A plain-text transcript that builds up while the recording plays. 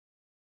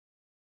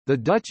The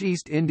Dutch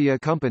East India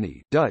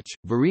Company Dutch,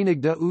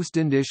 Verenigde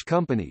Oostindische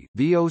Company,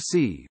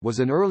 VOC,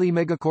 was an early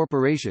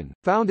megacorporation,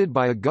 founded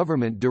by a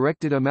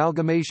government-directed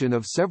amalgamation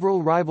of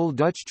several rival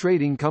Dutch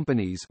trading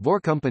companies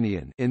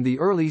in the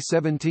early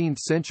 17th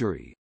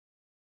century.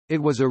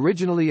 It was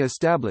originally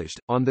established,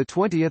 on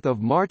 20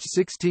 March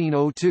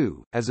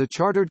 1602, as a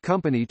chartered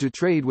company to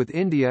trade with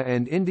India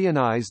and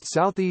Indianized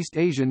Southeast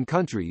Asian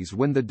countries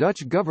when the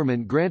Dutch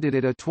government granted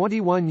it a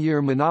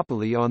 21-year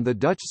monopoly on the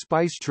Dutch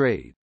spice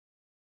trade.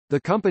 The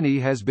company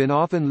has been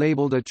often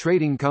labeled a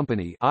trading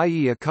company,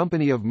 i.e. a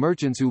company of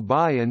merchants who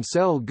buy and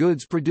sell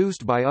goods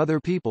produced by other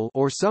people,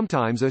 or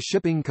sometimes a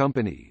shipping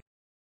company.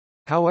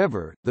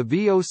 However, the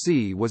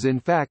VOC was in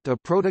fact a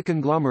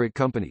proto-conglomerate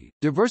company,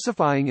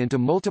 diversifying into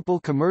multiple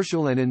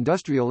commercial and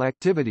industrial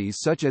activities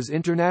such as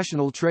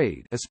international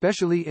trade,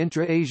 especially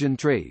intra-Asian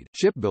trade,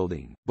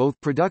 shipbuilding,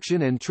 both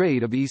production and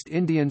trade of East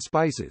Indian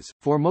spices,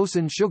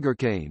 Formosan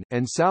sugarcane,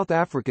 and South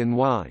African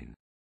wine.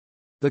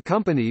 The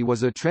company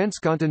was a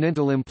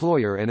transcontinental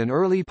employer and an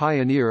early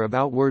pioneer of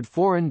outward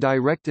foreign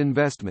direct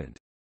investment.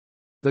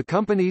 The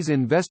company's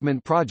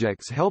investment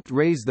projects helped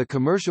raise the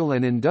commercial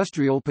and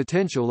industrial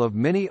potential of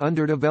many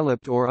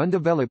underdeveloped or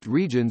undeveloped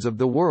regions of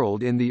the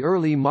world in the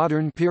early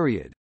modern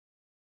period.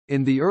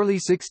 In the early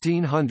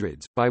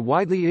 1600s, by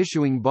widely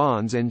issuing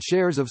bonds and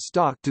shares of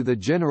stock to the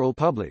general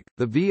public,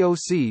 the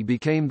VOC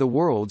became the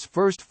world's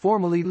first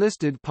formally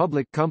listed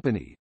public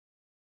company.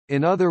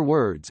 In other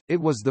words,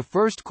 it was the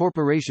first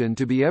corporation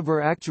to be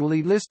ever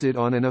actually listed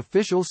on an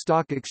official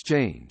stock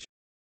exchange.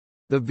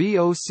 The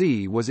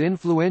VOC was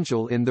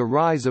influential in the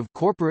rise of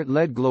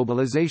corporate-led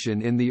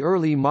globalization in the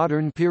early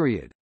modern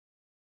period.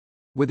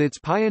 With its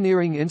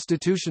pioneering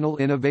institutional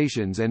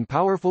innovations and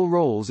powerful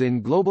roles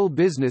in global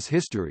business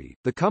history,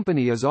 the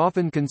company is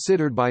often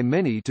considered by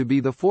many to be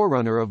the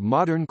forerunner of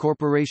modern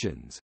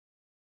corporations.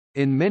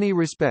 In many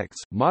respects,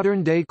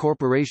 modern-day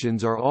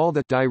corporations are all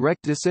the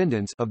direct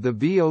descendants of the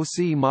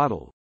VOC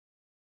model.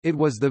 It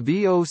was the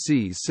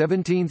VOC's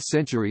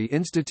 17th-century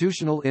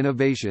institutional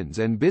innovations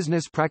and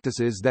business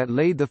practices that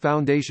laid the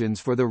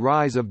foundations for the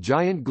rise of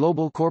giant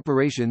global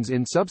corporations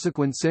in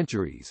subsequent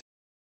centuries.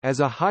 As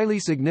a highly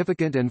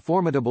significant and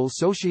formidable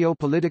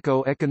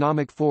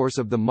socio-politico-economic force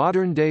of the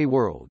modern-day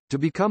world, to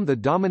become the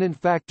dominant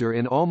factor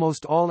in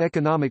almost all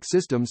economic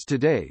systems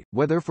today,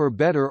 whether for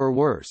better or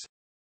worse.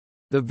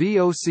 The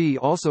VOC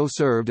also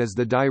served as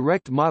the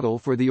direct model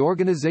for the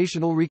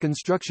organizational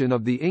reconstruction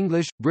of the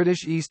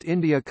English-British East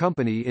India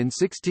Company in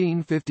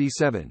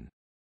 1657.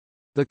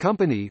 The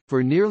company,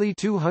 for nearly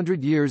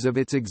 200 years of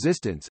its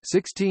existence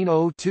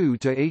 1602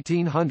 to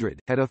 1800,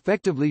 had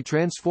effectively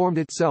transformed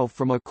itself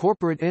from a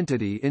corporate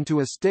entity into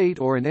a state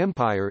or an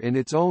empire in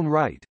its own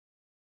right.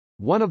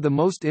 One of the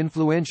most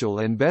influential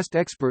and best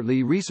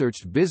expertly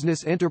researched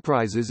business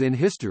enterprises in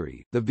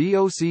history, the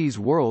VOC's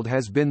world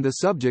has been the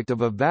subject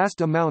of a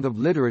vast amount of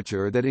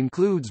literature that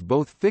includes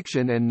both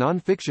fiction and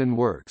non-fiction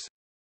works.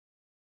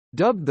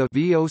 Dubbed the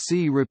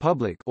VOC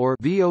Republic or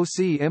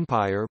VOC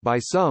Empire by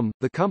some,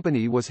 the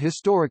company was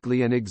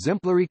historically an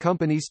exemplary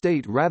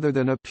company-state rather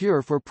than a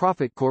pure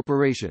for-profit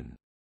corporation.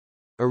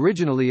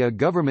 Originally a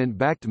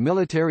government-backed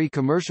military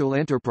commercial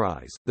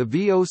enterprise, the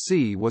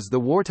VOC was the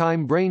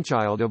wartime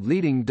brainchild of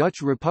leading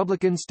Dutch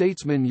Republican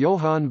statesman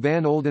Johan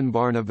van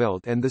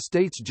Oldenbarnevelt and the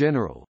States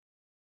General.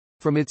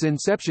 From its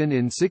inception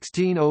in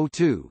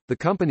 1602, the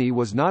company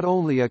was not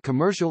only a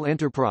commercial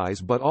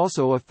enterprise but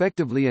also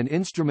effectively an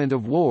instrument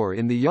of war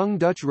in the young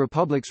Dutch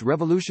Republic's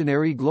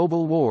revolutionary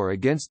global war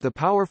against the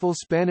powerful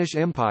Spanish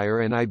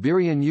Empire and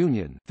Iberian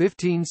Union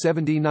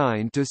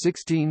 1579 to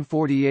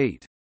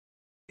 1648.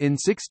 In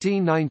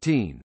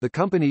 1619, the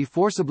company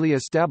forcibly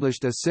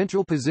established a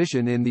central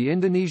position in the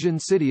Indonesian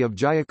city of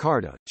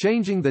Jayakarta,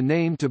 changing the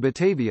name to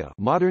Batavia,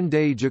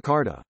 modern-day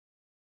Jakarta.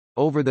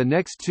 Over the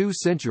next 2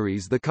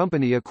 centuries the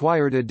company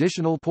acquired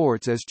additional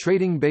ports as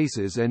trading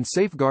bases and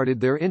safeguarded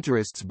their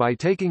interests by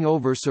taking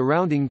over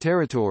surrounding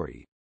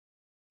territory.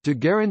 To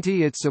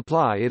guarantee its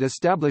supply it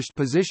established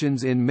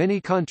positions in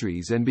many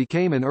countries and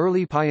became an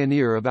early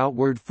pioneer of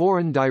outward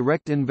foreign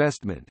direct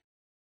investment.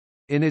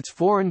 In its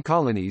foreign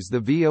colonies the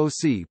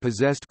VOC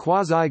possessed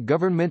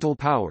quasi-governmental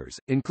powers,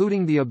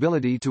 including the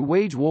ability to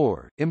wage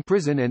war,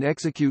 imprison and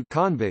execute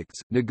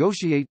convicts,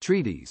 negotiate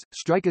treaties,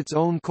 strike its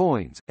own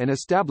coins, and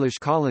establish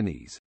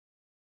colonies.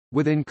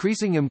 With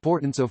increasing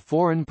importance of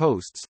foreign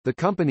posts, the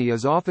company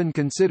is often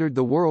considered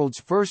the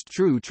world's first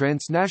true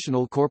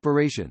transnational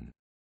corporation.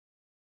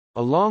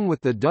 Along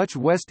with the Dutch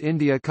West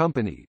India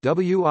Company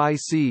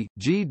 (WIC,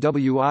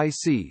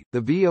 GWIC),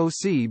 the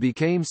VOC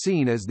became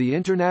seen as the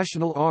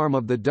international arm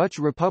of the Dutch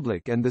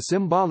Republic and the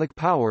symbolic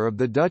power of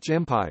the Dutch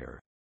Empire.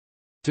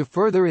 To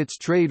further its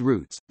trade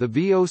routes, the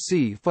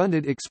VOC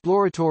funded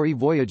exploratory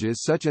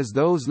voyages such as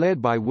those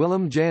led by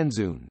Willem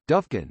Janszoon,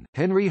 Dufferin,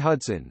 Henry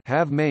Hudson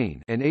Have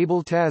Main, and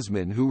Abel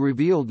Tasman, who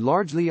revealed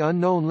largely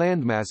unknown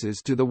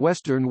landmasses to the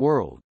Western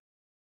world.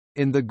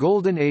 In the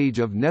Golden Age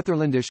of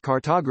Netherlandish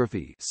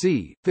cartography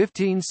c.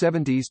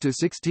 1570s to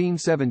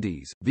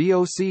 1670s,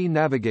 VOC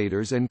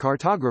navigators and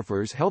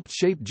cartographers helped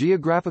shape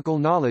geographical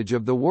knowledge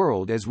of the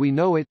world as we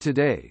know it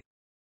today.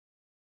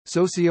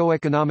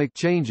 Socioeconomic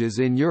changes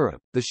in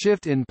Europe, the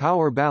shift in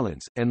power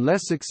balance, and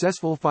less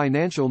successful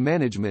financial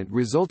management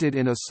resulted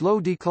in a slow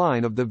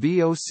decline of the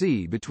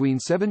VOC between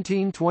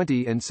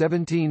 1720 and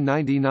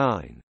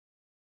 1799.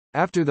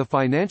 After the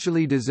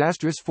financially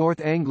disastrous Fourth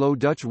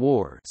Anglo-Dutch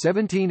War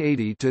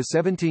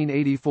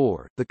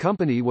 1780–1784, the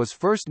company was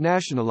first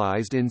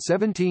nationalised in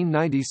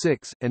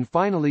 1796, and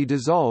finally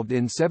dissolved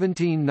in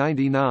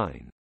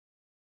 1799.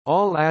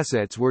 All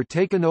assets were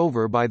taken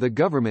over by the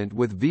government,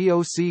 with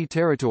VOC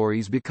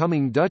territories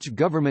becoming Dutch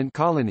government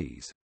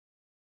colonies.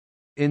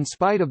 In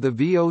spite of the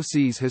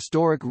VOC's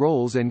historic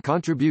roles and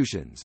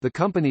contributions, the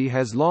company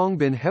has long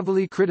been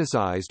heavily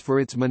criticized for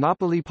its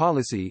monopoly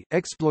policy,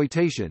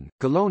 exploitation,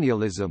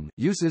 colonialism,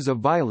 uses of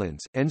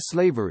violence, and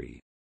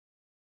slavery.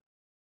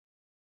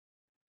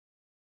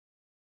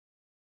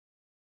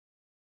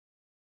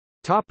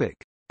 Topic: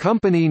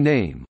 Company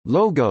name,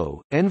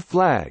 logo, and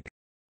flag.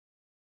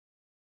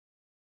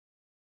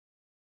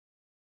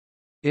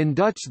 In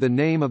Dutch, the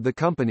name of the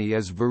company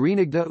is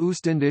Verenigde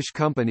Oostindische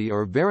Company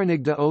or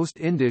Verenigde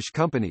Oost-Indische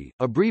Company,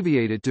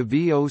 abbreviated to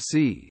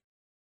VOC.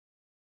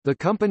 The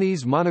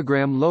company's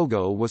monogram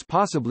logo was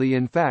possibly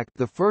in fact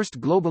the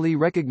first globally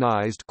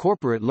recognized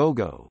corporate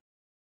logo.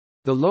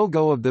 The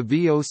logo of the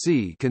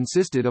VOC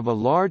consisted of a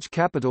large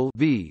capital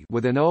V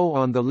with an O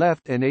on the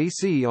left and a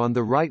C on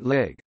the right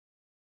leg.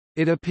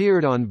 It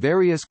appeared on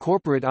various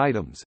corporate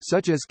items,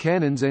 such as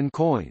cannons and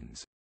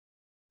coins.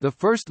 The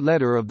first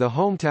letter of the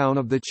hometown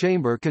of the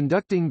chamber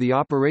conducting the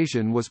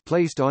operation was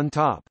placed on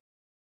top.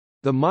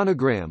 The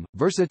monogram,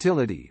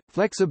 versatility,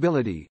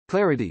 flexibility,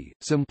 clarity,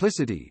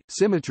 simplicity,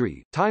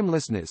 symmetry,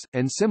 timelessness,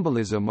 and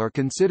symbolism are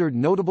considered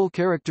notable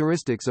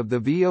characteristics of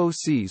the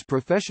VOC's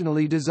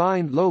professionally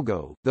designed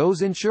logo.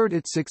 Those ensured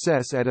its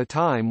success at a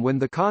time when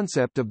the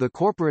concept of the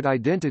corporate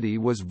identity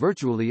was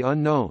virtually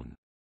unknown.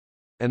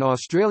 An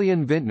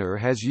Australian vintner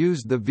has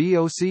used the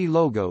VOC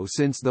logo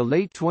since the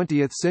late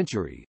 20th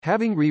century,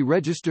 having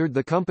re-registered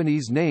the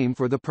company's name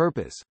for the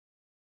purpose.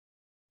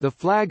 The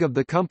flag of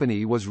the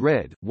company was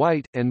red,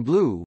 white, and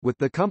blue, with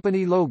the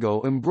company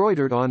logo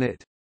embroidered on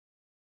it.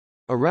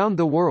 Around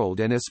the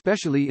world and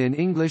especially in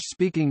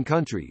English-speaking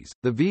countries,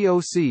 the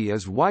VOC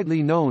is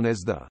widely known as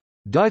the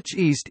Dutch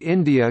East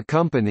India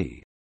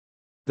Company.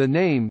 The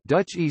name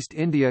Dutch East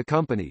India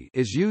Company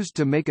is used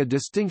to make a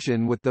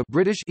distinction with the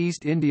British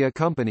East India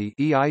Company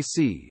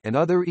 (EIC) and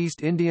other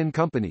East Indian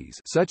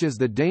companies such as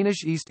the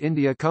Danish East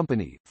India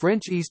Company,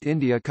 French East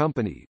India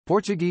Company,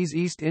 Portuguese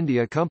East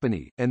India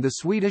Company, and the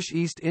Swedish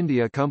East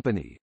India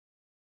Company.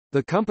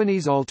 The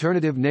company's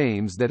alternative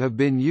names that have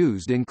been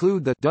used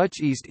include the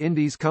Dutch East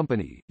Indies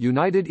Company,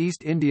 United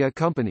East India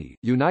Company,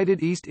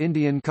 United East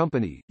Indian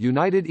Company,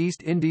 United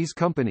East Indies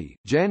Company,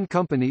 Jan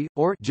Company,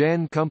 or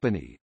Jan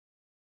Company.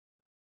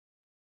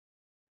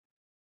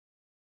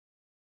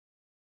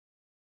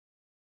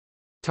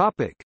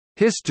 Topic: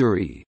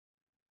 History.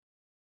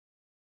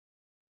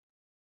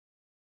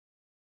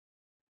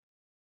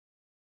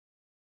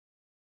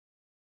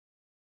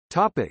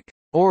 Topic: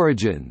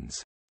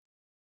 Origins.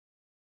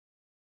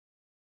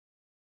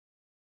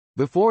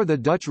 Before the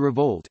Dutch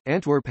Revolt,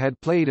 Antwerp had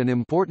played an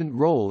important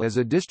role as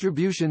a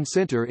distribution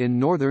centre in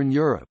Northern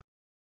Europe.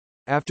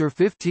 After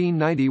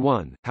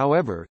 1591,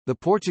 however, the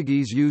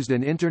Portuguese used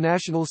an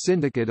international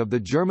syndicate of the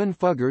German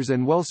Fuggers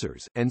and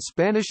Welsers, and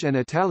Spanish and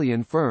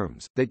Italian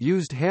firms, that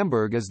used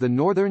Hamburg as the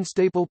northern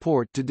staple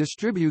port to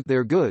distribute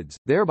their goods,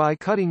 thereby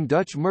cutting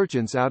Dutch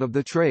merchants out of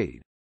the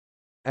trade.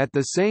 At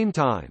the same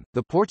time,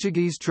 the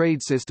Portuguese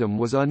trade system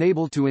was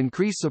unable to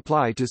increase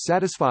supply to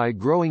satisfy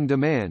growing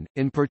demand,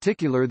 in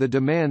particular the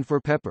demand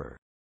for pepper.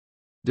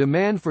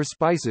 Demand for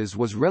spices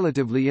was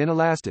relatively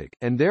inelastic,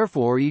 and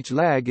therefore each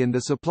lag in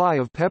the supply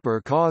of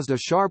pepper caused a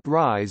sharp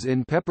rise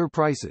in pepper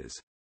prices.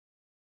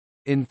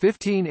 In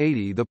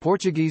 1580 the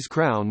Portuguese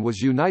crown was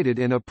united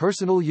in a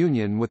personal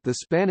union with the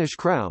Spanish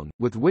crown,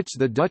 with which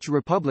the Dutch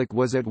Republic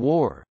was at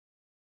war.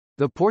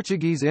 The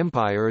Portuguese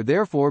Empire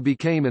therefore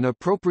became an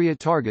appropriate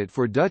target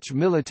for Dutch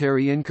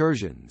military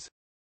incursions.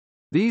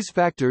 These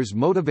factors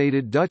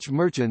motivated Dutch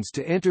merchants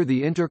to enter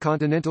the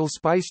intercontinental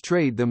spice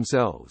trade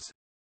themselves.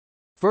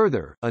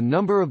 Further, a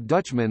number of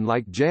Dutchmen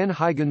like Jan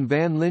Huygen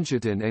van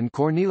Linschoten and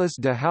Cornelis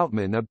de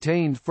Houtman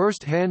obtained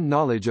first-hand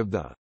knowledge of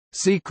the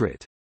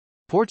secret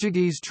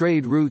Portuguese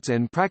trade routes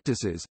and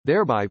practices,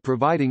 thereby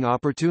providing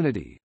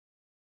opportunity.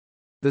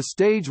 The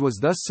stage was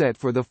thus set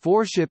for the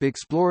four-ship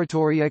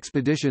exploratory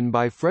expedition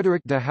by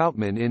Frederik de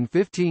Houtman in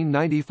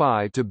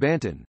 1595 to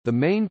Banten, the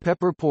main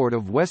pepper port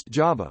of West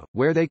Java,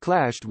 where they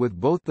clashed with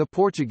both the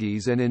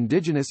Portuguese and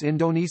indigenous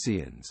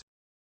Indonesians.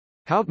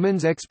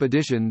 Houtman's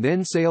expedition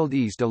then sailed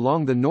east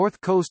along the north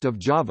coast of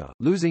Java,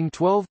 losing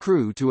 12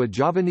 crew to a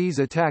Javanese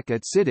attack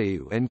at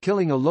Sidayu and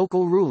killing a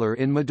local ruler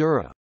in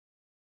Madura.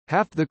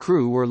 Half the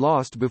crew were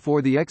lost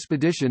before the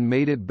expedition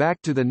made it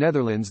back to the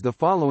Netherlands the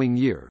following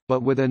year,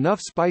 but with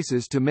enough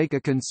spices to make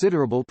a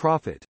considerable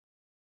profit.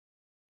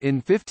 In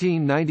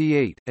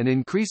 1598, an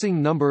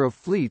increasing number of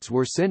fleets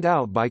were sent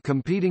out by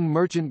competing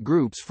merchant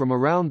groups from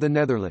around the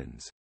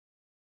Netherlands.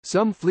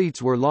 Some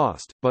fleets were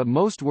lost, but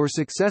most were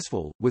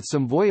successful, with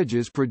some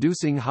voyages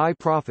producing high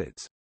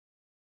profits.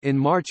 In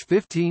March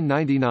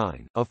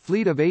 1599, a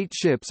fleet of 8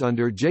 ships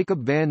under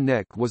Jacob van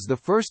Neck was the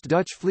first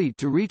Dutch fleet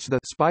to reach the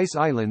Spice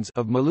Islands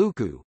of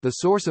Maluku, the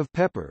source of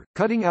pepper,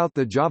 cutting out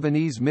the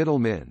Javanese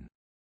middlemen.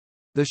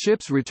 The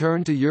ships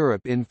returned to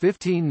Europe in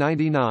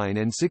 1599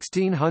 and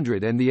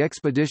 1600 and the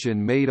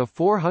expedition made a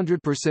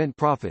 400%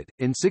 profit.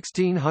 In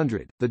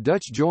 1600, the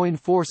Dutch joined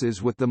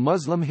forces with the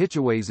Muslim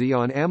Hichawezi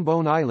on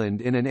Ambon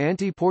Island in an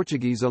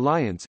anti-Portuguese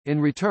alliance,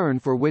 in return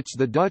for which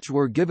the Dutch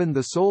were given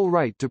the sole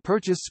right to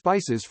purchase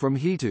spices from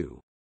Hitu.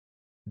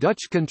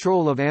 Dutch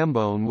control of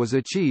Ambon was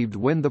achieved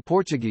when the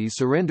Portuguese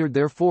surrendered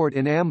their fort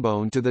in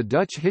Ambon to the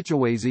Dutch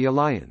Hichawezi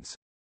alliance.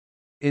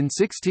 In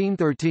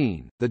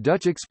 1613, the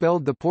Dutch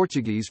expelled the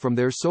Portuguese from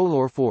their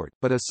Solor fort,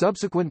 but a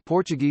subsequent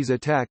Portuguese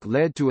attack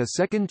led to a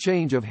second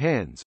change of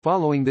hands.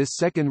 Following this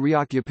second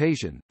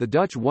reoccupation, the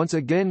Dutch once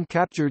again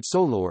captured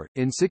Solor.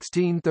 In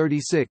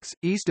 1636,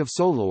 east of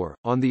Solor,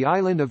 on the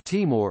island of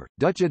Timor,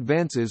 Dutch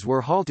advances were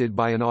halted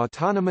by an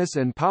autonomous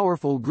and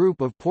powerful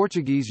group of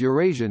Portuguese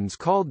Eurasians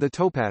called the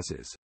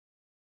Topasses.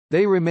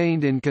 They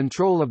remained in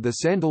control of the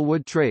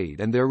sandalwood trade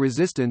and their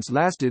resistance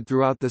lasted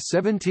throughout the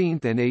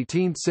 17th and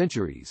 18th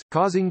centuries,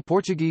 causing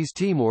Portuguese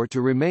Timor to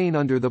remain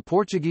under the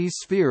Portuguese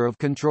sphere of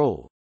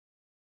control.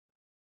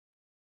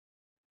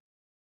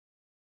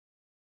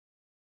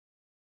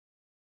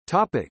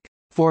 Topic: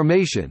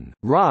 Formation,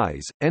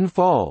 rise, and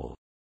fall.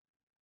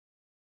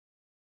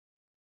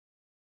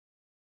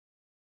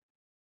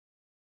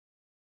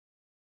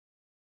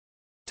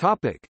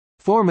 Topic: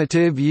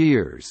 Formative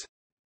years.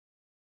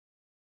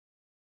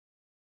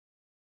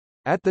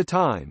 At the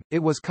time, it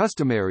was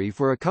customary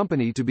for a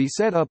company to be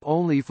set up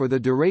only for the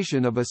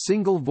duration of a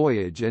single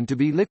voyage and to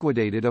be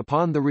liquidated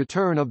upon the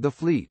return of the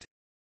fleet.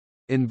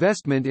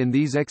 Investment in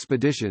these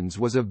expeditions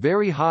was a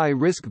very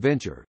high-risk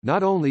venture,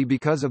 not only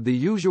because of the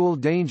usual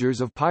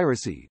dangers of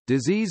piracy,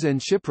 disease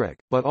and shipwreck,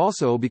 but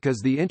also because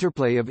the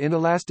interplay of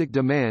inelastic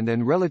demand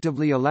and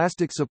relatively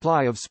elastic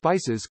supply of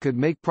spices could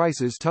make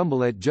prices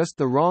tumble at just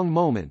the wrong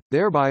moment,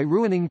 thereby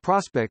ruining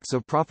prospects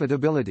of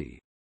profitability.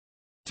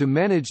 To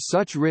manage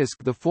such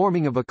risk, the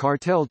forming of a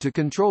cartel to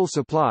control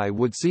supply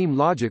would seem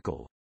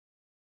logical.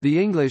 The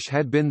English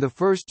had been the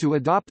first to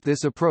adopt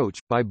this approach,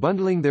 by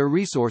bundling their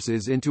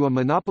resources into a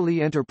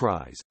monopoly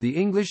enterprise, the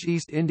English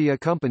East India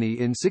Company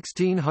in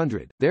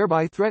 1600,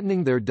 thereby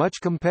threatening their Dutch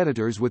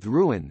competitors with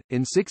ruin.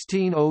 In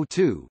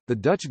 1602, the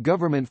Dutch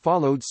government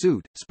followed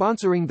suit,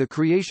 sponsoring the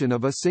creation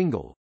of a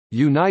single,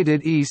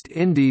 United East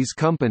Indies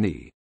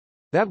Company,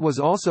 that was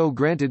also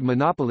granted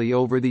monopoly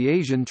over the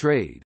Asian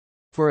trade.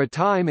 For a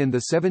time in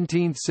the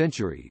 17th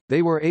century,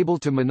 they were able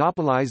to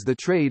monopolize the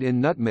trade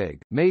in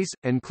nutmeg, mace,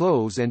 and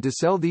cloves and to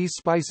sell these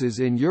spices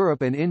in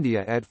Europe and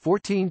India at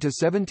 14 to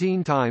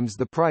 17 times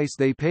the price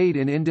they paid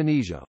in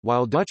Indonesia.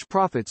 While Dutch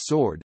profits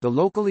soared, the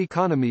local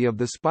economy of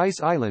the Spice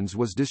Islands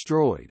was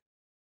destroyed.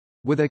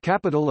 With a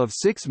capital of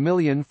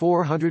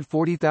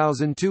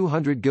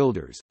 6,440,200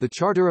 guilders, the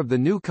charter of the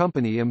new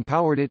company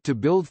empowered it to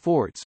build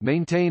forts,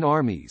 maintain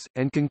armies,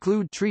 and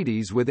conclude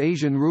treaties with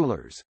Asian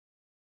rulers.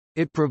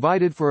 It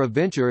provided for a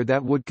venture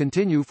that would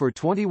continue for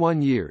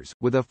 21 years,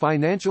 with a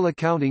financial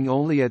accounting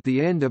only at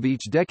the end of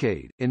each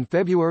decade. In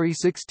February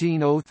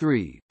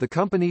 1603, the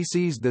company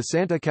seized the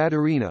Santa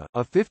Catarina,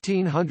 a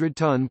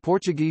 1,500-ton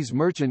Portuguese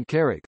merchant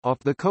carrack, off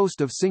the coast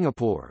of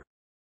Singapore.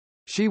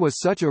 She was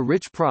such a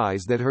rich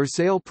prize that her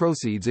sale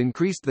proceeds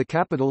increased the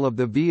capital of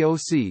the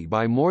VOC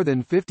by more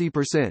than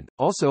 50%.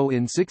 Also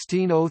in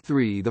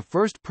 1603, the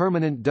first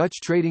permanent Dutch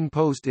trading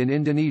post in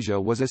Indonesia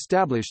was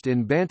established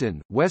in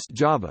Banten, West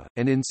Java,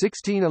 and in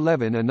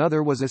 1611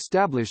 another was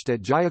established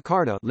at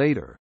Jayakarta,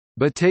 later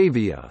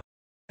Batavia,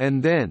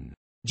 and then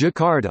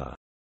Jakarta.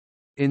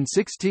 In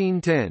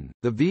 1610,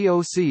 the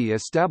VOC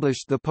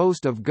established the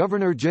post of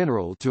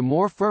Governor-General to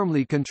more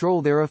firmly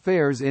control their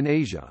affairs in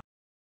Asia.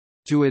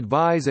 To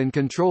advise and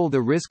control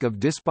the risk of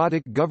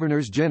despotic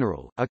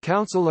governors-general, a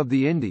Council of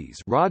the Indies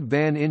Raad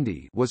van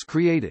Indie was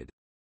created.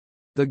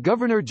 The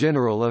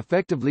Governor-General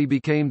effectively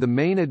became the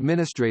main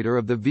administrator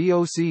of the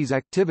VOC's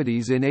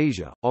activities in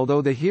Asia,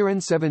 although the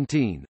Hieran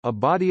 17, a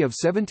body of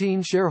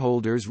 17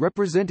 shareholders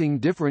representing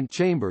different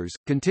chambers,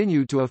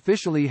 continued to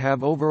officially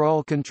have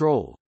overall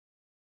control.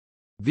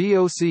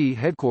 VOC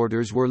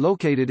headquarters were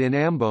located in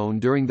Ambon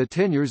during the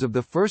tenures of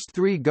the first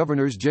three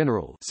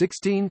governors-general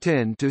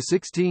 1610 to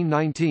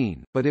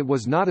 1619, but it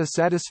was not a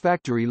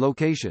satisfactory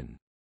location.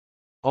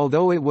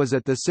 Although it was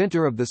at the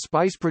center of the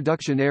spice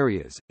production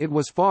areas, it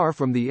was far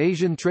from the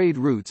Asian trade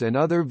routes and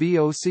other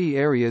VOC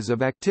areas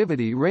of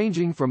activity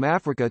ranging from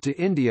Africa to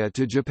India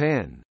to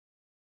Japan.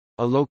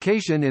 A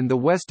location in the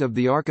west of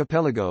the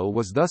archipelago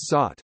was thus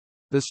sought.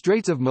 The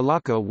Straits of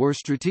Malacca were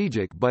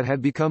strategic but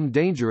had become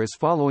dangerous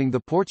following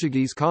the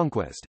Portuguese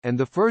conquest, and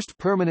the first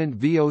permanent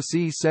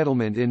VOC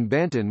settlement in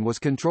Banten was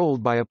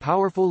controlled by a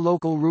powerful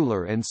local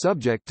ruler and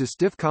subject to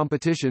stiff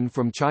competition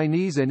from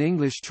Chinese and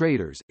English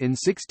traders. In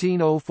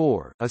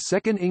 1604, a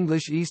second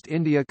English East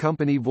India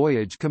Company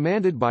voyage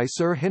commanded by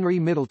Sir Henry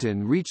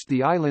Middleton reached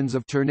the islands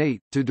of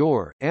Ternate,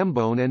 Tidore,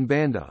 Ambone and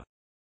Banda.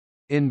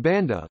 In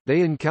Banda, they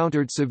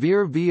encountered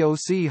severe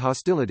VOC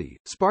hostility,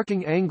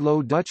 sparking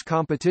Anglo-Dutch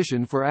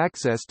competition for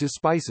access to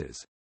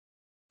spices.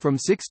 From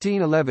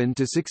 1611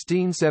 to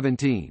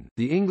 1617,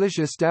 the English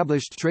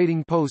established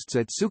trading posts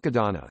at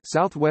Sukadana,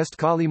 southwest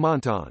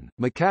Kalimantan,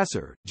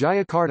 Makassar,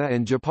 Jayakarta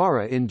and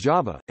Japara in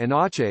Java, and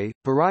Aceh,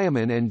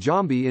 Pariaman and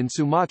Jambi in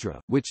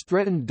Sumatra, which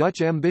threatened Dutch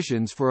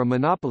ambitions for a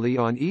monopoly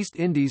on East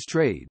Indies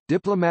trade.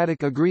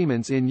 Diplomatic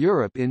agreements in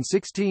Europe in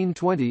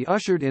 1620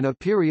 ushered in a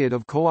period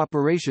of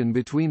cooperation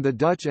between the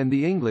Dutch and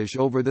the English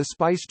over the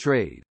spice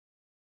trade.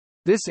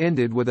 This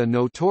ended with a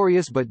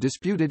notorious but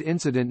disputed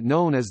incident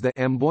known as the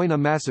Amboina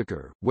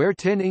Massacre, where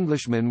 10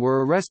 Englishmen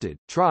were arrested,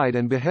 tried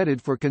and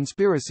beheaded for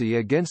conspiracy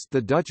against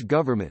the Dutch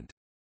government.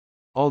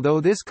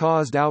 Although this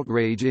caused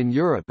outrage in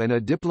Europe and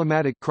a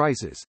diplomatic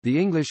crisis, the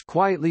English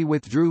quietly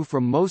withdrew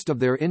from most of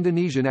their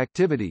Indonesian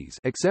activities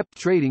except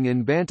trading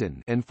in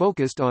Banten and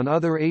focused on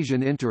other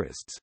Asian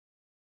interests.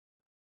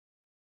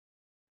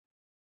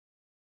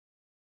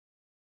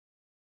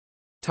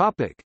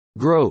 Topic: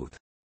 Growth.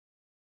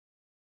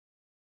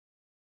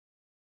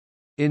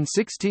 In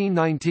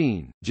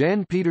 1619,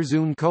 Jan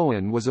Pieterszoon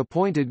Cohen was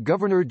appointed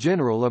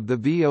Governor-General of the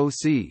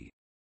VOC.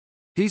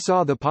 He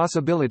saw the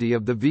possibility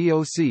of the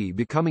VOC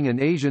becoming an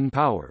Asian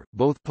power,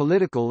 both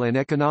political and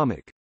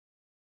economic.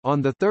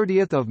 On 30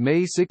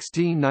 May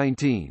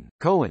 1619,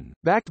 Cohen,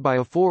 backed by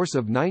a force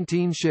of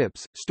 19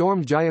 ships,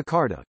 stormed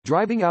Jayakarta,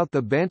 driving out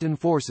the Banten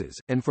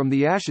forces, and from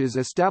the ashes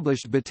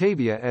established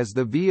Batavia as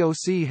the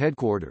VOC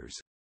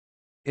headquarters.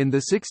 In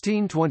the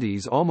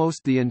 1620s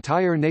almost the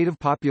entire native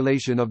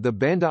population of the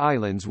Banda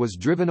Islands was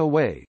driven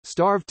away,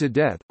 starved to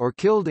death, or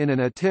killed in an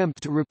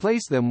attempt to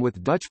replace them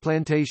with Dutch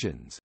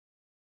plantations.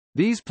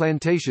 These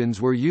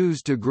plantations were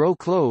used to grow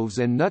cloves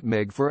and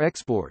nutmeg for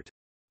export.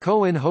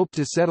 Cohen hoped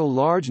to settle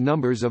large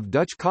numbers of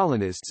Dutch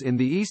colonists in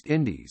the East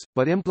Indies,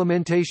 but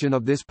implementation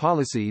of this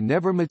policy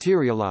never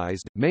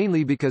materialized,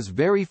 mainly because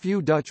very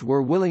few Dutch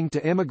were willing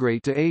to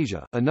emigrate to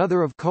Asia.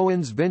 Another of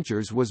Cohen's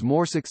ventures was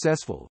more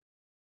successful.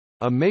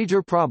 A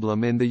major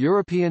problem in the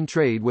European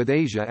trade with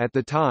Asia at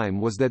the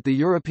time was that the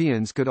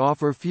Europeans could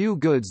offer few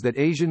goods that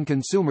Asian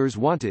consumers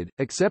wanted,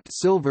 except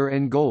silver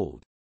and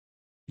gold.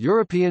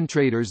 European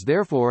traders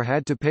therefore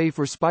had to pay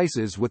for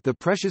spices with the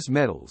precious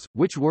metals,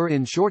 which were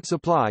in short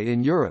supply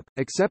in Europe,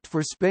 except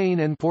for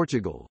Spain and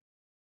Portugal.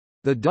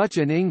 The Dutch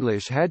and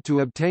English had to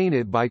obtain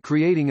it by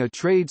creating a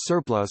trade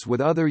surplus with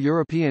other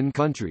European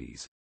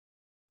countries.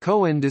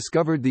 Cohen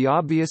discovered the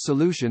obvious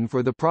solution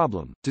for the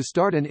problem, to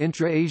start an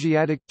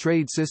intra-Asiatic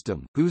trade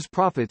system, whose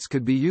profits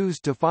could be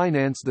used to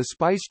finance the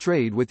spice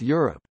trade with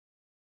Europe.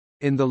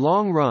 In the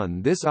long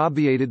run this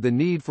obviated the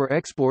need for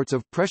exports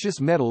of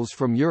precious metals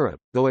from Europe,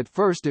 though at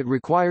first it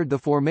required the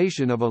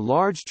formation of a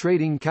large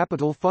trading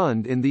capital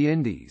fund in the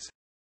Indies.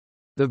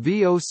 The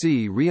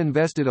VOC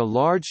reinvested a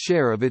large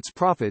share of its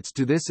profits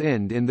to this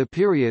end in the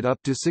period up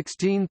to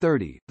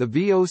 1630. The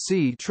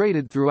VOC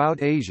traded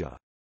throughout Asia.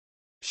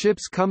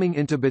 Ships coming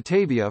into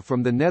Batavia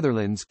from the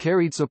Netherlands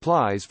carried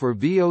supplies for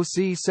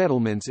VOC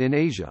settlements in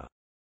Asia.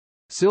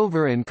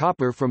 Silver and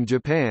copper from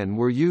Japan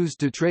were used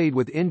to trade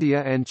with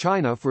India and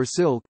China for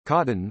silk,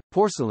 cotton,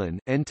 porcelain,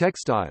 and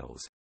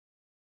textiles.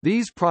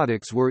 These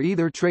products were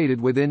either traded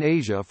within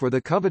Asia for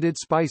the coveted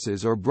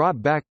spices or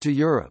brought back to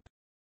Europe.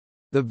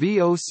 The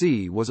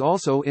VOC was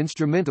also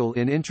instrumental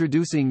in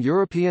introducing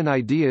European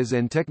ideas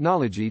and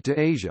technology to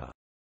Asia.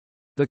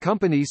 The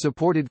company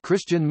supported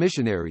Christian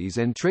missionaries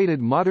and traded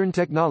modern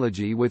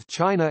technology with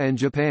China and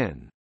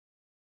Japan.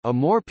 A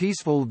more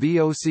peaceful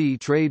VOC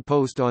trade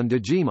post on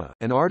Dejima,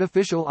 an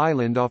artificial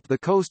island off the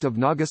coast of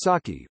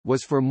Nagasaki,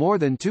 was for more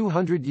than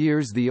 200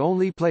 years the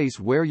only place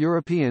where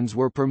Europeans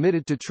were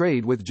permitted to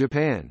trade with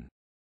Japan.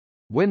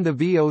 When the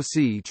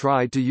VOC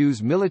tried to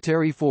use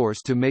military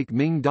force to make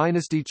Ming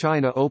Dynasty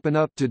China open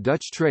up to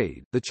Dutch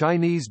trade, the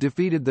Chinese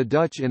defeated the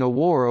Dutch in a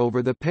war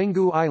over the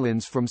Penghu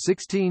Islands from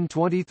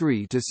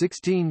 1623 to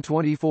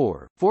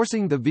 1624,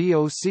 forcing the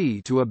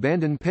VOC to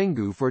abandon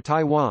Penghu for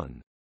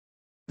Taiwan.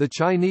 The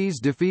Chinese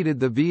defeated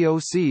the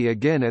VOC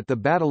again at the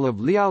Battle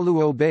of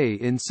Liaoluo Bay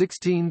in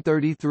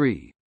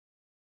 1633.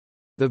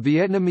 The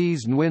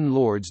Vietnamese Nguyen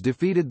Lords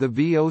defeated the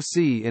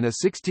VOC in a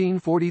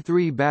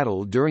 1643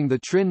 battle during the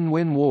Trinh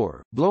Nguyen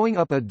War, blowing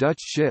up a Dutch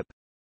ship.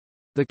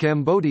 The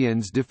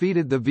Cambodians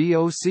defeated the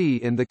VOC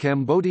in the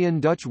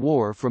Cambodian-Dutch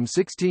War from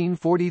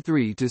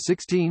 1643 to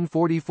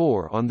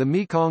 1644 on the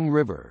Mekong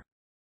River.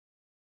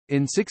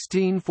 In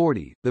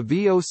 1640, the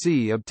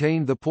VOC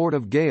obtained the port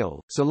of Galle,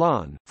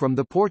 Ceylon, from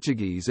the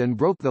Portuguese and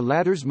broke the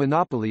latter's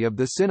monopoly of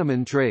the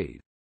cinnamon trade.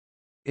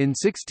 In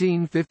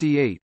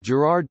 1658,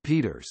 Gerard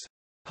Peters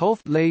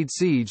Hulft laid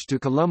siege to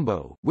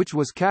Colombo, which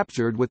was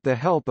captured with the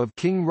help of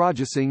King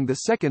Rajasingh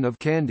II of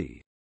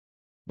Kandy.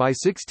 By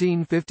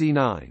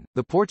 1659,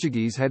 the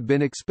Portuguese had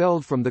been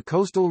expelled from the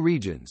coastal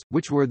regions,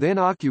 which were then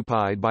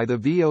occupied by the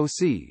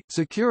VOC,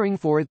 securing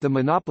for it the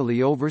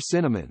monopoly over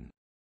cinnamon.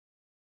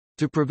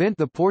 To prevent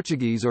the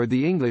Portuguese or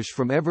the English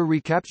from ever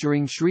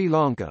recapturing Sri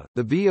Lanka,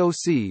 the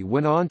VOC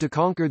went on to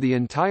conquer the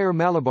entire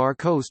Malabar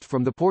coast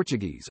from the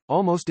Portuguese,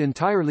 almost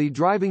entirely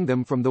driving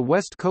them from the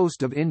west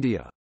coast of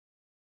India.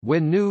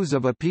 When news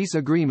of a peace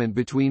agreement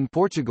between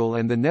Portugal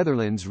and the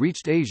Netherlands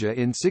reached Asia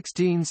in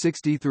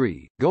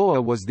 1663, Goa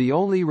was the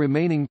only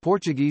remaining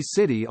Portuguese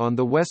city on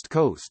the west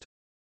coast.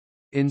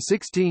 In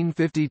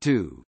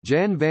 1652,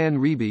 Jan van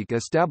Riebeeck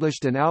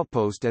established an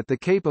outpost at the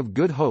Cape of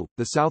Good Hope,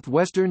 the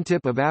southwestern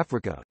tip of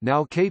Africa,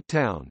 now Cape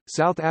Town,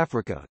 South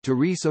Africa, to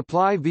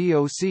resupply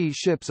VOC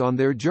ships on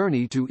their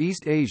journey to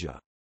East Asia.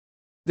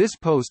 This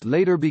post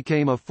later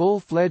became a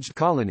full-fledged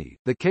colony,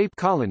 the Cape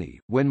Colony,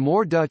 when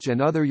more Dutch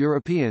and other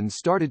Europeans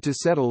started to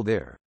settle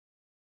there.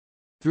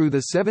 Through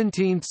the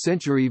 17th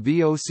century,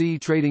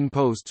 VOC trading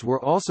posts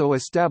were also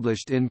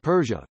established in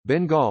Persia,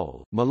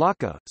 Bengal,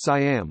 Malacca,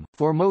 Siam,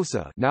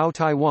 Formosa, now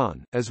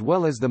Taiwan, as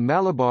well as the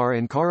Malabar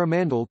and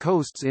Coromandel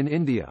coasts in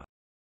India.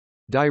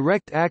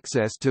 Direct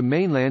access to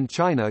mainland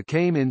China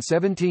came in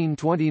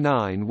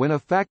 1729 when a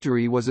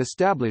factory was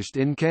established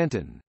in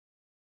Canton.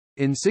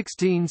 In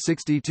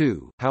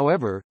 1662,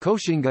 however,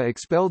 Koxinga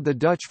expelled the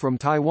Dutch from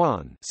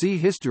Taiwan. See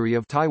History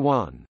of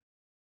Taiwan.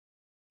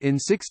 In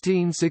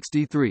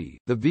 1663,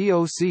 the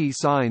VOC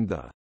signed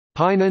the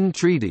Painan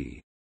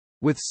Treaty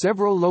with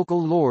several local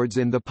lords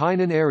in the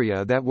Painan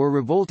area that were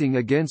revolting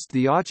against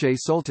the Aceh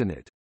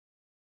Sultanate.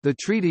 The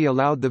treaty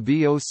allowed the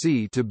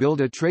VOC to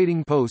build a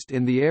trading post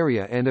in the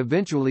area and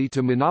eventually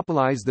to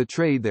monopolize the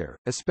trade there,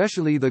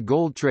 especially the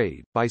gold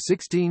trade. By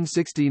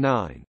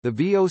 1669, the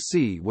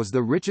VOC was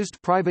the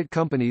richest private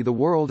company the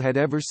world had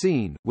ever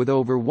seen, with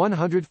over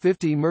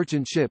 150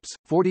 merchant ships,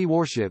 40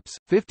 warships,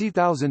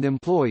 50,000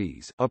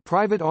 employees, a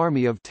private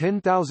army of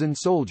 10,000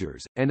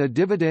 soldiers, and a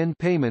dividend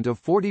payment of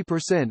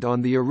 40%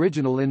 on the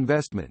original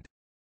investment.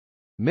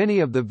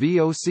 Many of the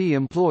VOC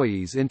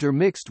employees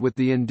intermixed with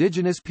the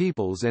indigenous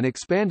peoples and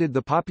expanded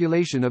the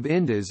population of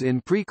Indus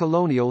in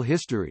pre-colonial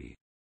history.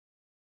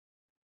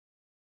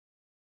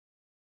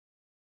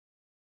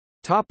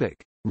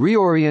 Topic: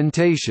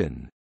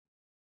 Reorientation.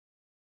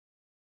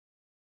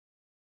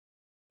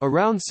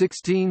 Around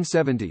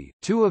 1670,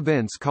 two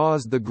events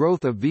caused the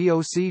growth of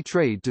VOC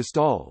trade to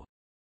stall.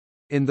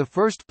 In the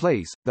first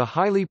place, the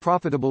highly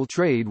profitable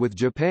trade with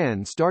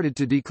Japan started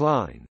to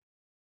decline.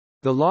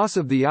 The loss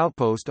of the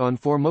outpost on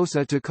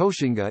Formosa to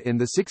Koxinga in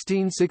the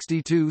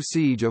 1662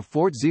 siege of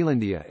Fort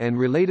Zeelandia and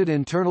related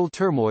internal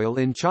turmoil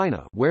in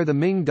China, where the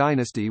Ming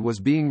dynasty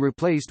was being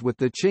replaced with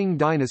the Qing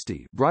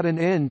dynasty, brought an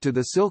end to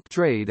the silk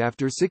trade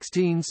after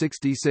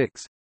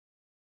 1666.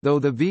 Though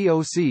the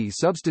VOC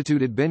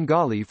substituted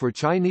Bengali for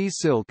Chinese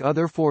silk,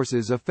 other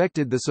forces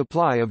affected the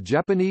supply of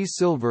Japanese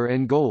silver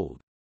and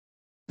gold.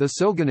 The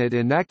Shogunate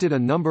enacted a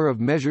number of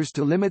measures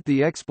to limit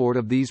the export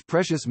of these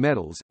precious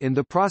metals, in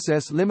the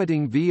process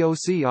limiting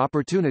VOC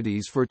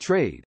opportunities for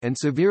trade, and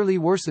severely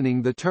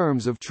worsening the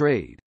terms of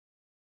trade.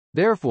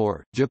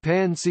 Therefore,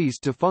 Japan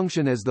ceased to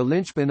function as the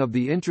linchpin of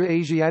the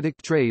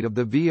intra-Asiatic trade of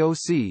the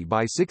VOC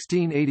by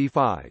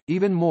 1685.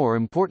 Even more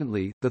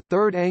importantly, the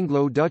Third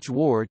Anglo-Dutch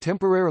War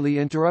temporarily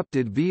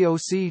interrupted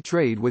VOC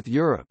trade with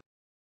Europe.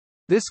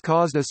 This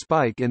caused a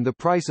spike in the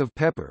price of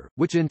pepper,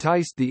 which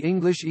enticed the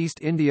English East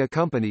India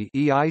Company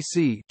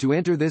 (EIC) to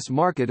enter this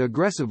market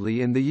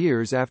aggressively in the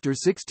years after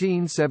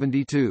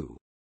 1672.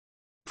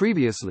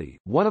 Previously,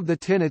 one of the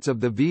tenets of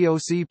the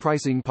VOC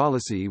pricing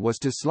policy was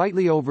to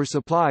slightly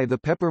oversupply the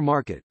pepper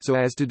market, so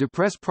as to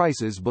depress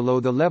prices below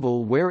the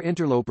level where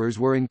interlopers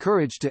were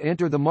encouraged to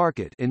enter the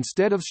market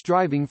instead of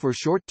striving for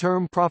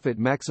short-term profit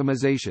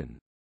maximization.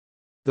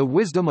 The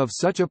wisdom of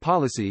such a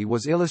policy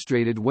was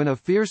illustrated when a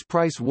fierce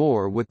price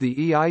war with the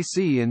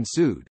EIC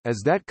ensued,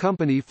 as that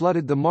company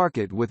flooded the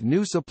market with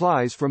new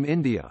supplies from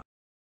India.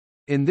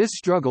 In this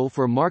struggle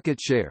for market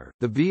share,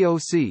 the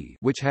VOC,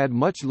 which had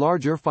much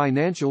larger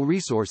financial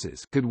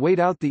resources, could wait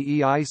out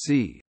the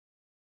EIC.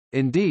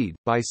 Indeed,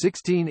 by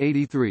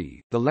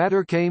 1683, the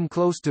latter came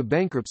close to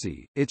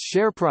bankruptcy, its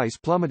share price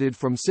plummeted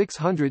from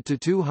 600 to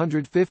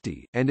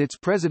 250, and its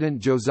president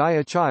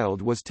Josiah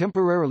Child was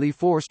temporarily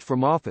forced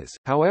from office.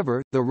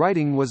 However, the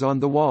writing was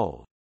on the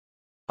wall.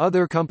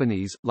 Other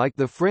companies, like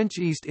the French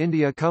East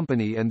India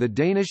Company and the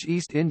Danish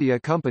East India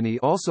Company,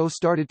 also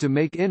started to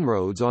make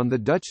inroads on the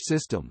Dutch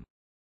system.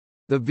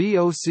 The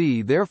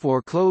VOC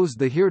therefore closed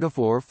the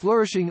heretofore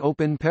flourishing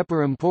open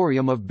pepper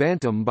emporium of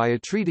Bantam by a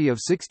treaty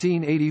of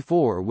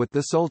 1684 with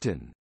the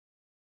Sultan.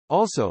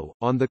 Also,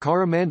 on the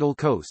Coromandel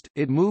coast,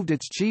 it moved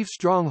its chief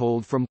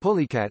stronghold from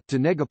Pulicat to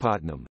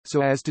Negapatnam,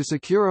 so as to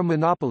secure a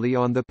monopoly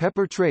on the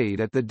pepper trade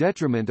at the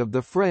detriment of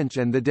the French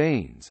and the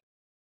Danes.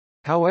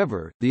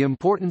 However, the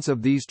importance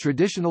of these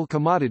traditional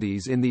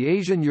commodities in the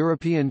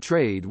Asian-European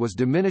trade was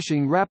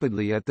diminishing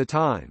rapidly at the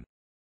time.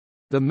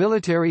 The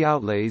military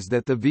outlays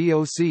that the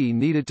VOC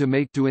needed to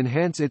make to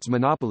enhance its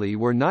monopoly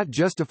were not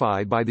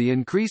justified by the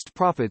increased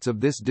profits of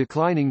this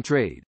declining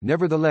trade.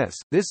 Nevertheless,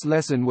 this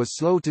lesson was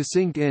slow to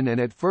sink in, and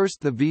at first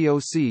the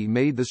VOC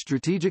made the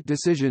strategic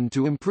decision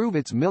to improve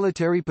its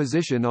military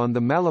position on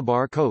the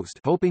Malabar coast,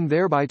 hoping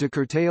thereby to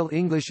curtail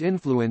English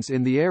influence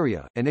in the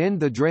area, and end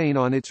the drain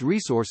on its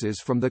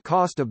resources from the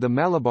cost of the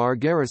Malabar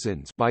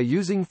garrisons, by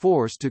using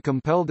force to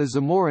compel the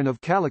Zamorin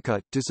of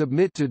Calicut to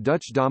submit to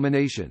Dutch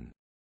domination.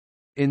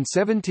 In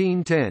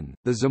 1710,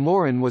 the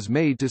Zamorin was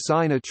made to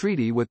sign a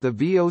treaty with the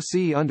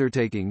VOC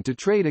undertaking to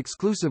trade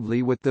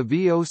exclusively with the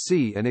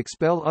VOC and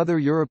expel other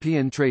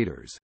European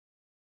traders.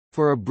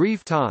 For a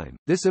brief time,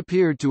 this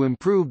appeared to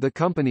improve the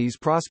company's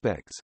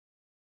prospects.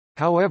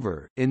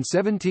 However, in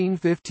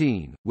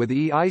 1715, with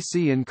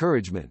EIC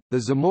encouragement, the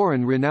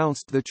Zamorin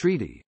renounced the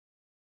treaty.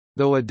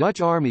 Though a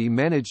Dutch army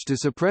managed to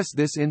suppress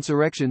this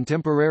insurrection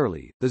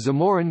temporarily, the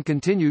Zamorin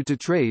continued to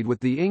trade with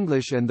the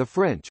English and the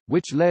French,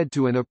 which led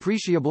to an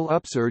appreciable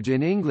upsurge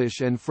in English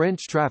and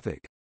French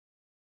traffic.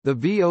 The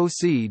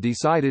VOC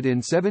decided in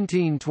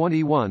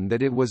 1721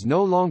 that it was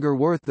no longer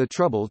worth the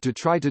trouble to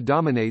try to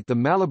dominate the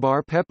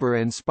Malabar pepper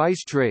and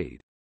spice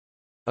trade.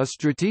 A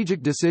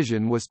strategic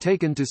decision was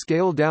taken to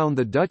scale down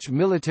the Dutch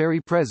military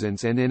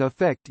presence and in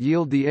effect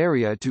yield the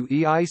area to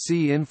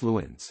EIC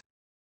influence.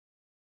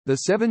 The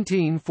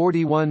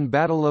 1741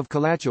 Battle of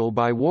Kalachal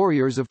by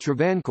warriors of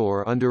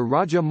Travancore under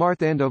Raja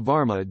Marthanda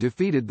Varma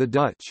defeated the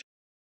Dutch.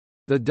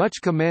 The Dutch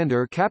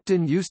commander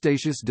Captain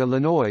Eustatius de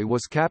Lannoy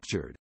was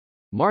captured.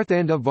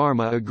 Marthanda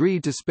Varma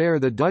agreed to spare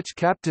the Dutch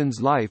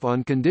captain's life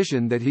on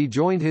condition that he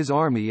joined his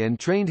army and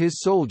trained his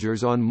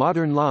soldiers on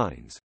modern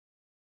lines.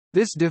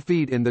 This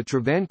defeat in the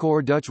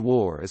Travancore-Dutch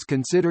War is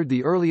considered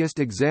the earliest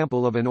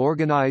example of an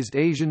organized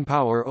Asian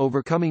power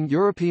overcoming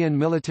European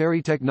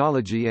military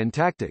technology and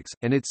tactics,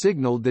 and it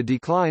signaled the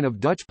decline of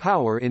Dutch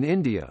power in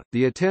India.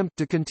 The attempt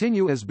to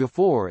continue as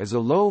before as a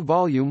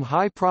low-volume,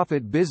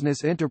 high-profit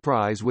business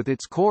enterprise with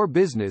its core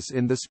business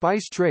in the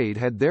spice trade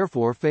had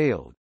therefore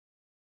failed.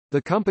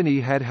 The company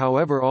had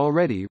however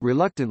already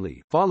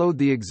reluctantly followed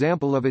the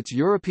example of its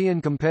European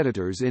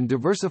competitors in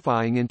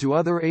diversifying into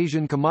other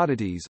Asian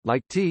commodities,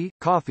 like tea,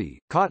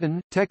 coffee,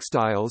 cotton,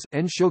 textiles,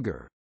 and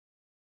sugar.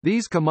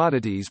 These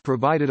commodities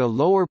provided a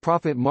lower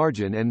profit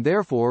margin and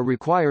therefore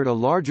required a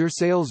larger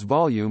sales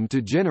volume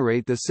to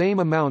generate the same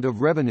amount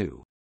of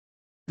revenue.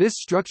 This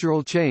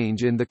structural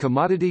change in the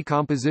commodity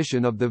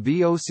composition of the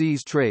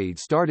VOC's trade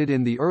started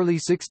in the early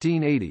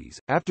 1680s,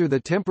 after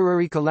the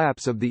temporary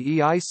collapse of the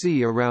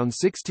EIC around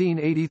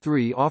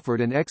 1683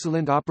 offered an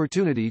excellent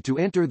opportunity to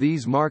enter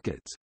these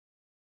markets.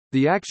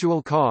 The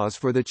actual cause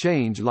for the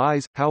change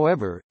lies,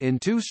 however, in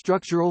two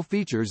structural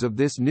features of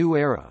this new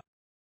era.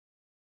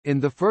 In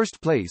the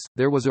first place,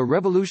 there was a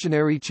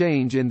revolutionary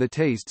change in the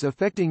tastes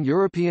affecting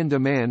European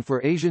demand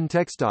for Asian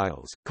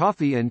textiles,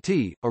 coffee and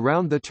tea,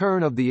 around the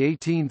turn of the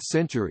 18th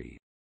century.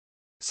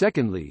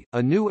 Secondly,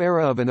 a new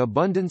era of an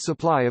abundant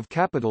supply of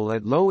capital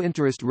at low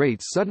interest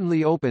rates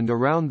suddenly opened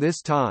around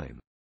this time.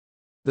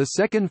 The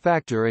second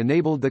factor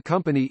enabled the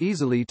company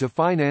easily to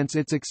finance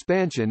its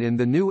expansion in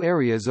the new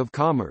areas of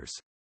commerce.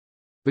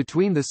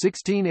 Between the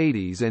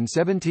 1680s and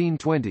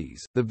 1720s,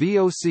 the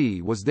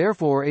VOC was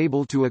therefore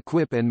able to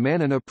equip and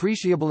man an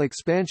appreciable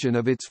expansion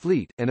of its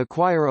fleet, and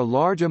acquire a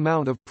large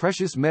amount of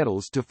precious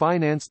metals to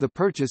finance the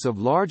purchase of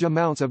large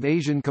amounts of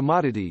Asian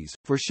commodities,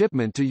 for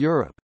shipment to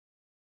Europe.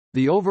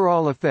 The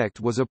overall effect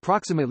was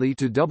approximately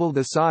to double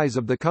the size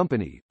of the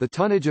company. The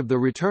tonnage of the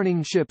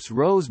returning ships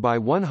rose by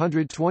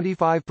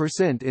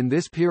 125% in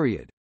this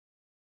period.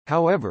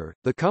 However,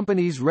 the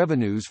company's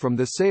revenues from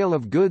the sale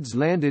of goods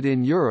landed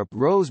in Europe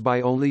rose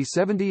by only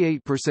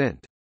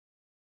 78%.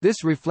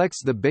 This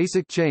reflects the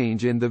basic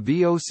change in the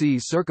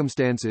VOC's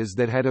circumstances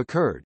that had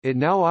occurred. It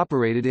now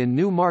operated in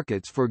new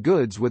markets for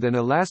goods with an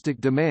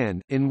elastic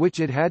demand, in which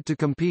it had to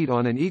compete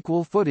on an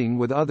equal footing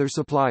with other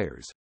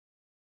suppliers.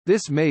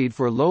 This made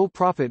for low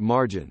profit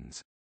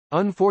margins.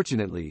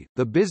 Unfortunately,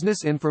 the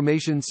business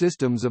information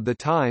systems of the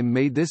time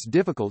made this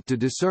difficult to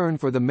discern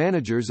for the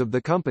managers of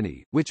the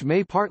company, which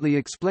may partly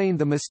explain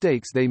the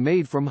mistakes they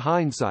made from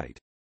hindsight.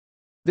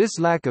 This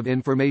lack of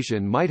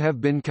information might have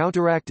been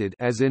counteracted,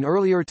 as in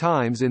earlier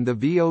times in the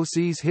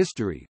VOC's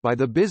history, by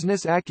the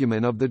business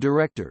acumen of the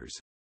directors.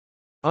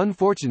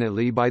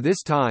 Unfortunately, by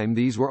this time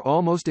these were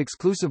almost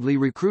exclusively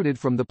recruited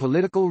from the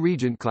political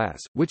regent class,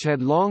 which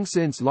had long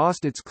since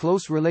lost its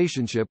close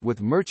relationship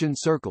with merchant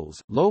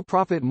circles. Low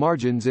profit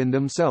margins in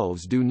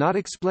themselves do not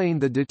explain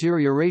the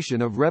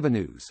deterioration of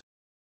revenues.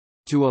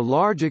 To a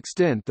large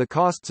extent, the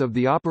costs of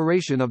the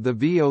operation of the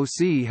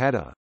VOC had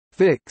a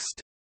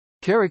fixed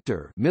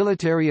character: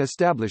 military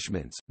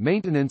establishments,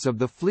 maintenance of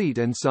the fleet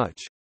and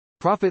such.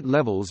 Profit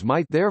levels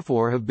might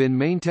therefore have been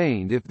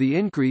maintained if the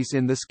increase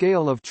in the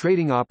scale of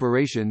trading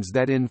operations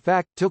that in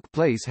fact took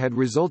place had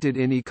resulted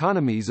in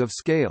economies of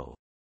scale.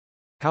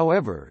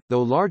 However,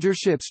 though larger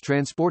ships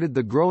transported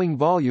the growing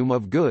volume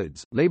of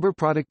goods, labor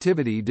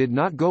productivity did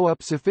not go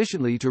up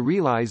sufficiently to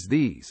realize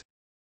these.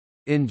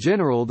 In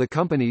general, the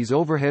company's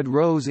overhead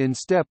rose in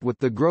step with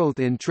the growth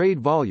in trade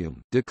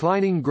volume.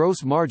 Declining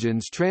gross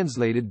margins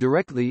translated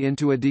directly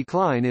into a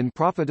decline in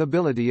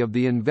profitability of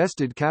the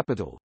invested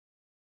capital.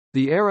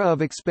 The era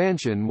of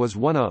expansion was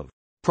one of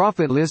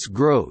profitless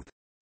growth.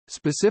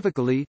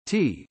 Specifically,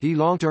 the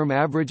long-term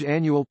average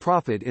annual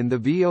profit in the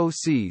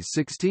VOC's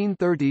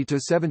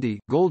 1630–70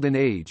 Golden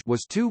Age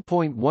was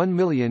 2.1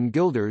 million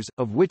guilders,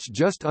 of which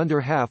just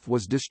under half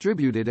was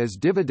distributed as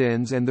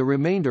dividends and the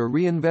remainder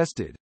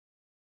reinvested.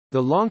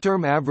 The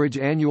long-term average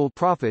annual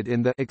profit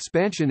in the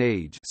Expansion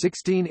Age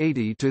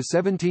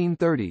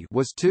 1680–1730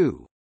 was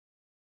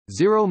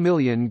 2.0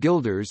 million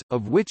guilders,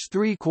 of which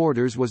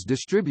 3/4 was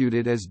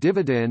distributed as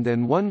dividend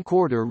and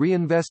 1/4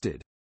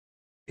 reinvested.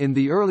 In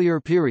the earlier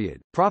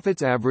period,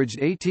 profits averaged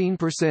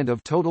 18%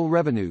 of total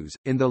revenues,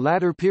 in the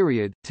latter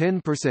period,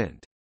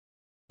 10%.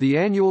 The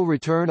annual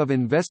return of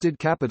invested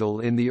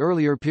capital in the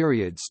earlier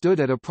period stood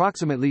at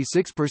approximately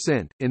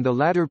 6%, in the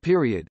latter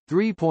period,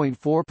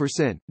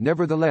 3.4%.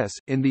 Nevertheless,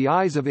 in the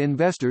eyes of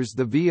investors,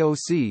 the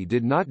VOC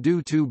did not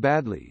do too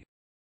badly.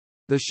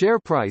 The share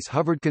price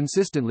hovered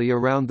consistently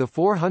around the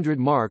 400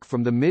 mark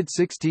from the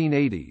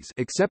mid-1680s,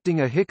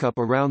 excepting a hiccup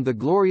around the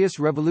Glorious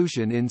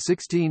Revolution in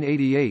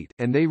 1688,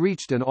 and they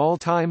reached an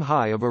all-time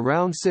high of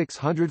around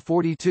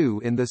 642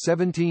 in the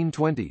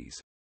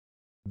 1720s.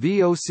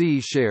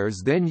 VOC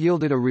shares then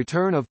yielded a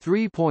return of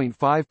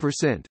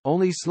 3.5%,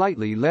 only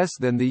slightly less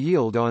than the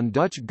yield on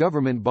Dutch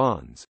government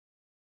bonds.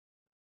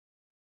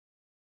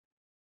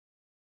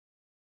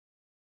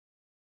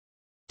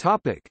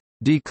 Topic: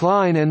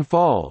 Decline and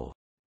fall.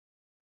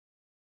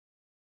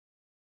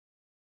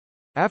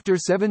 After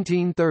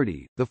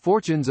 1730, the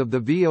fortunes of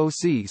the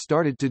VOC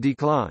started to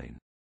decline.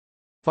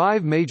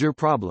 5 major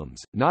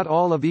problems, not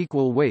all of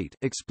equal weight,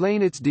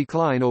 explain its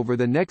decline over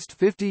the next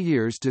 50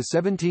 years to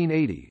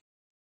 1780.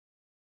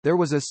 There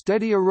was a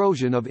steady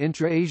erosion of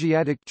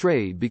intra-Asiatic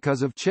trade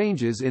because of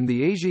changes in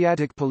the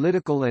Asiatic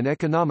political and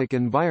economic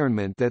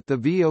environment that the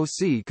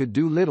VOC could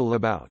do little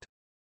about.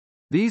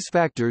 These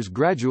factors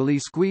gradually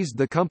squeezed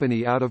the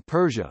company out of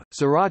Persia,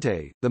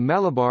 Surate, the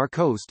Malabar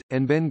coast,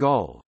 and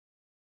Bengal.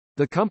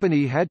 The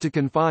company had to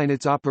confine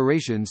its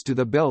operations to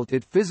the belt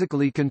it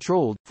physically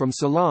controlled, from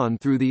Ceylon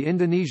through the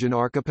Indonesian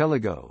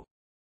archipelago.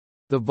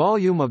 The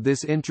volume of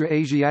this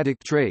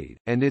intra-Asiatic trade,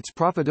 and its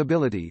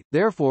profitability,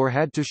 therefore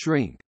had to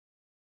shrink.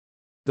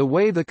 The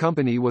way the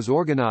company was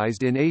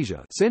organized in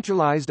Asia,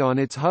 centralized on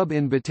its hub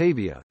in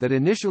Batavia, that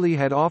initially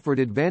had offered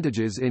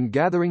advantages in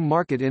gathering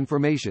market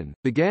information,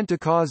 began to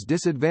cause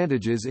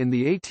disadvantages in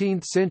the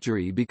 18th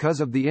century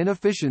because of the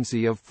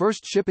inefficiency of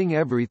first shipping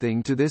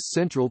everything to this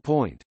central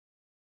point.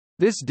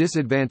 This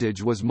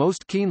disadvantage was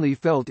most keenly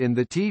felt in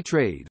the tea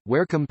trade,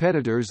 where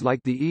competitors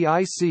like the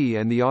EIC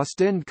and the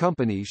Ostend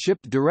Company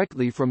shipped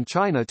directly from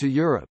China to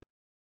Europe.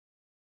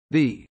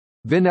 The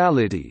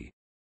venality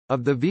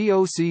of the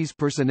VOC's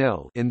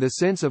personnel, in the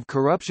sense of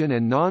corruption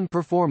and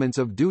non-performance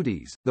of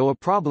duties, though a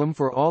problem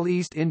for all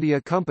East India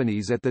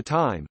companies at the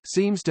time,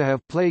 seems to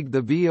have plagued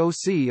the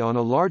VOC on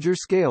a larger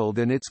scale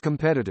than its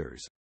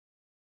competitors.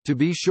 To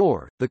be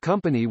sure, the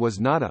company was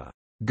not a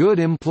good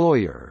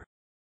employer.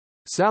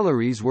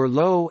 Salaries were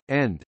low,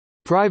 and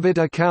private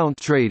account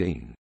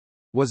trading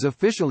was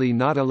officially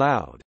not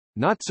allowed.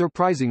 Not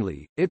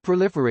surprisingly, it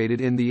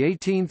proliferated in the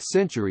 18th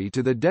century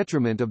to the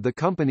detriment of the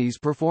company's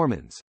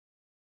performance.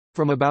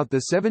 From about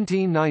the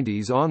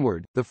 1790s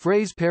onward, the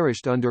phrase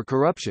perished under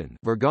corruption,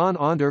 vergaan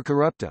onder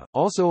corrupte,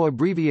 also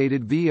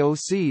abbreviated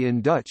VOC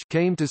in Dutch,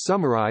 came to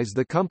summarize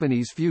the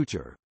company's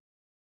future.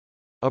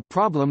 A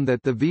problem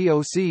that the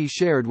VOC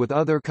shared with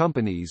other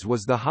companies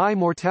was the high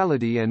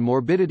mortality and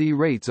morbidity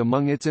rates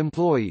among its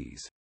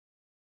employees.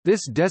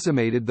 This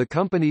decimated the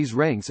company's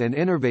ranks and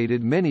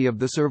enervated many of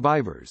the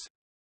survivors.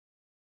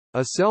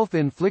 A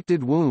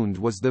self-inflicted wound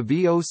was the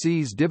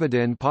VOC's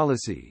dividend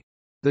policy.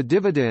 The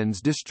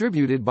dividends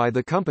distributed by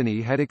the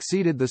company had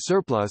exceeded the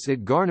surplus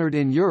it garnered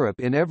in Europe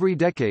in every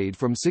decade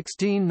from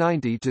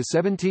 1690 to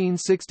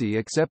 1760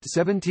 except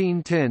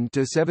 1710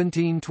 to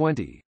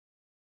 1720.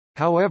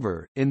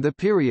 However, in the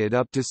period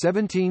up to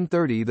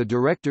 1730 the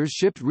directors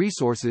shipped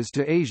resources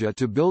to Asia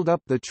to build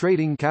up the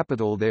trading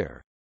capital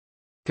there.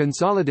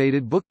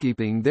 Consolidated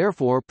bookkeeping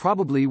therefore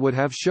probably would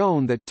have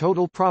shown that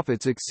total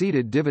profits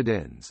exceeded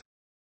dividends.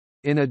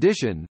 In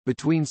addition,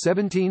 between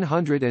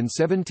 1700 and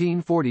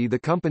 1740 the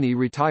company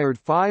retired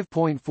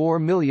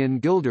 5.4 million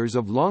guilders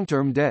of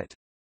long-term debt.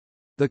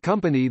 The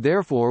company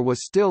therefore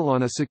was still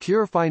on a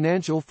secure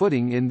financial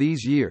footing in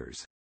these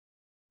years.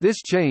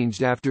 This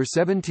changed after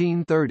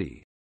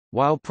 1730.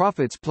 While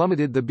profits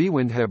plummeted, the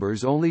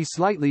Bewindhebbers only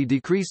slightly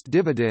decreased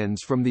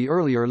dividends from the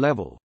earlier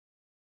level.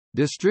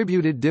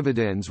 Distributed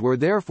dividends were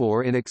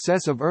therefore in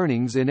excess of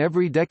earnings in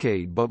every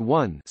decade but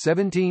one,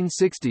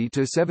 1760 to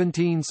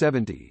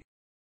 1770.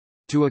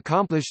 To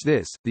accomplish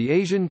this, the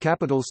Asian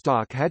capital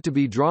stock had to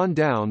be drawn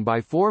down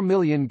by 4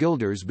 million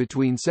guilders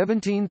between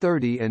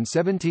 1730 and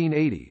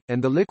 1780,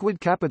 and the liquid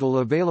capital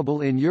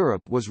available in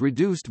Europe was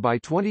reduced by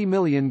 20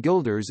 million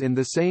guilders in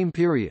the same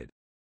period.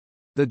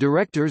 The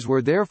directors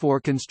were therefore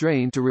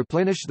constrained to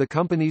replenish the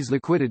company's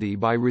liquidity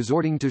by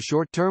resorting to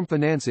short-term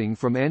financing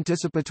from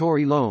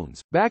anticipatory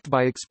loans, backed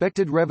by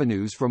expected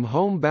revenues from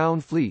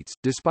home-bound fleets.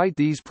 Despite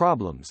these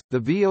problems,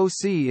 the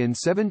VOC in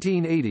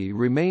 1780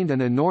 remained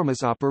an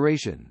enormous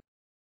operation.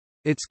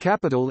 Its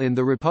capital in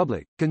the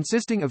Republic,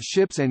 consisting of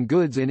ships and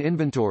goods in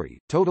inventory,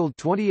 totaled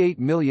 28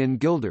 million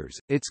guilders.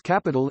 Its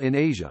capital in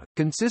Asia,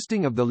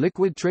 consisting of the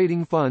liquid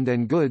trading fund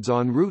and goods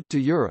en route to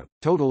Europe,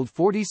 totaled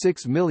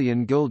 46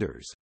 million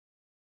guilders.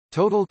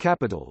 Total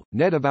capital,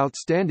 net of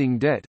outstanding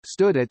debt,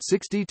 stood at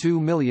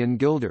 62 million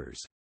guilders.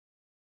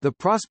 The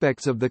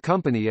prospects of the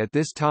company at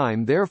this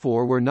time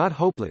therefore were not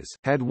hopeless,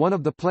 had one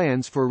of the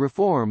plans for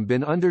reform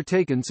been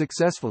undertaken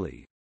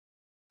successfully.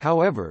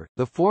 However,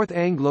 the Fourth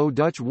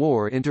Anglo-Dutch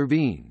War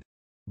intervened.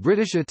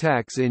 British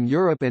attacks in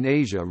Europe and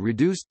Asia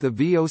reduced the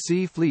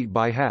VOC fleet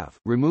by half,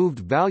 removed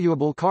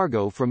valuable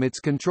cargo from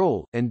its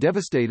control, and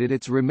devastated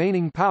its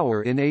remaining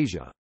power in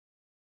Asia.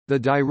 The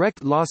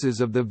direct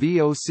losses of the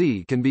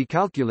VOC can be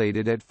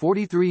calculated at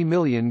 43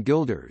 million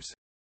guilders.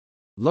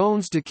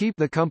 Loans to keep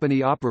the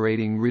company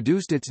operating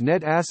reduced its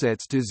net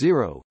assets to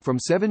zero. From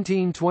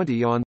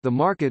 1720 on, the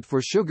market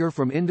for sugar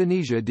from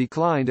Indonesia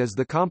declined as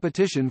the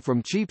competition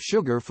from cheap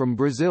sugar from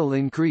Brazil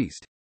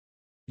increased.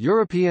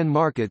 European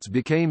markets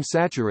became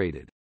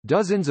saturated.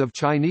 Dozens of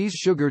Chinese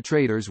sugar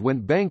traders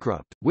went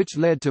bankrupt, which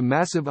led to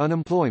massive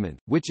unemployment,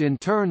 which in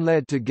turn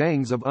led to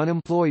gangs of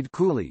unemployed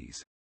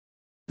coolies.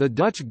 The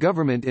Dutch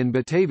government in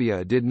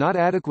Batavia did not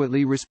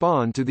adequately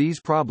respond to these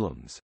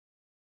problems.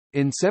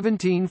 In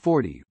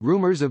 1740,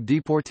 rumors of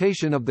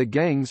deportation of the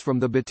gangs from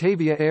the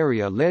Batavia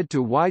area led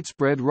to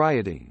widespread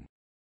rioting.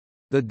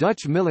 The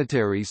Dutch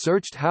military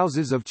searched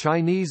houses of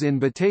Chinese in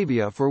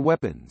Batavia for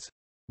weapons.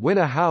 When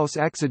a house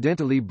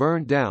accidentally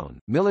burnt down,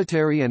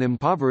 military and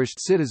impoverished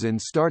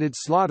citizens started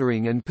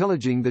slaughtering and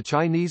pillaging the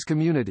Chinese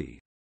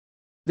community.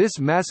 This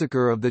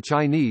massacre of the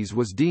Chinese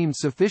was deemed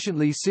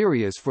sufficiently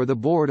serious for the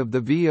board of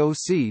the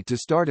VOC to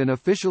start an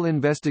official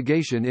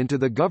investigation into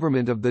the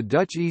government of the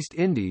Dutch East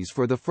Indies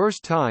for the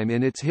first time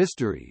in its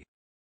history.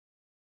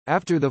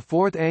 After the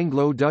Fourth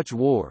Anglo-Dutch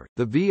War,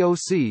 the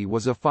VOC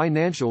was a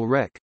financial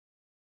wreck.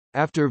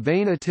 After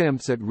vain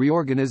attempts at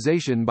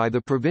reorganization by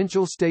the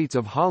provincial states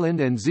of Holland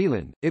and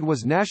Zeeland, it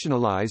was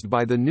nationalized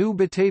by the new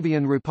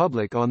Batavian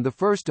Republic on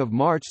 1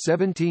 March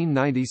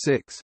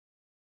 1796.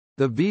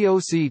 The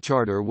VOC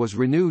charter was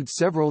renewed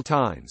several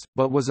times,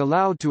 but was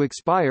allowed to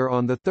expire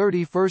on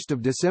 31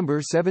 December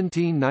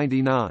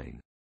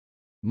 1799.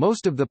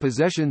 Most of the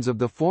possessions of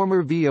the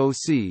former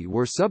VOC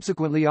were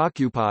subsequently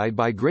occupied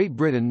by Great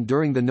Britain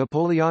during the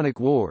Napoleonic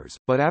Wars,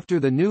 but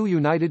after the new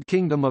United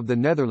Kingdom of the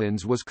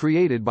Netherlands was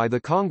created by the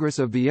Congress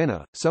of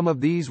Vienna, some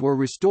of these were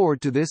restored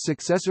to this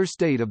successor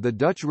state of the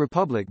Dutch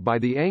Republic by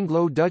the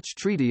Anglo-Dutch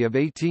Treaty of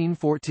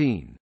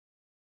 1814.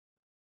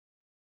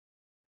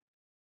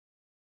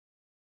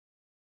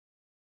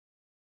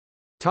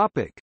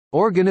 Topic: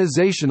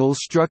 Organizational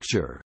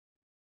structure.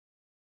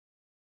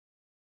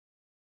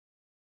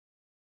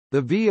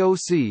 The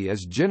VOC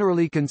is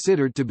generally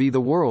considered to be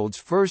the world's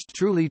first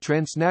truly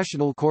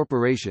transnational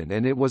corporation,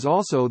 and it was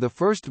also the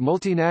first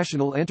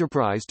multinational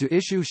enterprise to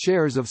issue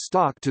shares of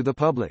stock to the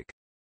public.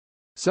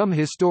 Some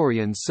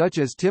historians such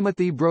as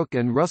Timothy Brooke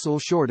and Russell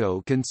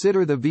Shorto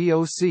consider the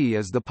VOC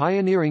as the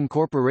pioneering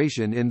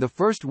corporation in the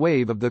first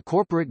wave of the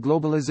corporate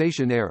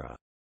globalization era.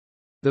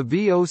 The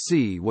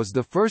VOC was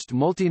the first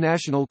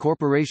multinational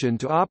corporation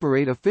to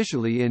operate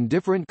officially in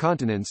different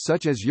continents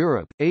such as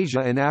Europe, Asia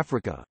and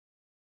Africa.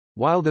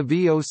 While the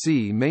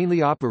VOC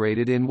mainly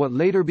operated in what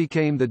later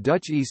became the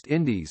Dutch East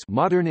Indies,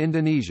 modern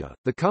Indonesia,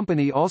 the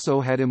company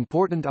also had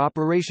important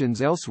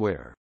operations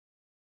elsewhere.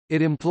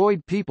 It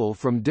employed people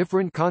from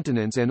different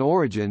continents and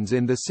origins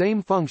in the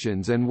same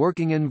functions and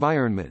working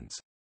environments.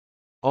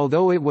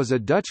 Although it was a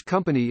Dutch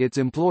company, its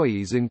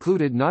employees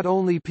included not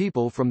only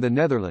people from the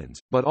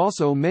Netherlands, but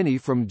also many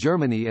from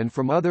Germany and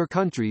from other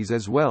countries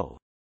as well.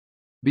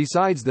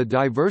 Besides the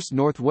diverse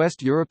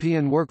Northwest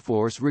European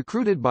workforce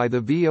recruited by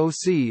the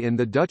VOC in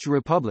the Dutch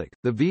Republic,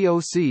 the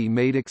VOC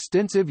made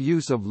extensive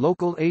use of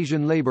local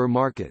Asian labor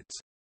markets.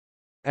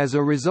 As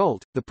a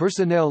result, the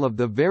personnel of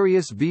the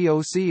various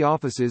VOC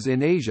offices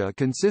in Asia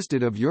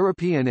consisted of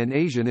European and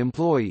Asian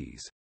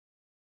employees.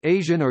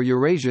 Asian or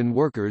Eurasian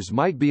workers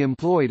might be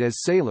employed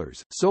as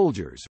sailors,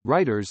 soldiers,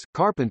 writers,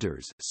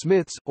 carpenters,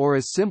 smiths, or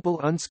as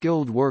simple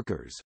unskilled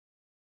workers.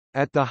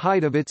 At the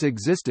height of its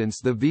existence,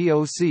 the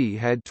VOC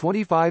had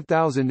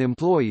 25,000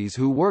 employees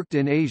who worked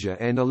in Asia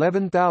and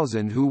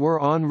 11,000 who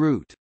were en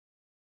route.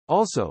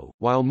 Also,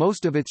 while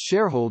most of its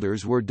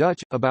shareholders were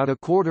Dutch, about a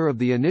quarter of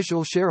the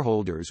initial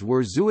shareholders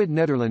were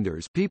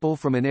Zuid-Nederlanders, people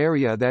from an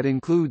area that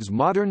includes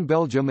modern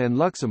Belgium and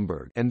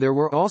Luxembourg, and there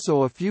were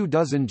also a few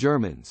dozen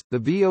Germans. The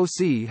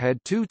VOC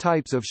had two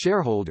types of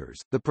shareholders: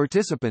 the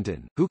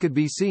participanten, who could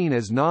be seen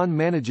as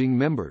non-managing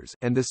members,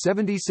 and the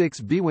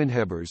 76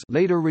 bewindhebbers,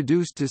 later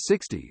reduced to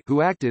 60,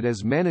 who acted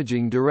as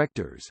managing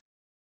directors.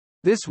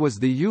 This was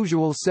the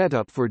usual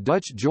setup for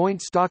Dutch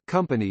joint stock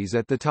companies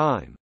at the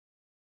time.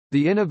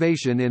 The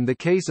innovation in the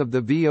case of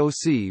the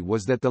VOC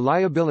was that the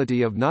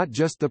liability of not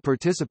just the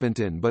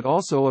participanten but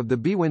also of the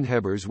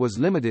bewindhebbers was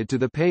limited to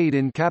the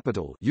paid-in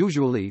capital.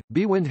 Usually,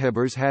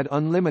 bewindhebbers had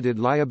unlimited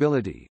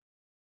liability.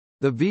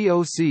 The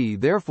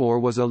VOC therefore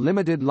was a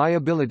limited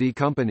liability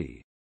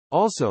company.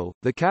 Also,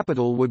 the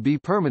capital would be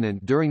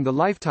permanent during the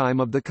lifetime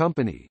of the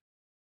company.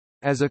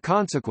 As a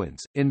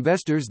consequence,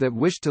 investors that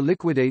wished to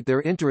liquidate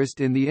their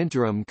interest in the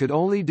interim could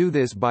only do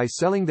this by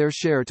selling their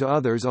share to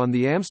others on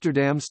the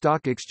Amsterdam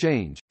Stock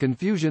Exchange.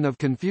 Confusion of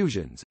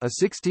Confusions, a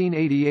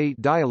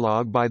 1688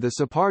 dialogue by the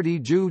Sephardi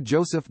Jew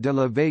Joseph de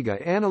la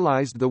Vega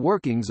analyzed the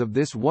workings of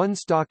this one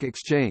stock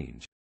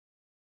exchange.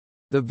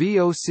 The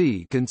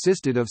VOC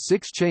consisted of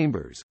 6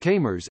 chambers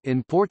kamers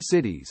in port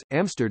cities,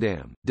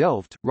 Amsterdam,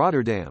 Delft,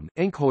 Rotterdam,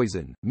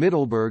 Enkhuizen,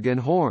 Middelburg and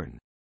Hoorn.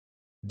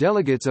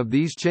 Delegates of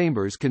these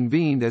chambers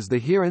convened as the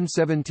Heren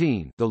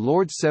 17, the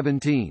Lords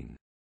 17.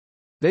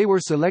 They were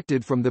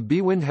selected from the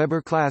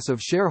bewindhebber class of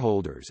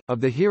shareholders.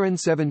 Of the Heren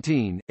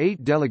 17,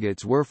 8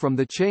 delegates were from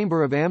the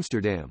Chamber of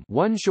Amsterdam,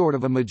 1 short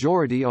of a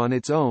majority on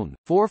its own,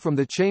 4 from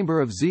the Chamber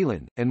of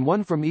Zeeland, and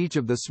 1 from each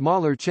of the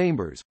smaller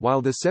chambers,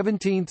 while the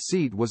 17th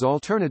seat was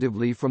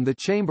alternatively from the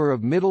Chamber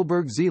of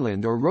Middelburg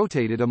Zeeland or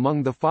rotated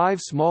among the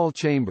 5 small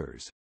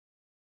chambers.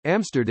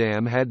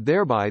 Amsterdam had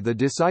thereby the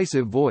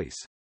decisive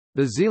voice.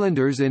 The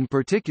Zeelanders in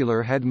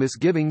particular had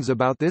misgivings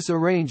about this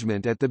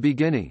arrangement at the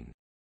beginning.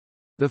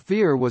 The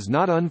fear was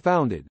not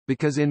unfounded,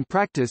 because in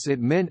practice it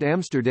meant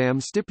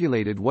Amsterdam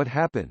stipulated what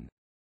happened.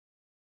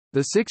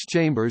 The 6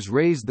 chambers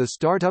raised the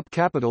start-up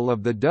capital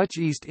of the Dutch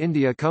East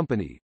India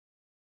Company.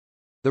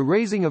 The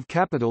raising of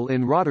capital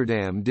in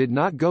Rotterdam did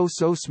not go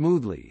so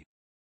smoothly.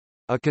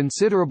 A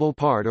considerable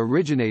part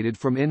originated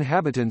from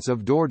inhabitants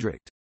of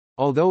Dordrecht.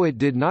 Although it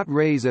did not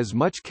raise as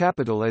much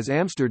capital as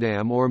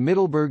Amsterdam or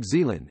Middelburg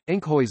Zeeland,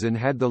 Enkhuizen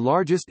had the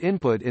largest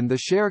input in the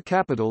share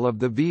capital of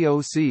the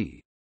VOC.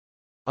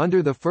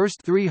 Under the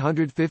first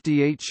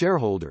 358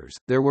 shareholders,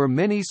 there were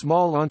many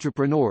small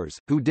entrepreneurs,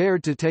 who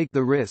dared to take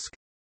the risk.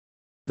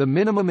 The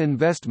minimum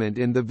investment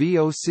in the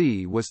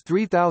VOC was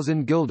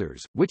 3,000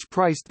 guilders, which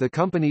priced the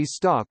company's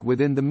stock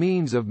within the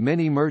means of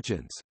many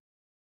merchants.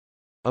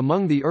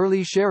 Among the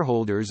early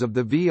shareholders of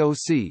the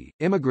VOC,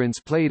 immigrants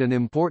played an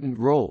important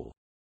role.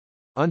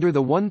 Under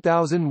the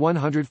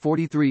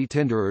 1,143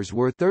 tenderers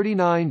were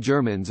 39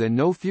 Germans and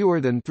no fewer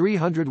than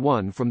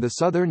 301 from the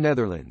southern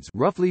Netherlands,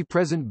 roughly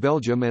present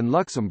Belgium and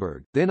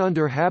Luxembourg, then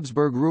under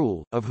Habsburg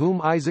rule, of whom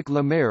Isaac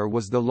Le Maire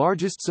was the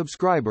largest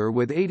subscriber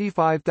with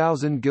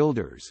 85,000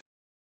 guilders.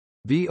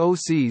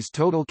 VOC's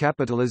total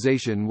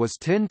capitalization was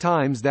 10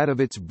 times that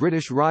of its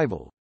British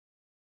rival.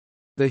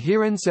 The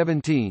Heren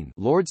 17,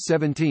 Lords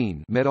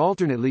 17 met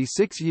alternately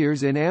 6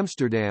 years in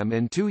Amsterdam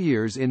and 2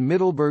 years in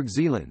Middelburg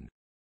Zeeland.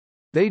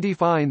 They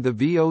defined the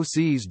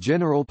VOC's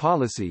general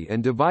policy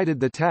and divided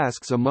the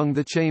tasks among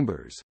the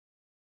chambers.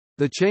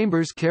 The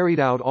chambers carried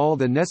out all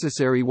the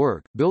necessary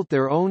work, built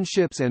their own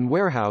ships and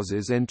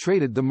warehouses and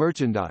traded the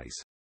merchandise.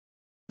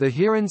 The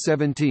Heren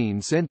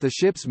 17 sent the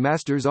ship's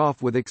masters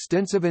off with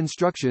extensive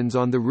instructions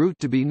on the route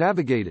to be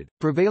navigated,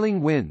 prevailing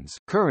winds,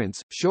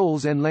 currents,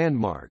 shoals and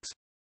landmarks.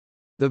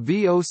 The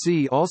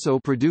VOC also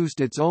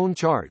produced its own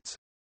charts.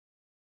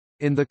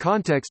 In the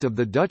context of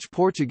the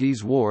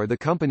Dutch-Portuguese War, the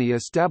company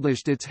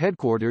established its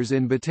headquarters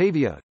in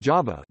Batavia,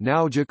 Java,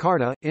 now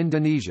Jakarta,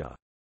 Indonesia.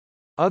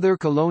 Other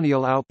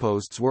colonial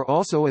outposts were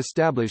also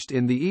established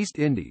in the East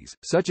Indies,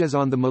 such as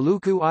on the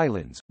Maluku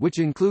Islands, which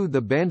include the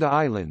Banda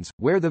Islands,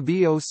 where the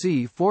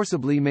VOC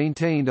forcibly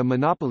maintained a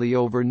monopoly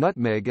over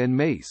nutmeg and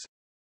mace.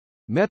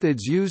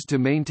 Methods used to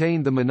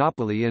maintain the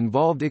monopoly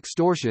involved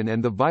extortion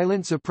and the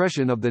violent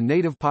suppression of the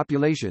native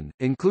population,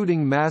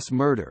 including mass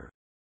murder.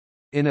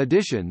 In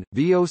addition,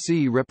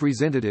 VOC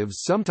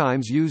representatives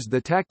sometimes used the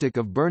tactic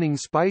of burning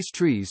spice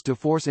trees to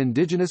force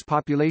indigenous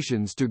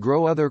populations to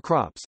grow other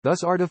crops,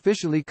 thus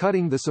artificially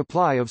cutting the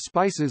supply of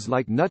spices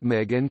like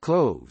nutmeg and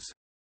cloves.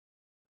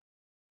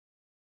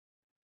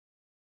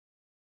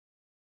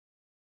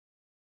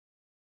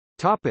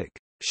 Topic: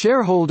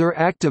 Shareholder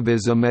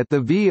activism at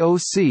the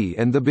VOC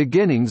and the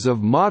beginnings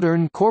of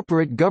modern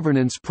corporate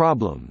governance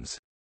problems.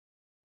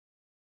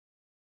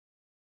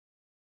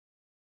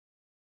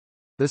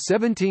 The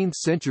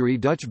 17th-century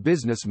Dutch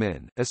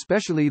businessmen,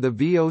 especially the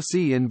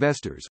VOC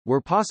investors,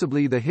 were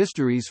possibly the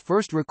history's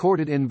first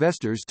recorded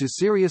investors to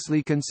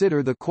seriously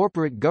consider the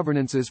corporate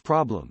governance's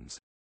problems.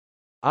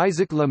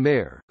 Isaac Le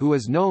Maire, who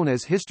is known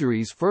as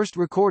history's first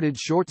recorded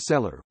short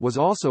seller, was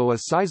also a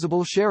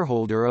sizable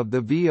shareholder of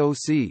the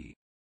VOC.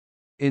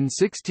 In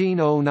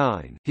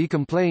 1609, he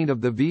complained of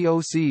the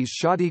VOC's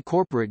shoddy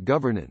corporate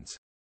governance.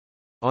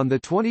 On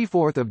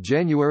 24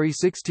 January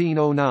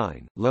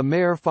 1609, Le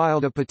Maire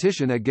filed a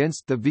petition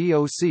against the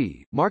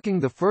VOC, marking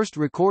the first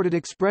recorded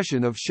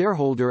expression of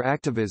shareholder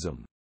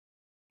activism.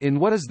 In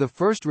what is the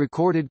first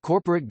recorded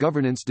corporate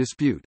governance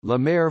dispute, Le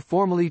Maire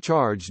formally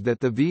charged that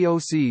the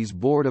VOC's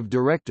board of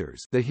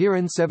directors, the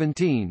Heren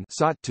 17,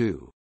 sought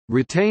to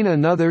retain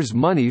another's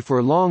money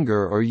for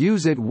longer or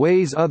use it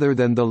ways other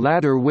than the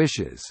latter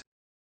wishes,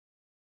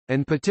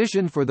 and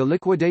petitioned for the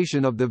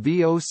liquidation of the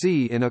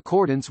VOC in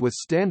accordance with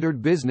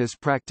standard business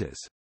practice.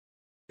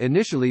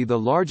 Initially the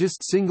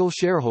largest single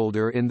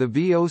shareholder in the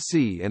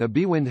VOC and a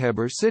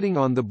Bewindhebber sitting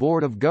on the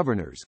board of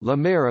governors, Le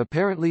Maire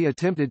apparently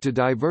attempted to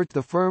divert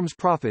the firm's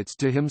profits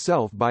to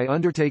himself by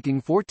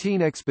undertaking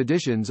 14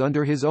 expeditions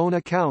under his own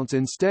accounts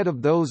instead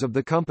of those of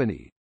the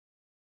company.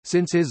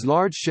 Since his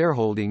large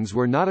shareholdings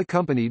were not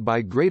accompanied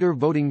by greater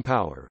voting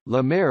power,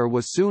 Le Maire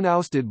was soon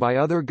ousted by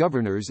other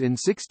governors in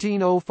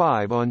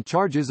 1605 on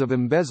charges of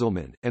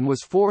embezzlement, and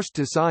was forced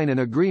to sign an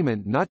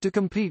agreement not to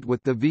compete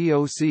with the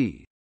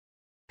VOC.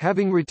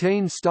 Having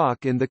retained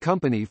stock in the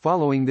company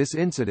following this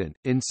incident,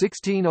 in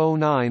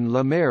 1609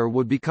 Le Maire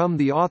would become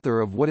the author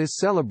of what is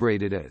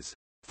celebrated as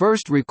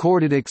first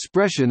recorded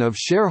expression of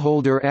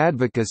shareholder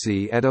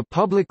advocacy at a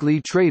publicly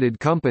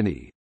traded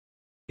company.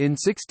 In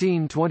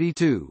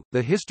 1622,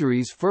 the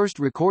history's first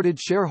recorded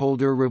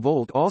shareholder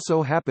revolt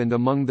also happened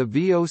among the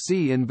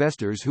VOC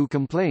investors who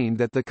complained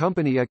that the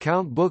company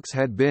account books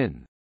had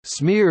been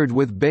smeared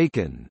with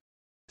bacon,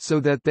 so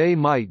that they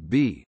might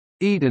be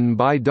eaten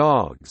by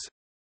dogs.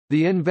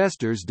 The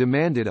investors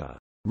demanded a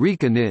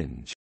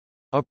reconninge,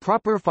 a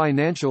proper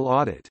financial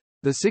audit.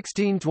 The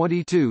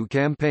 1622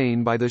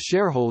 campaign by the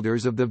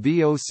shareholders of the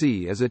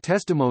VOC is a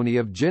testimony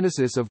of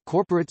genesis of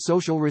corporate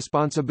social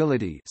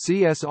responsibility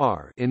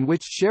 (CSR), in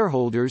which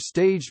shareholders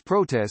staged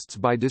protests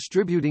by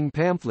distributing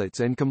pamphlets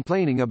and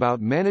complaining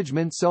about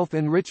management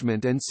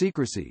self-enrichment and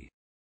secrecy.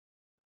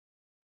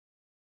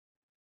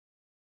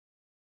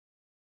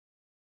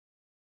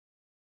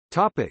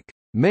 Topic: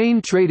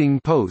 Main trading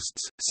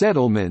posts,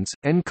 settlements,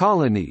 and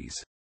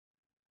colonies.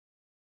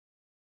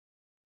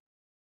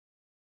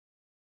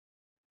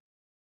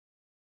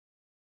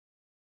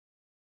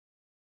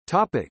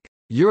 Topic: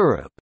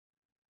 Europe.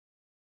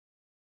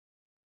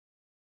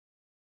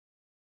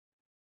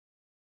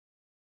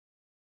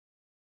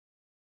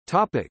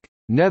 Topic: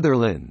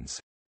 Netherlands.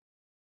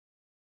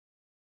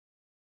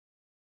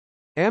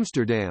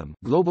 Amsterdam,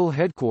 global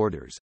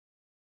headquarters.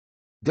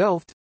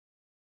 Delft,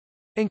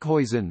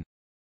 Enkhuizen,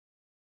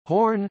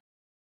 Hoorn,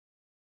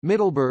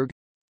 Middelburg,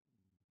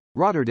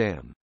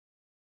 Rotterdam.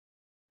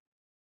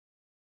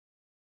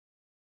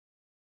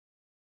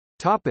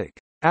 Topic: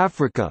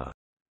 Africa.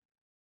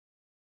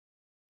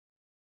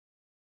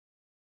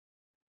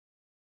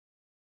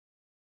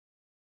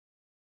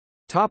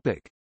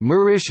 Topic: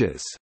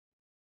 Mauritius.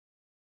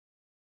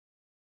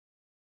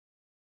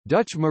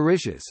 Dutch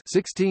Mauritius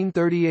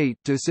 1638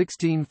 to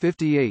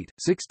 1658,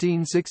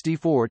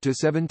 1664 to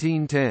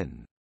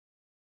 1710.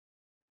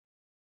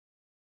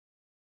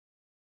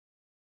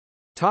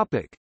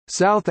 Topic: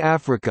 South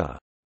Africa.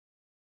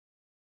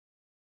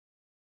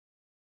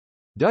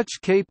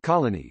 Dutch Cape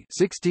Colony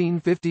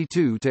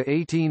 1652 to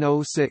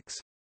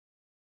 1806.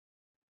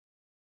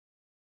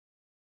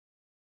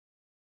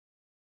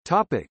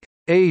 Topic: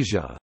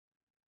 Asia.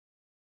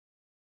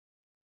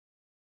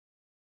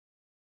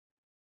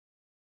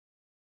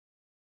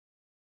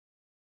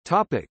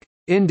 Topic: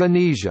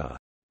 Indonesia.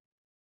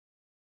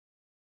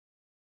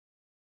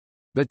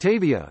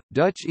 Batavia,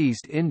 Dutch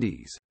East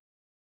Indies.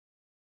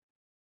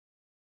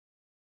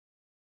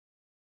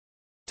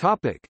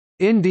 Topic: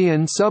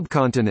 Indian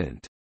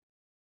subcontinent.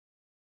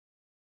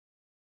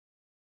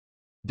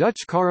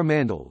 Dutch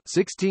Coromandel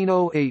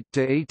 1608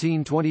 to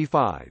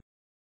 1825.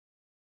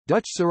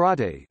 Dutch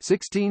Sorate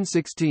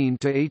 1616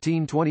 to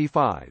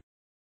 1825.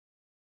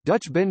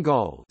 Dutch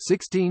Bengal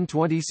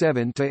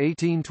 1627 to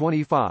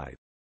 1825.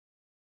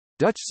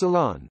 Dutch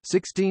Ceylon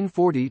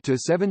 1640 to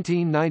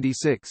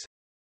 1796.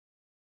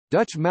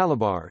 Dutch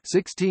Malabar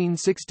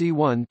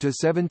 1661 to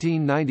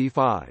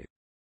 1795.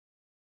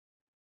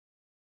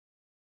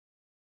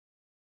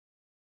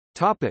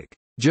 Topic: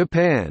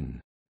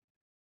 Japan.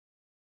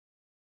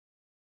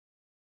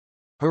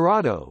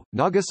 Hirado,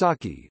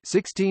 Nagasaki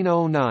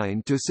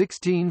 1609 to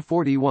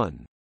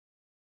 1641.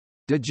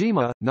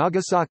 Dejima,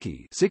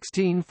 Nagasaki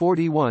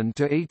 1641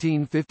 to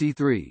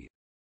 1853.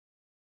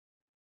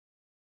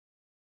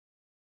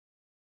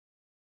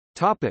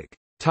 Topic: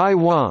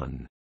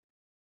 Taiwan.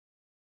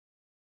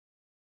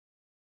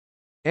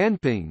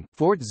 Anping,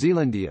 Fort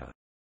Zeelandia.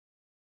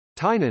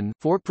 Tainan,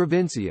 Fort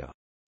Provincia.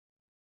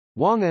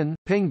 Wangan,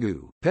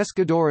 Penghu,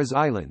 Pescadores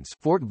Islands,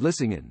 Fort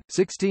Vlissingen,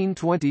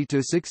 1620 to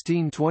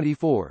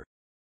 1624.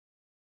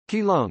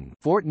 Keelung,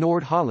 Fort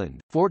Noord-Holland,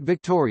 Fort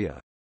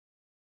Victoria.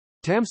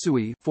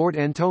 Tamsui, Fort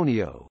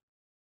Antonio.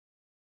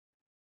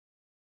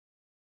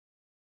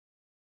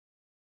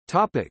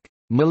 Topic: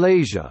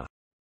 Malaysia.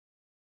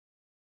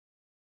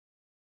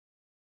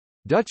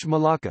 Dutch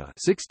Malacca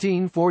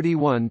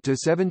 1641 to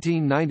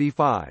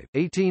 1795,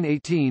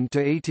 1818 to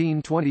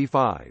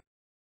 1825.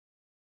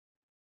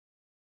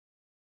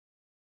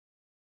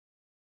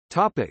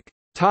 Topic: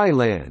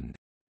 Thailand.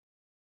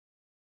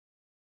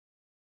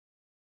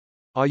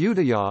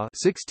 Ayutthaya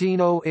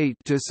 1608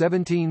 to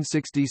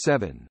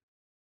 1767.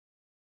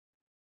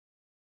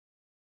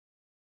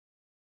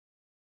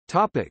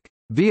 Topic: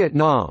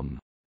 Vietnam.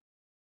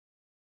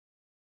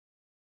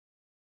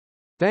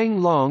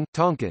 Thang Long,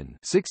 Tonkin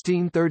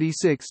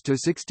 1636 to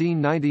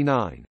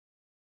 1699.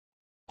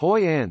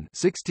 Hoi An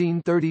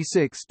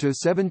 1636 to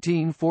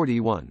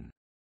 1741.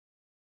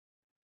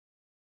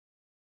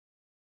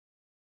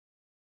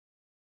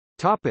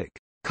 Topic: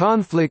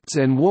 Conflicts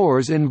and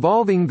wars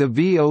involving the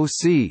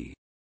VOC.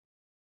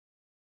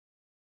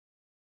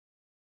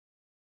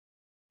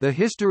 The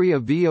history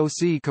of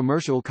VOC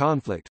commercial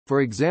conflict,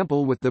 for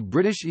example with the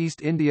British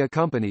East India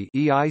Company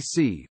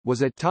 (EIC),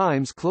 was at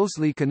times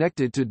closely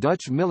connected to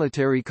Dutch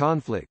military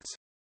conflicts.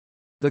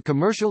 The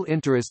commercial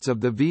interests of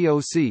the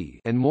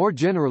VOC and more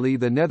generally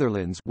the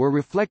Netherlands were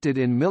reflected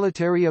in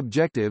military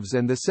objectives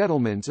and the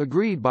settlements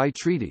agreed by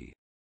treaty.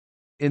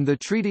 In the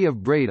Treaty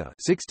of Breda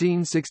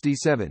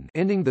 1667,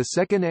 ending the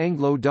Second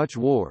Anglo-Dutch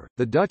War,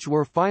 the Dutch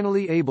were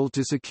finally able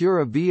to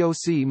secure a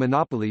VOC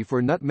monopoly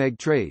for nutmeg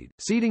trade,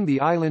 ceding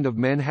the island of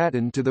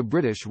Manhattan to the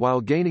British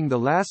while gaining the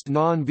last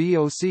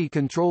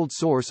non-VOC-controlled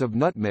source of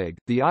nutmeg,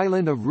 the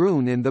island of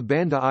Roon in the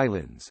Banda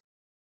Islands.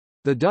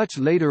 The Dutch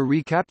later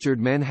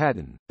recaptured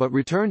Manhattan, but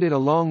returned it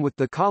along with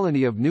the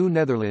colony of New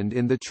Netherland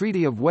in the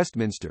Treaty of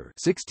Westminster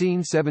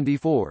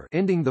 1674,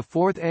 ending the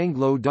Fourth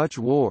Anglo-Dutch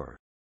War.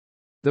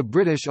 The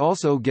British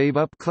also gave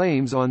up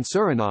claims on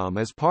Suriname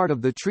as part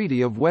of the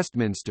Treaty of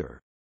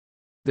Westminster.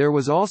 There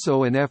was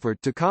also an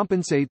effort to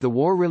compensate the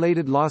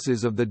war-related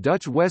losses of the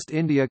Dutch West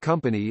India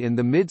Company in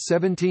the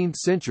mid-17th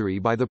century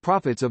by the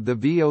profits of the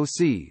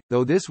VOC,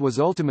 though this was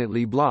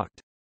ultimately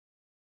blocked.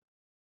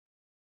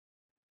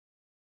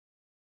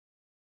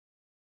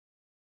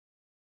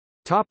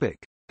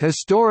 Topic: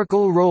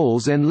 Historical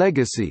roles and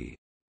legacy.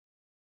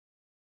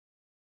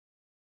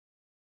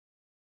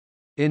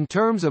 In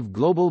terms of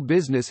global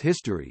business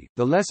history,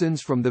 the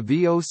lessons from the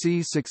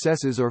VOC's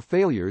successes or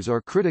failures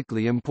are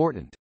critically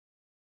important.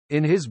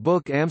 In his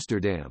book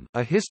Amsterdam,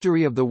 A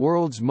History of the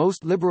World's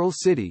Most Liberal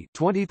City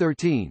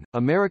 2013,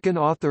 American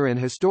author and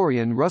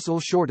historian Russell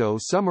Shorto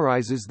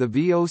summarizes the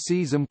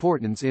VOC's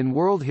importance in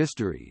world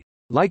history.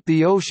 Like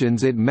the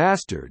oceans it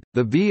mastered,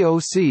 the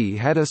VOC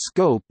had a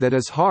scope that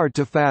is hard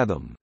to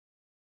fathom.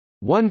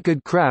 One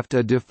could craft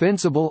a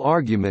defensible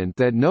argument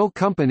that no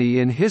company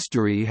in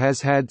history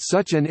has had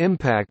such an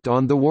impact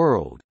on the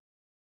world.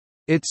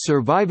 Its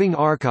surviving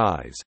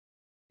archives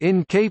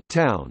in Cape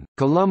Town,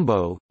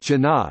 Colombo,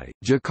 Chennai,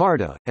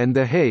 Jakarta, and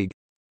The Hague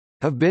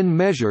have been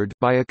measured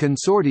by a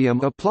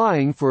consortium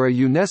applying for a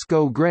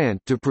UNESCO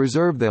grant to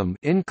preserve them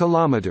in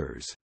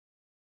kilometers.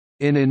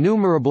 In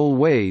innumerable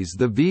ways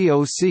the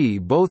VOC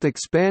both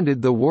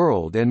expanded the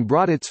world and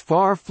brought its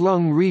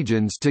far-flung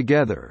regions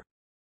together.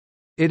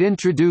 It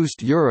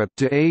introduced Europe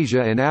to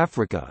Asia and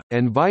Africa,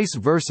 and vice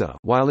versa,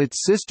 while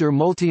its sister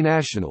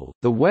multinational,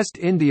 the West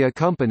India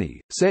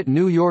Company, set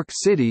New York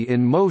City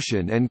in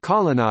motion and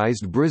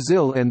colonized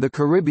Brazil and the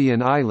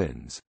Caribbean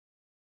islands.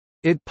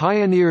 It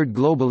pioneered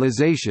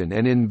globalization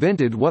and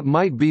invented what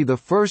might be the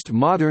first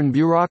modern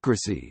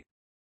bureaucracy.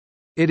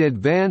 It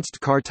advanced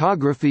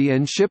cartography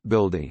and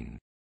shipbuilding.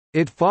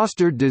 It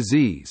fostered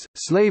disease,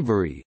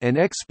 slavery, and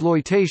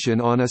exploitation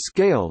on a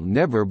scale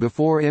never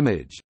before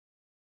imagined.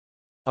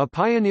 A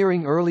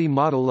pioneering early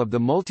model of the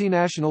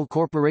multinational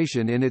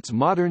corporation in its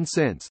modern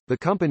sense, the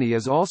company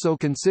is also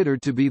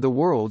considered to be the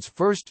world's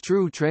first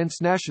true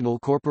transnational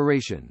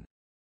corporation.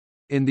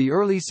 In the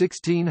early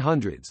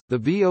 1600s, the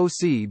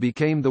VOC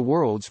became the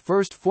world's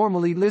first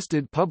formally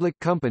listed public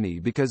company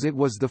because it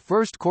was the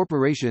first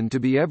corporation to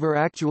be ever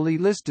actually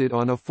listed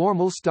on a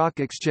formal stock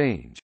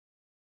exchange.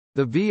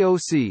 The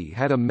VOC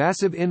had a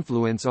massive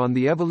influence on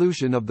the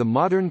evolution of the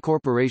modern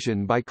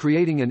corporation by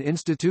creating an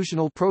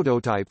institutional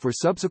prototype for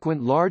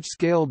subsequent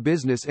large-scale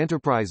business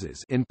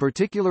enterprises, in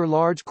particular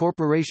large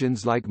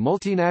corporations like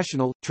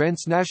multinational,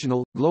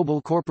 transnational,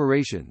 global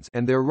corporations,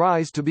 and their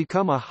rise to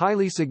become a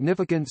highly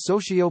significant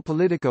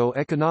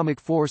socio-politico-economic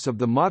force of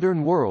the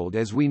modern world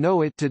as we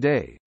know it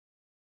today.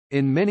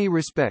 In many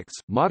respects,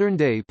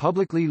 modern-day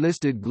publicly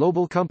listed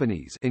global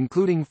companies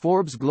including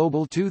Forbes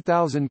Global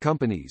 2000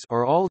 companies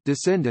are all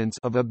descendants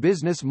of a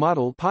business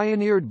model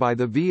pioneered by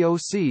the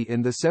VOC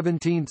in the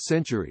 17th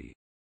century.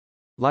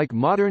 Like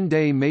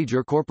modern-day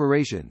major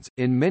corporations,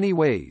 in many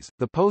ways,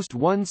 the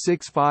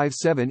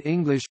post-1657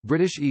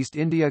 English-British East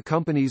India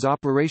Company's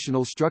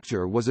operational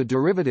structure was a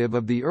derivative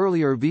of the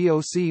earlier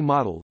VOC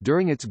model.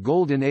 During its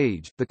golden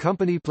age, the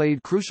company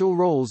played crucial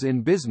roles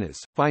in business,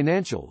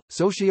 financial,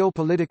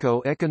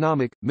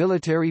 socio-politico-economic,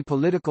 military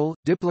political,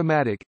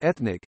 diplomatic,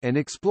 ethnic, and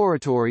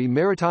exploratory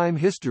maritime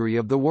history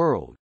of the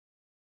world.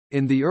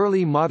 In the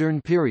early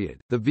modern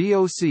period, the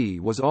VOC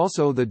was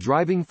also the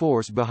driving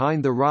force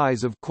behind the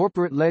rise of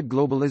corporate-led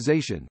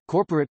globalization,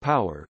 corporate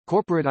power,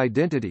 corporate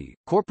identity,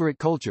 corporate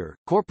culture,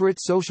 corporate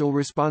social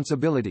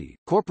responsibility,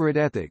 corporate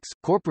ethics,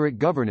 corporate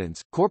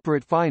governance,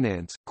 corporate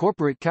finance,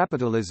 corporate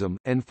capitalism,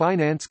 and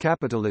finance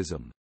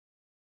capitalism.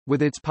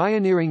 With its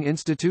pioneering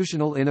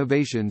institutional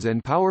innovations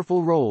and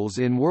powerful roles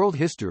in world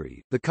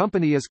history, the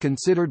company is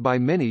considered by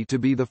many to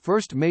be the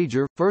first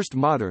major, first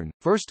modern,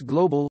 first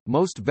global,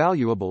 most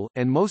valuable,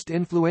 and most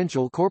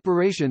influential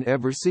corporation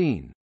ever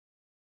seen.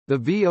 The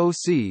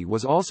VOC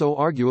was also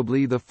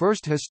arguably the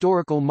first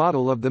historical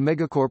model of the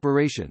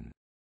megacorporation.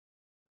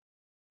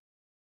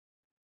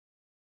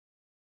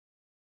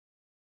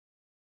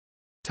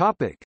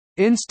 Topic: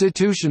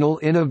 Institutional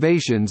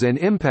innovations and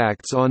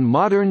impacts on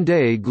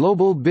modern-day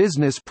global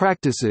business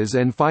practices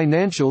and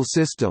financial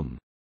system.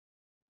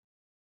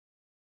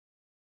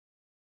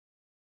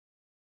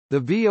 The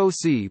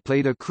VOC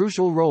played a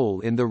crucial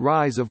role in the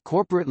rise of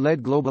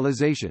corporate-led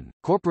globalization,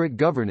 corporate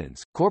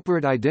governance,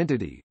 corporate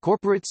identity,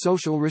 corporate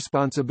social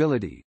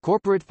responsibility,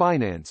 corporate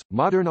finance,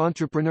 modern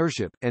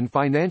entrepreneurship, and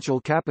financial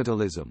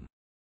capitalism.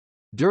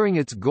 During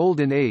its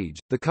golden age,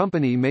 the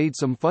company made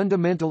some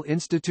fundamental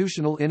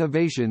institutional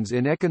innovations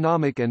in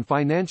economic and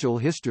financial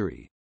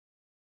history.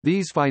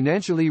 These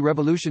financially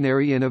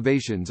revolutionary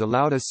innovations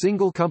allowed a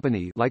single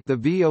company like the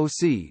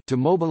VOC to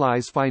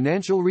mobilize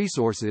financial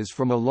resources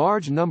from a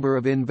large number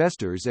of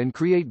investors and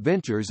create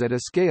ventures at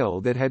a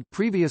scale that had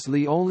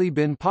previously only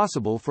been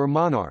possible for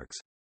monarchs.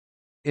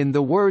 In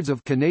the words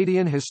of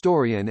Canadian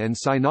historian and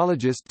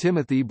sinologist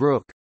Timothy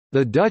Brooke,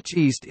 "The Dutch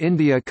East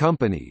India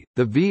Company,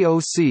 the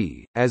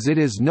VOC, as it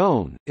is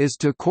known, is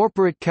to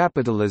corporate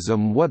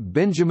capitalism what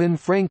Benjamin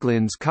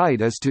Franklin's kite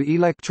is to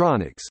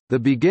electronics, the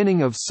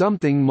beginning of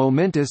something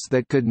momentous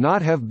that could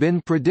not have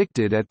been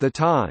predicted at the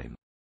time."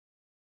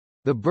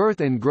 The birth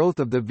and growth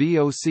of the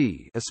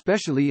VOC,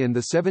 especially in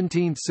the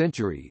 17th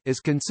century, is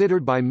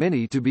considered by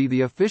many to be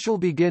the official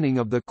beginning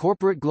of the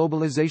corporate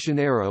globalization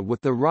era, with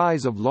the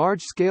rise of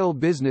large-scale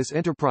business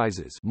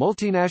enterprises,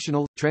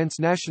 multinational,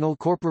 transnational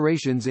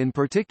corporations in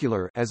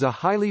particular, as a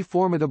highly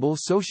formidable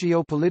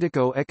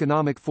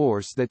socio-politico-economic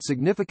force that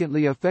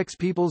significantly affects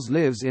people's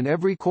lives in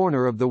every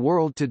corner of the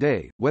world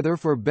today, whether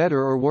for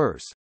better or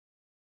worse.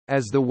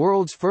 As the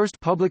world's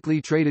first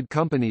publicly traded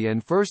company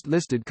and first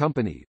listed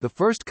company, the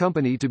first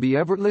company to be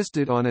ever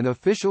listed on an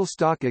official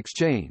stock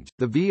exchange,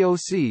 the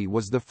VOC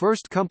was the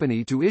first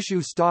company to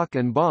issue stock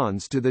and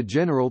bonds to the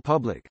general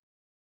public.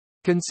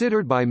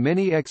 Considered by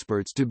many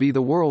experts to be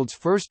the world's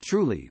first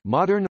truly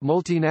modern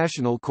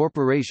multinational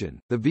corporation,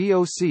 the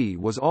VOC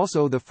was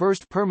also the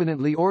first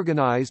permanently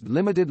organized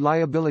limited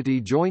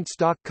liability joint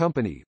stock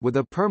company, with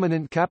a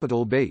permanent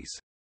capital base.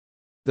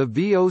 The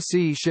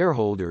VOC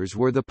shareholders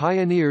were the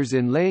pioneers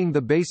in laying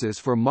the basis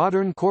for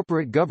modern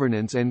corporate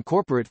governance and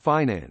corporate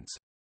finance.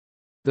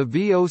 The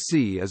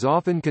VOC is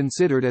often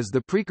considered as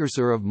the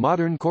precursor of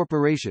modern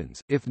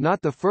corporations, if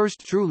not the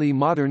first truly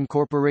modern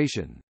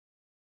corporation.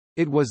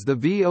 It was the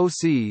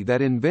VOC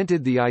that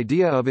invented the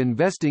idea of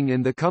investing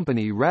in the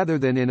company rather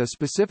than in a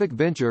specific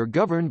venture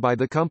governed by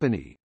the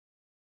company.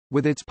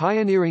 With its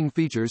pioneering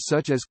features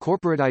such as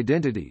corporate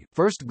identity,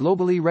 first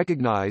globally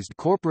recognized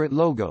corporate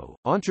logo,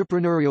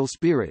 entrepreneurial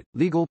spirit,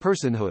 legal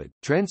personhood,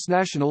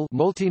 transnational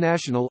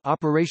multinational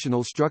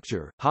operational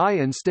structure, high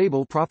and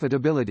stable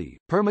profitability,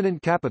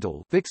 permanent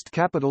capital, fixed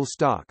capital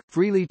stock,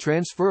 freely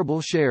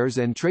transferable shares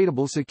and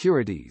tradable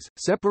securities,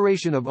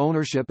 separation of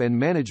ownership and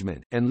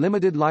management, and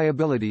limited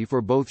liability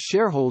for both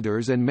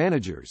shareholders and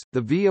managers, the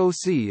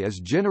VOC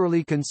is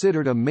generally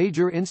considered a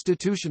major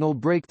institutional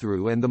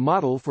breakthrough and the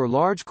model for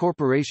large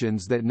corporations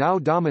that now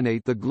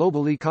dominate the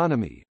global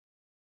economy.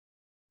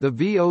 The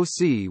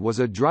VOC was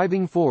a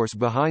driving force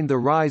behind the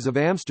rise of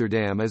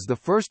Amsterdam as the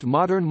first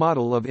modern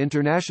model of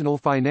international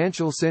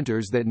financial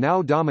centers that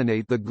now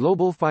dominate the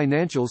global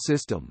financial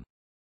system.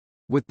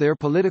 With their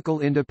political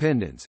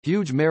independence,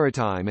 huge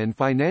maritime and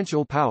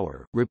financial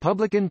power,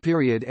 Republican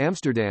period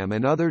Amsterdam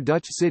and other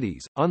Dutch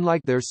cities,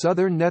 unlike their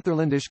southern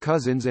Netherlandish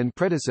cousins and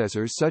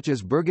predecessors such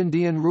as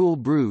Burgundian rule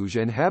Bruges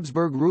and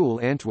Habsburg rule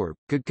Antwerp,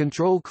 could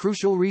control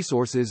crucial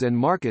resources and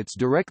markets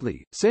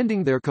directly,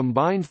 sending their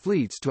combined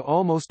fleets to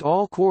almost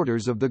all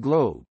quarters of the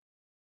globe.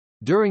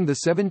 During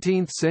the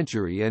 17th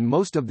century and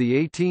most of the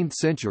 18th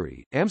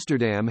century,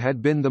 Amsterdam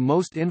had been the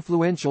most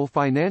influential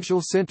financial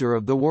center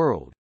of the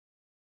world.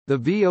 The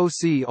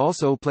VOC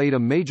also played a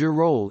major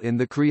role in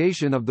the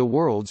creation of the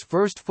world's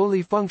first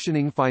fully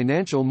functioning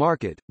financial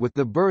market, with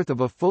the birth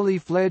of a fully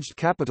fledged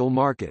capital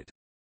market.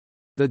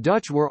 The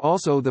Dutch were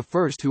also the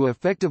first who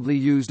effectively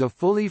used a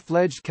fully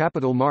fledged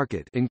capital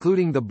market,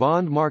 including the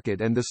bond market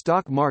and the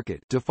stock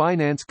market, to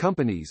finance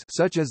companies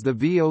such as the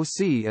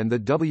VOC and the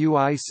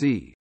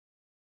WIC.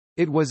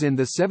 It was in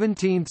the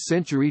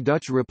 17th-century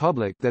Dutch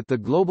Republic that the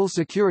global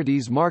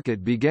securities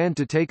market began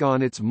to take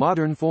on its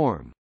modern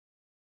form.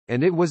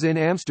 And it was in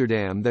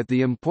Amsterdam that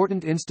the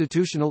important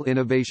institutional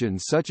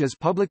innovations such as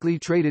publicly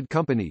traded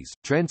companies,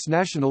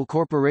 transnational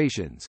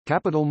corporations,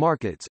 capital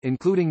markets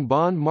including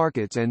bond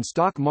markets and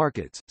stock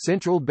markets,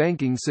 central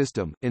banking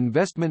system,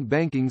 investment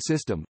banking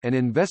system, and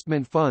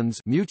investment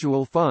funds,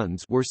 mutual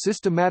funds were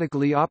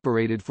systematically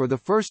operated for the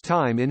first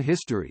time in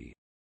history.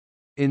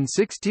 In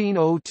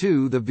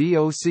 1602 the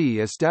VOC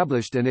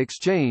established an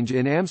exchange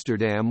in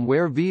Amsterdam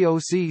where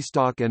VOC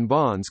stock and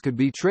bonds could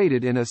be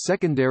traded in a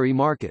secondary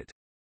market.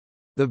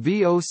 The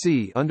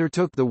VOC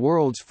undertook the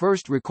world's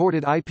first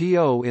recorded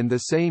IPO in the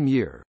same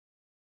year.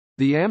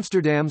 The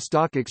Amsterdam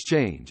Stock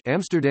Exchange,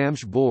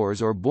 Amsterdamsche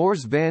Beurs or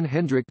Beurs van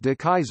Hendrik de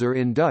Keyser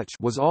in Dutch,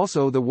 was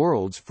also the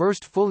world's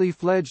first fully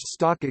fledged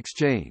stock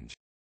exchange.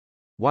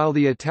 While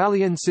the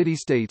Italian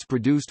city-states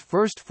produced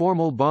first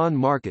formal bond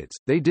markets,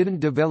 they didn't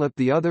develop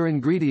the other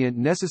ingredient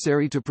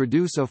necessary to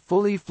produce a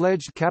fully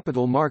fledged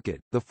capital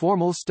market, the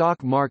formal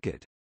stock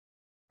market.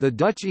 The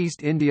Dutch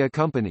East India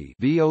Company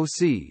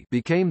 (VOC)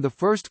 became the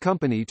first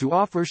company to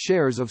offer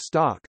shares of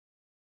stock.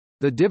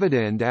 The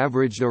dividend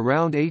averaged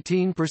around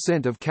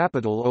 18% of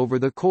capital over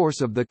the course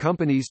of the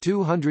company's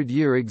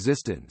 200-year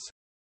existence.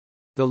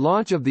 The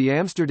launch of the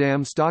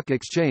Amsterdam Stock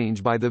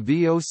Exchange by the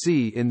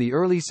VOC in the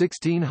early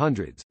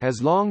 1600s,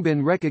 has long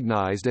been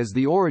recognized as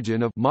the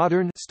origin of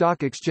modern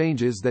stock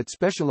exchanges that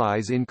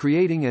specialize in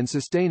creating and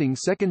sustaining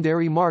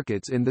secondary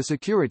markets in the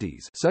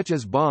securities such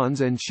as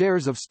bonds and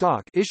shares of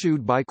stock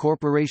issued by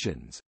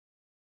corporations.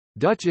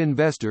 Dutch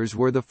investors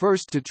were the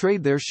first to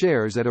trade their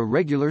shares at a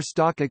regular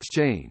stock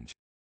exchange.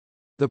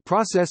 The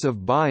process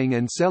of buying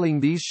and selling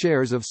these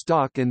shares of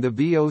stock in the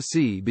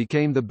VOC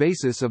became the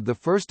basis of the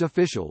first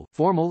official,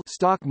 formal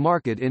stock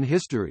market in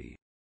history.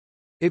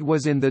 It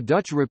was in the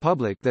Dutch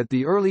Republic that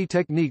the early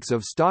techniques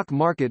of stock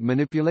market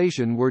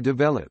manipulation were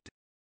developed.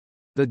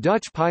 The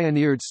Dutch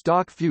pioneered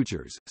stock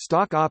futures,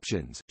 stock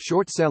options,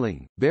 short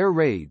selling, bear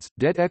raids,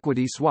 debt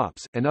equity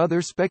swaps, and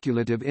other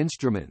speculative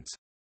instruments.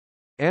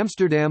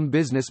 Amsterdam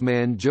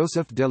businessman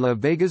Joseph de la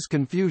Vega's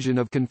Confusion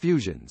of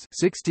Confusions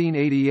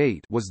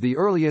 1688 was the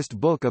earliest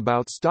book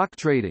about stock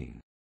trading.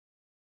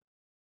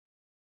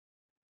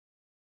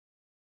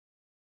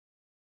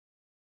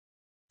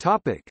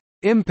 Topic: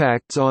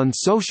 Impacts on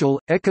social,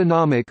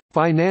 economic,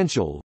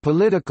 financial,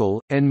 political,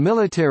 and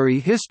military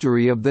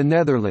history of the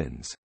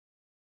Netherlands.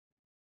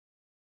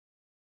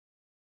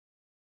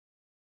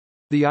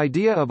 The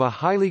idea of a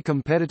highly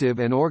competitive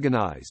and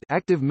organized,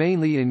 active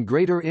mainly in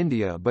Greater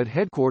India but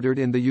headquartered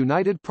in the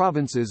United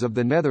Provinces of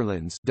the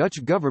Netherlands,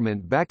 Dutch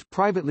government-backed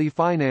privately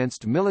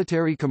financed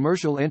military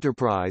commercial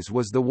enterprise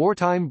was the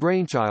wartime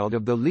brainchild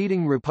of the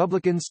leading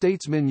Republican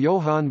statesman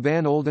Johan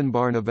van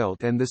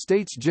Oldenbarnevelt and the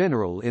States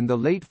General in the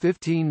late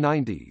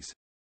 1590s.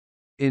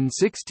 In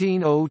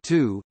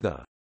 1602,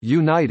 the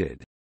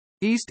United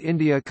East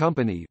India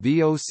Company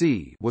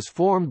 (VOC) was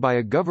formed by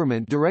a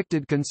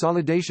government-directed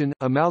consolidation,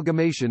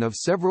 amalgamation of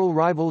several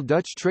rival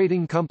Dutch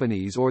trading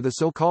companies or the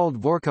so-called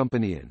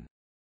Voorcompagnieën.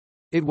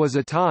 It was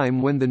a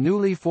time when the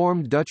newly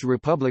formed Dutch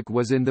Republic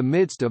was in the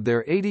midst of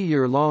their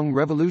 80-year-long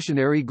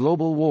revolutionary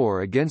global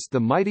war against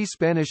the mighty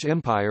Spanish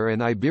Empire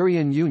and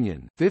Iberian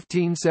Union,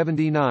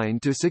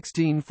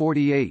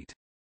 1579–1648.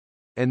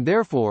 And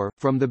therefore,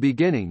 from the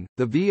beginning,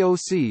 the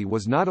VOC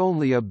was not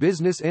only a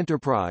business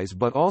enterprise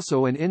but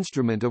also an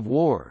instrument of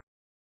war.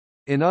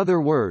 In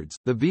other words,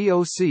 the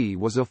VOC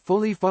was a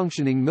fully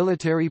functioning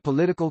military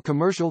political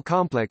commercial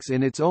complex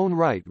in its own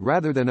right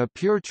rather than a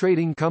pure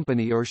trading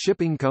company or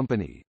shipping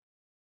company.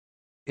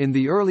 In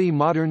the early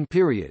modern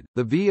period,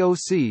 the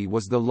VOC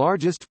was the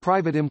largest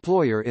private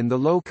employer in the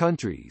Low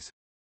Countries.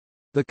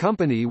 The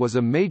company was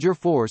a major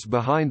force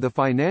behind the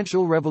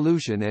financial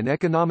revolution and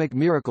economic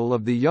miracle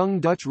of the young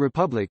Dutch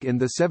Republic in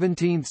the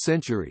 17th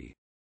century.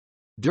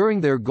 During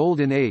their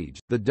golden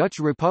age, the Dutch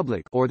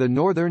Republic or the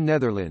Northern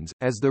Netherlands,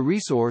 as the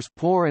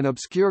resource-poor and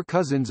obscure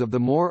cousins of the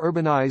more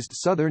urbanized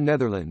Southern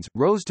Netherlands,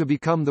 rose to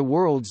become the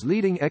world's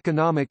leading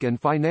economic and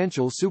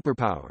financial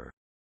superpower.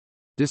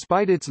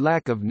 Despite its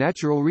lack of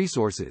natural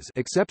resources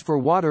except for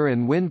water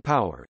and wind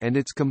power and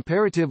its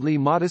comparatively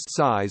modest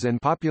size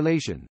and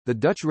population, the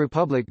Dutch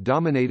Republic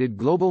dominated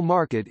global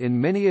market in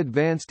many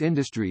advanced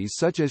industries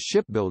such as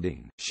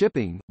shipbuilding,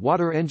 shipping,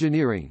 water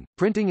engineering,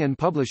 printing and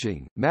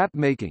publishing, map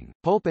making,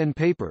 pulp and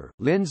paper,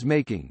 lens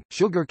making,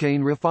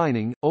 sugarcane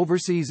refining,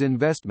 overseas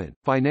investment,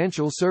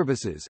 financial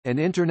services, and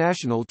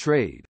international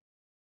trade.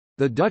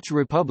 The Dutch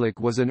Republic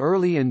was an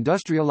early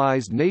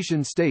industrialized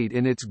nation-state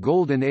in its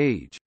golden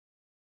age.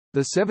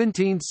 The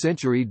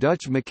 17th-century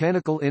Dutch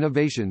mechanical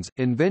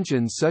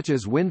inventions such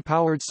as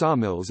wind-powered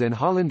sawmills and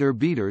Hollander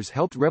beaters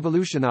helped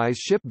revolutionize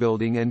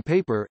shipbuilding and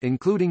paper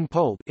including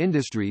pulp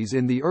industries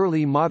in the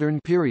early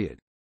modern period.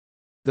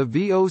 The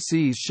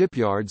VOC's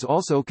shipyards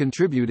also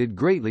contributed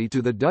greatly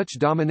to the Dutch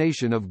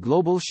domination of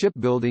global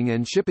shipbuilding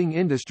and shipping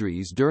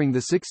industries during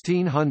the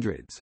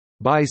 1600s.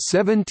 By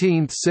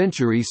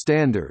 17th-century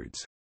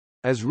standards,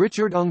 as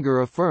Richard Unger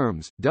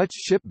affirms, Dutch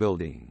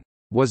shipbuilding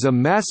was a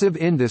massive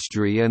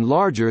industry and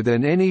larger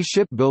than any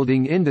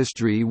shipbuilding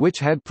industry which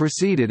had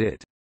preceded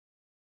it.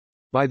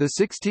 By the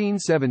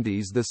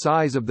 1670s the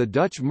size of the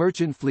Dutch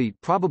merchant fleet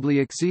probably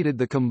exceeded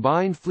the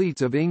combined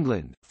fleets of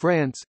England,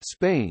 France,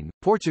 Spain,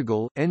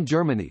 Portugal, and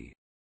Germany.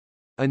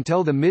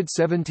 Until the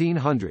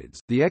mid-1700s,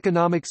 the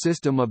economic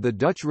system of the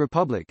Dutch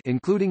Republic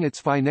including its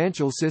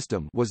financial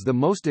system was the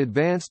most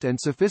advanced and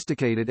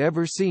sophisticated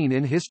ever seen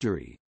in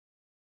history.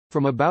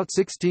 From about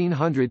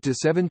 1600 to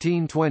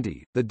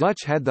 1720, the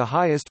Dutch had the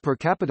highest per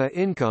capita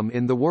income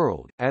in the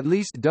world, at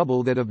least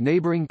double that of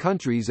neighboring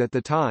countries at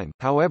the time.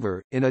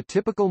 However, in a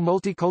typical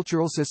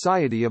multicultural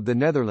society of the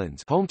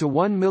Netherlands, home to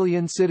 1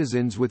 million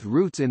citizens with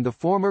roots in the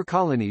former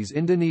colonies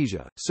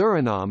Indonesia,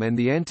 Suriname and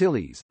the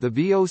Antilles, the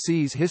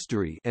VOC's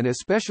history and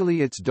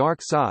especially its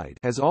dark side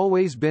has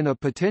always been a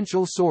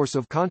potential source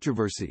of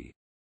controversy.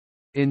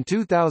 In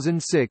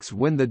 2006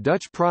 when the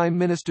Dutch Prime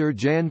Minister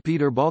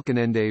Jan-Peter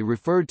Balkenende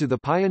referred to the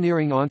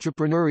pioneering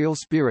entrepreneurial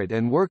spirit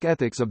and work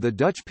ethics of the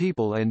Dutch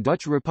people and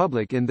Dutch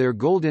Republic in their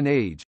golden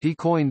age, he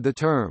coined the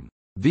term,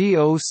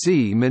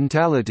 VOC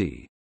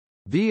mentality,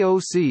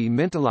 VOC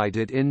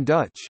Mentaliteit in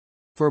Dutch.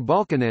 For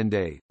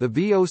Balkenende, the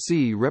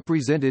VOC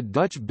represented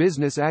Dutch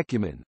business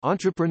acumen,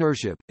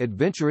 entrepreneurship,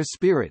 adventurous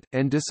spirit,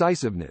 and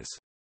decisiveness.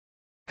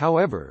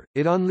 However,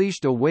 it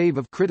unleashed a wave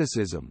of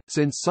criticism,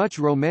 since such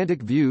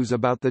romantic views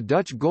about the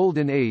Dutch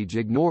Golden Age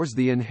ignores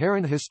the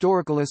inherent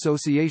historical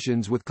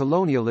associations with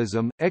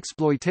colonialism,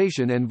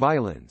 exploitation and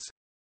violence.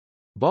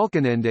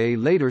 Balkenende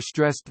later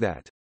stressed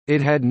that,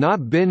 "it had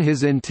not been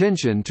his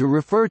intention to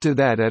refer to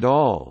that at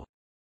all."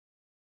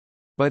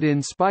 But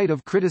in spite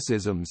of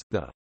criticisms,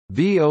 the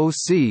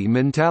VOC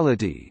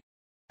mentality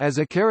as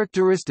a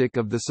characteristic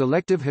of the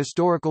selective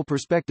historical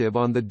perspective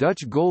on the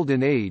Dutch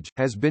Golden Age,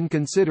 has been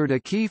considered a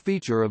key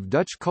feature of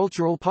Dutch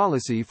cultural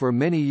policy for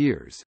many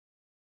years.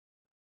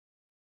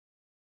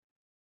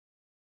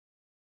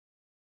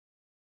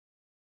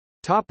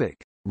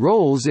 Topic: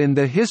 Roles in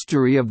the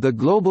history of the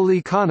global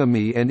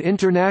economy and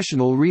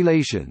international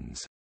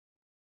relations.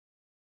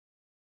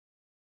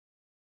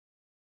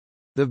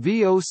 The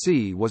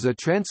VOC was a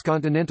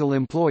transcontinental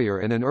employer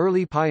and an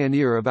early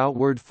pioneer of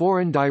outward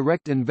foreign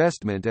direct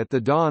investment at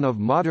the dawn of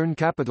modern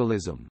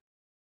capitalism.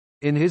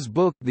 In his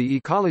book The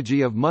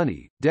Ecology of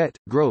Money, Debt,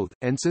 Growth,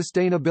 and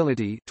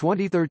Sustainability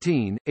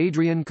 2013,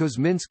 Adrian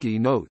Kuzminski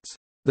notes,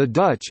 "The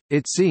Dutch,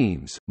 it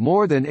seems,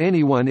 more than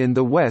anyone in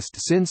the West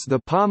since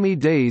the palmy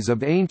days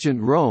of ancient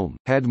Rome,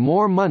 had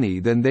more money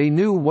than they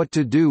knew what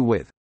to do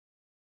with.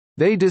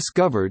 They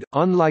discovered,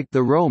 unlike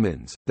the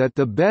Romans, that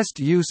the best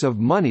use of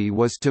money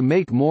was to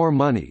make more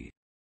money.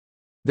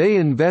 They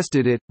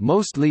invested it,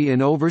 mostly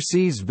in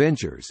overseas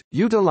ventures,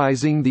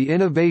 utilizing the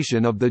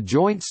innovation of the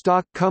joint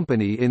stock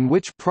company in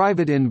which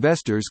private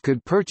investors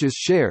could purchase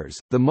shares,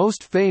 the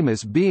most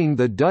famous being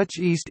the Dutch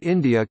East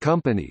India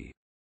Company."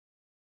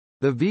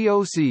 The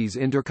VOC's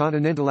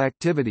intercontinental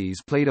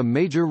activities played a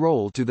major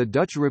role to the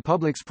Dutch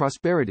Republic's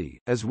prosperity,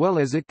 as well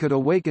as it could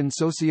awaken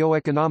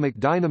socio-economic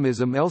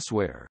dynamism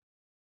elsewhere.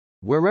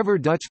 Wherever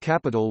Dutch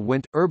capital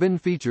went, urban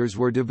features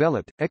were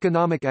developed,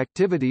 economic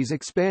activities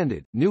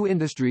expanded, new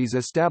industries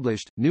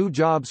established, new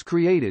jobs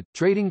created,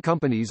 trading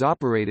companies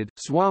operated,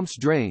 swamps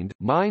drained,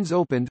 mines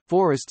opened,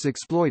 forests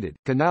exploited,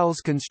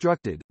 canals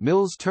constructed,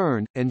 mills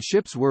turned, and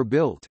ships were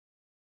built.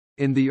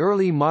 In the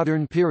early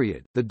modern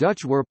period, the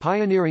Dutch were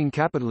pioneering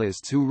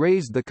capitalists who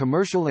raised the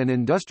commercial and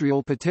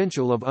industrial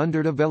potential of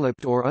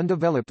underdeveloped or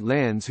undeveloped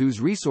lands whose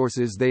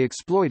resources they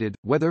exploited,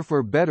 whether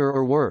for better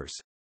or worse.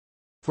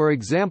 For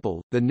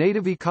example, the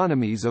native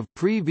economies of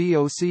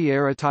pre-VOC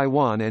era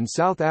Taiwan and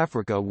South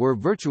Africa were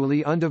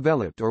virtually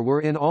undeveloped or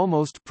were in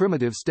almost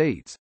primitive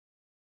states.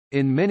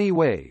 In many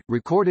ways,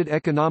 recorded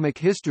economic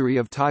history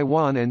of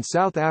Taiwan and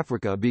South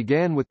Africa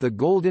began with the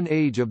golden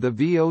age of the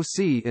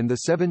VOC in the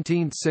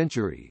 17th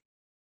century.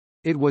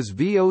 It was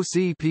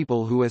VOC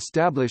people who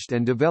established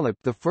and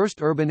developed the first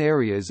urban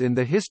areas in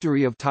the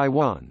history of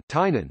Taiwan,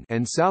 Tainan,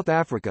 and South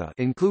Africa,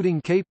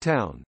 including Cape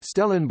Town,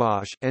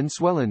 Stellenbosch, and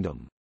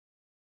Swellendam.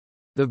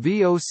 The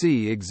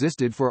VOC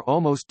existed for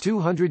almost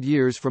 200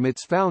 years from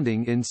its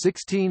founding in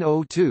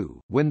 1602,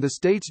 when the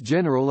States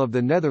General of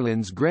the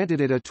Netherlands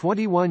granted it a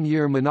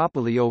 21-year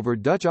monopoly over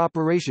Dutch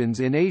operations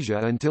in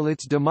Asia until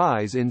its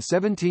demise in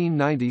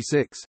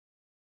 1796.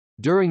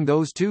 During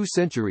those 2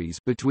 centuries,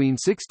 between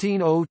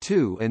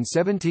 1602 and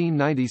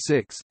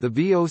 1796, the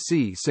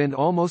VOC sent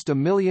almost 1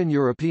 million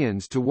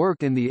Europeans to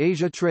work in the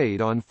Asia trade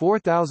on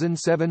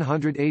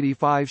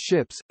 4,785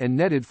 ships, and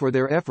netted for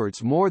their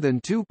efforts more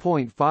than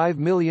 2.5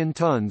 million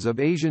tons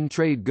of Asian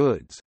trade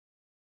goods.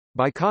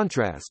 By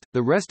contrast,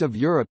 the rest of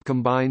Europe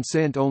combined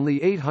sent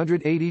only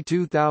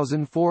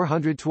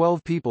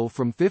 882,412 people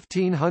from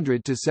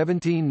 1500 to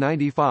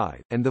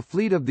 1795, and the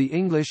fleet of the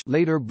English,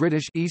 later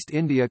British East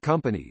India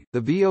Company, the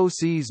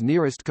VOC's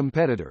nearest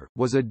competitor,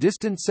 was a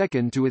distant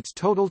second to its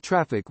total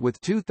traffic with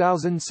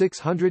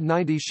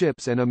 2,690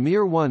 ships and a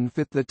mere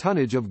 1/5 the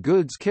tonnage of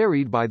goods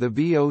carried by the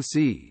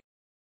VOC.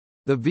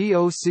 The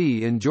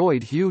VOC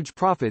enjoyed huge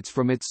profits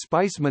from its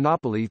spice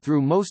monopoly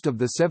through most of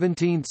the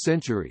 17th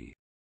century.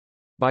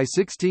 By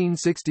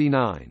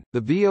 1669, the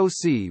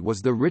VOC was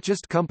the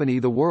richest company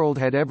the world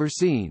had ever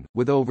seen,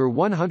 with over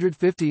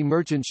 150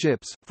 merchant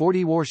ships,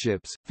 40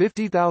 warships,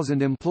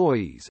 50,000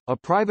 employees, a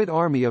private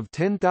army of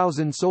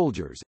 10,000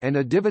 soldiers, and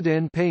a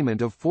dividend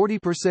payment of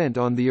 40%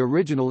 on the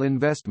original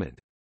investment.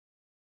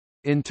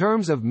 In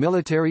terms of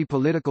military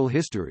political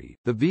history,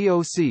 the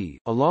VOC,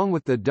 along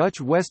with the Dutch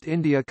West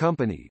India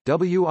Company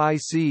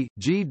 (WIC,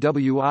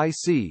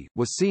 GWIC),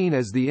 was seen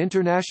as the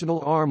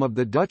international arm of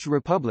the Dutch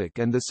Republic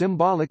and the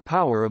symbolic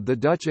power of the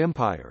Dutch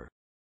Empire.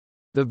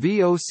 The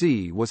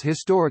VOC was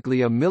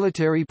historically a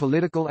military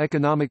political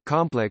economic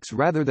complex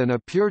rather than a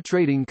pure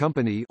trading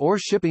company or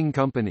shipping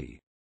company.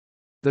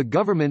 The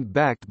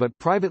government-backed but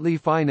privately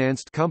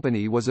financed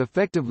company was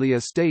effectively a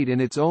state in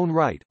its own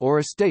right, or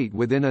a state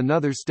within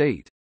another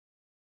state.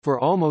 For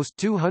almost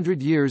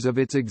 200 years of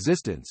its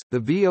existence,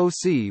 the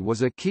VOC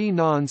was a key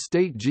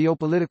non-state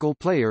geopolitical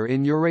player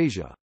in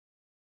Eurasia.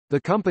 The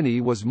company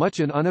was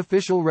much an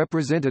unofficial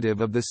representative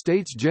of the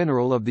States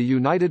General of the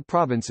United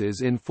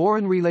Provinces in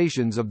foreign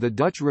relations of the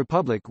Dutch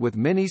Republic with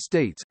many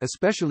states,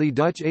 especially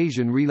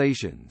Dutch-Asian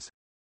relations.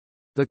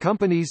 The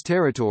company's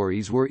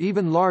territories were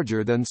even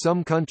larger than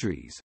some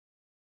countries.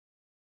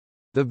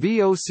 The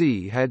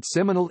VOC had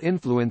seminal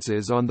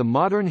influences on the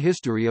modern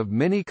history of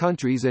many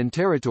countries and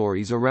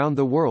territories around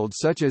the world,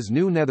 such as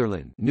New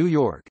Netherland, New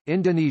York,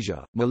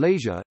 Indonesia,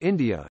 Malaysia,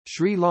 India,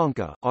 Sri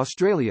Lanka,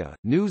 Australia,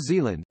 New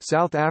Zealand,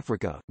 South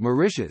Africa,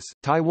 Mauritius,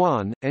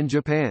 Taiwan, and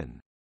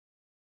Japan.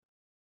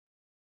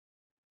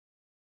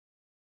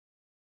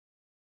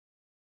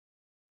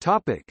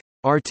 Topic: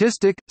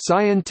 Artistic,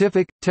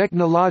 scientific,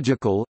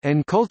 technological,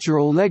 and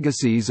cultural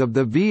legacies of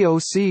the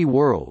VOC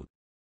world.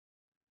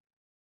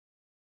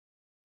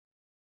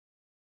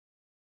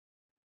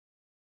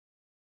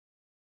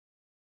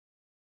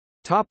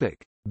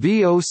 Topic: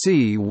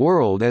 VOC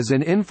world as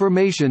an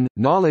information,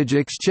 knowledge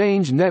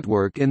exchange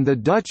network in the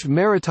Dutch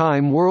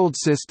maritime world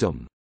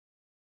system.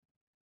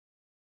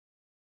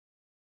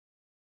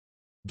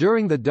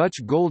 During the Dutch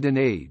Golden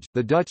Age,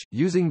 the Dutch,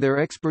 using their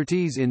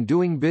expertise in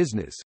doing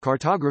business,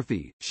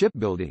 cartography,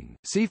 shipbuilding,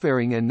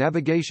 seafaring and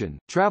navigation,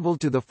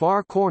 traveled to the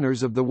far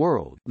corners of the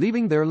world,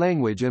 leaving their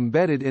language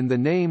embedded in the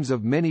names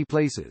of many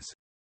places.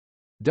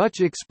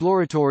 Dutch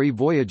exploratory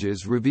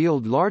voyages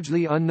revealed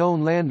largely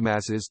unknown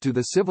landmasses to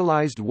the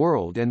civilized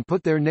world and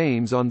put their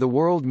names on the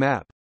world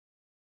map.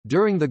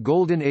 During the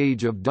Golden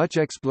Age of Dutch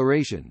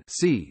exploration,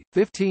 c.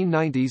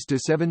 1590s to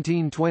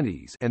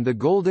 1720s, and the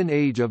Golden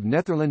Age of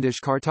Netherlandish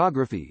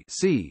cartography,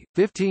 c.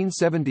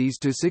 1570s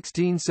to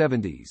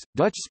 1670s,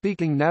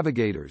 Dutch-speaking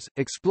navigators,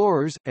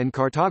 explorers, and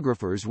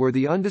cartographers were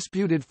the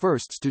undisputed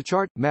firsts to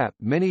chart, map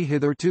many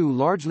hitherto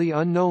largely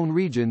unknown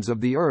regions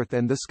of the earth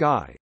and the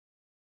sky.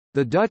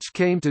 The Dutch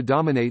came to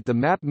dominate the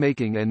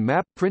map-making and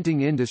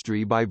map-printing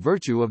industry by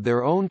virtue of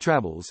their own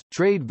travels,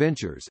 trade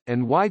ventures,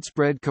 and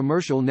widespread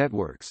commercial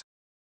networks.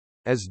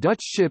 As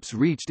Dutch ships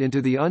reached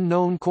into the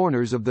unknown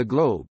corners of the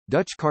globe,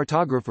 Dutch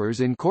cartographers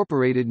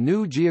incorporated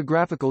new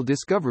geographical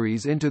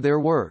discoveries into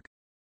their work.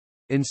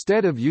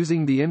 Instead of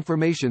using the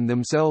information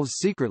themselves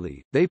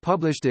secretly, they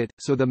published it,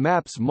 so the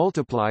maps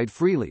multiplied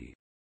freely.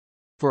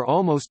 For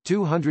almost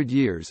 200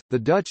 years, the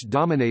Dutch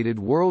dominated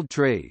world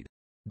trade.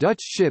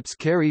 Dutch ships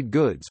carried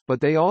goods, but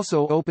they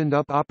also opened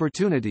up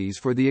opportunities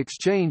for the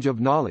exchange of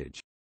knowledge.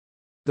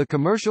 The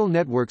commercial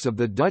networks of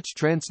the Dutch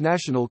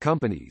transnational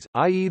companies,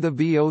 i.e. the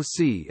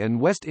VOC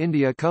and West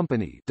India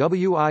Company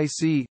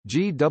 (WIC,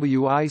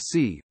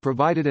 GWIC),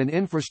 provided an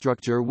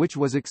infrastructure which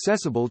was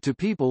accessible to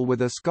people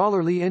with a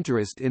scholarly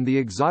interest in the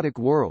exotic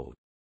world.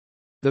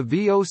 The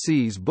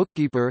VOC's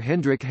bookkeeper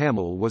Hendrik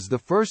Hamel was the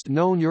first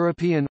known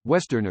European,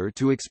 Westerner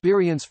to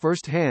experience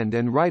firsthand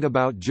and write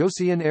about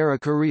Joseon-era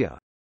Korea.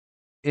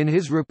 In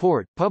his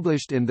report,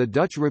 published in the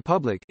Dutch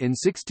Republic in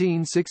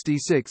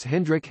 1666,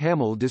 Hendrik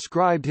Hamel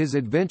described his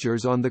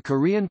adventures on the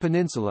Korean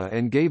peninsula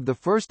and gave the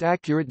first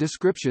accurate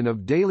description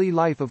of daily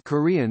life of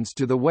Koreans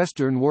to the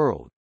Western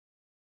world.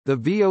 The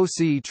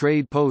VOC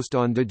trade post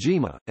on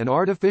Dejima, an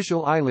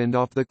artificial island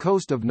off the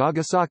coast of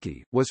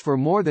Nagasaki, was for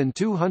more than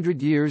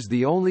 200 years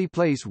the only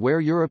place where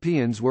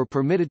Europeans were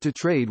permitted to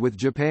trade with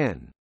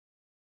Japan.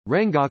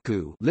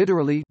 Rengaku,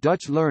 literally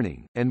Dutch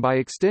learning, and by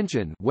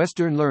extension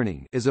Western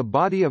learning, is a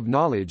body of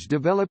knowledge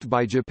developed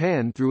by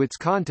Japan through its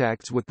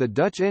contacts with the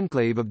Dutch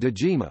enclave of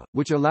Dejima,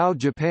 which allowed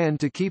Japan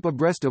to keep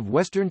abreast of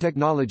Western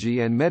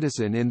technology and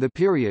medicine in the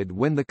period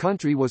when the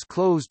country was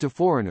closed to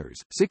foreigners,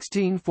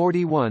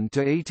 1641 to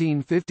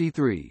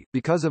 1853,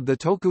 because of the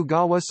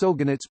Tokugawa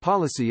shogunate's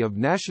policy of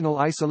national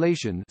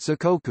isolation,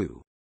 Sakoku.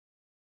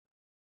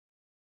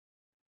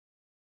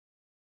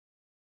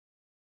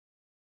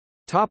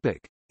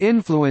 Topic: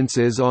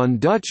 Influences on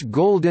Dutch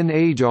Golden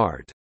Age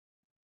art.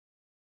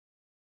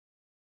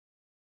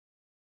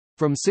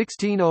 From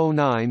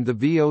 1609 the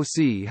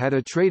VOC had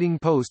a trading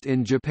post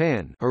in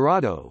Japan,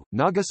 Hirado,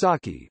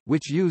 Nagasaki,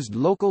 which used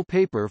local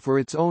paper for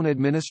its own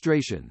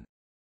administration.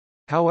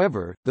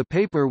 However, the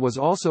paper was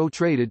also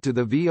traded to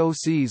the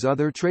VOC's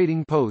other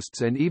trading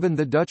posts and even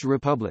the Dutch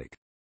Republic.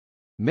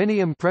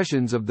 Many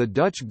impressions of the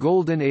Dutch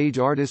Golden Age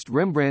artist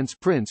Rembrandt's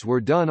prints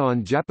were done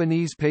on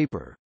Japanese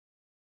paper.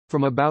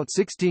 From about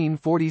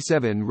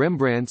 1647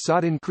 Rembrandt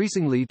sought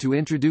increasingly to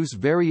introduce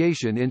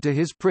variation into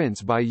his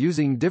prints by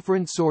using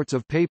different sorts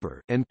of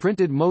paper, and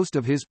printed most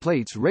of his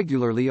plates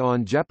regularly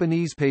on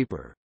Japanese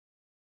paper.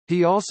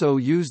 He also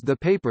used the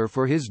paper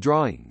for his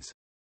drawings.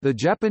 The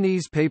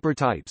Japanese paper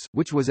types,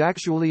 which was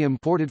actually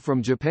imported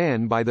from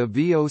Japan by the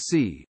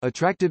VOC,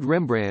 attracted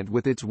Rembrandt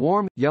with its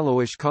warm,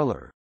 yellowish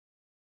color.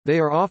 They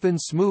are often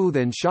smooth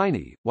and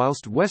shiny,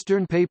 whilst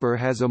Western paper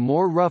has a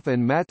more rough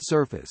and matte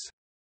surface.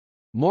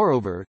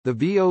 Moreover, the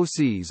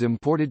VOC's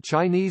imported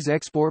Chinese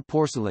export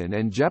porcelain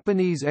and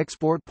Japanese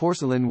export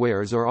porcelain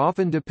wares are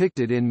often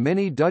depicted in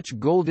many Dutch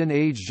Golden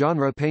Age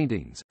genre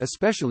paintings,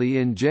 especially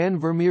in Jan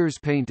Vermeer's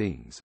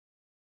paintings.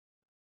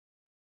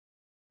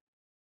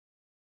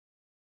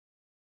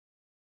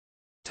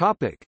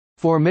 Topic: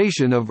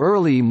 Formation of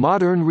early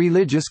modern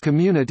religious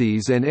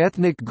communities and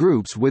ethnic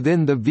groups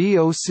within the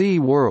VOC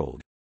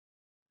world.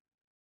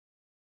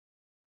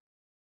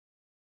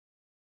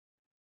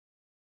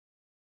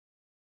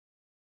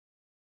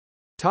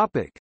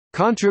 Topic: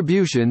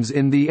 Contributions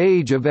in the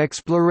Age of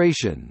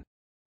Exploration.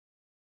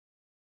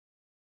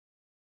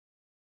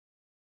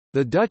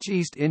 The Dutch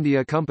East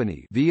India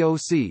Company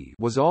 (VOC)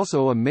 was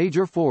also a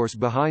major force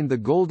behind the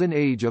golden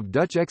age of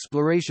Dutch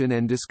exploration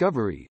and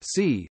discovery,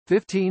 c.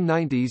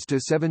 1590s to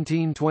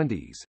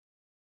 1720s.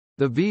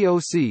 The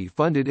VOC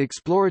funded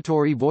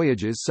exploratory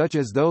voyages such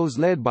as those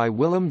led by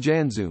Willem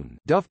Janszoon,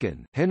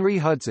 Dufken, Henry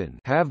Hudson,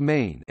 Have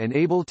Main, and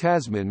Abel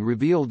Tasman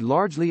revealed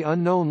largely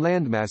unknown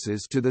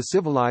landmasses to the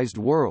civilized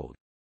world.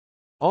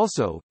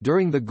 Also,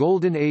 during the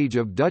golden age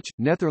of Dutch,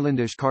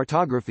 Netherlandish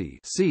cartography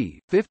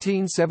c.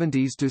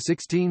 1570s to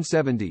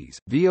 1670s,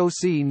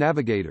 VOC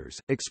navigators,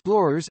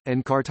 explorers,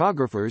 and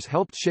cartographers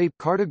helped shape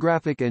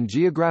cartographic and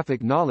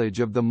geographic knowledge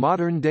of the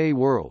modern-day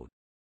world.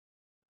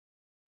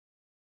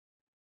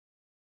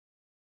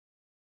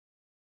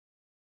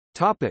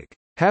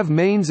 Have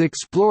Main's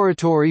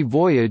exploratory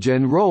voyage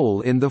and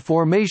role in the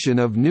formation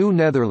of New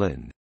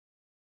Netherland.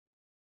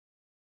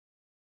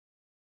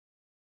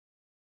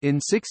 In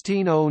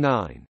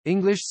 1609,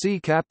 English sea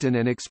captain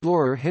and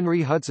explorer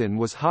Henry Hudson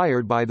was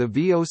hired by the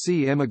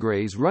VOC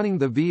émigrés running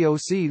the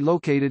VOC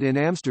located in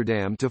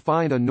Amsterdam to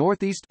find a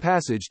northeast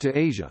passage to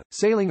Asia,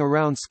 sailing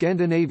around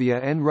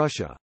Scandinavia and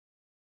Russia.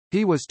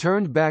 He was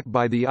turned back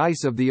by the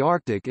ice of the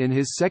Arctic in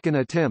his second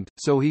attempt,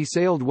 so he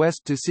sailed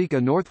west to seek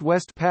a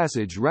northwest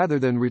passage rather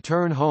than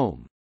return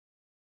home.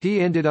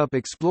 He ended up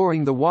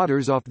exploring the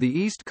waters off the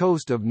east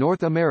coast of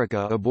North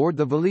America aboard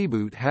the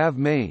voleboot Have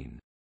Main.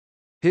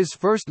 His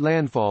first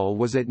landfall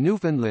was at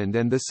Newfoundland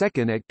and the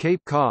second at Cape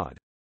Cod.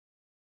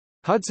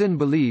 Hudson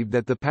believed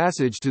that the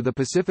passage to the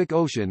Pacific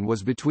Ocean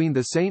was between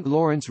the St.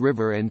 Lawrence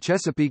River and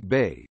Chesapeake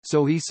Bay,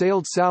 so he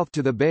sailed south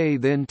to the bay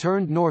then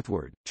turned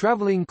northward,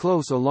 traveling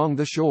close along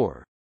the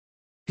shore.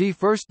 He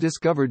first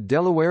discovered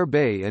Delaware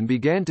Bay and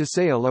began to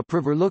sail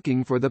upriver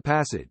looking for the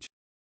passage.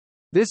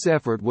 This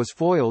effort was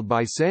foiled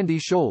by sandy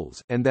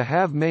shoals, and the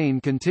Have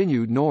Main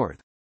continued north.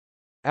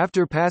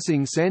 After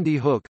passing Sandy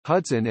Hook,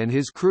 Hudson and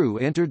his crew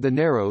entered the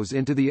Narrows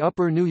into the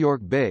upper New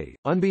York Bay.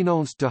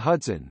 Unbeknownst to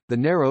Hudson, the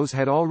Narrows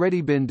had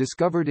already been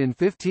discovered in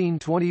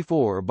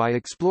 1524 by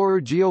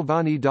explorer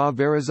Giovanni da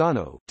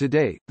Verrazzano.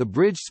 Today, the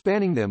bridge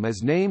spanning them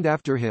is named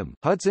after him.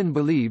 Hudson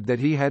believed that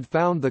he had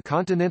found the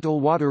continental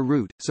water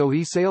route, so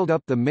he sailed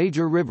up the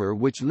major river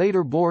which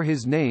later bore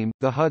his name,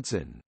 the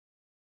Hudson.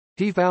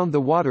 He found the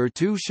water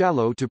too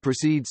shallow to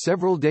proceed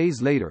several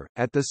days later.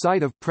 At the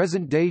site of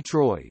present-day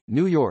Troy,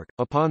 New York,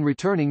 upon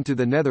returning to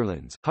the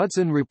Netherlands,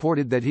 Hudson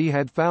reported that he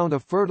had found a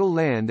fertile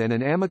land and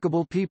an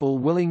amicable people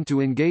willing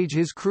to engage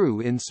his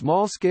crew in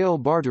small-scale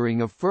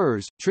bartering of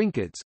furs,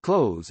 trinkets,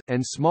 clothes,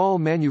 and small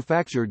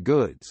manufactured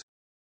goods.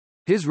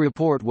 His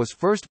report was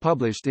first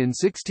published in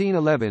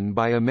 1611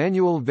 by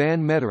Emmanuel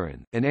van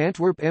Meteren, an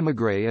Antwerp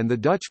émigré and the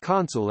Dutch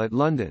consul at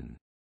London.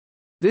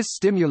 This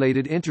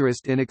stimulated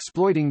interest in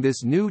exploiting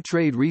this new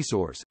trade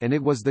resource, and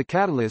it was the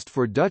catalyst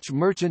for Dutch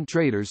merchant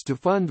traders to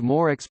fund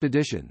more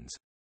expeditions.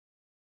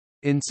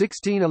 In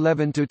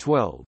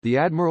 1611–12, the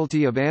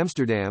Admiralty of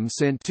Amsterdam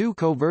sent 2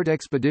 covert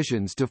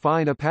expeditions to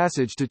find a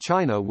passage to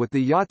China with the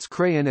yachts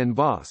Crayon and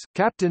Voss,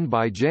 captained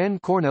by Jan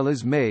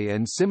Cornelis May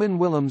and Simon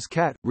Willems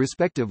Cat,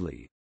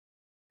 respectively.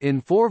 In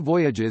 4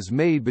 voyages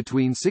made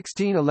between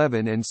 1611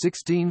 and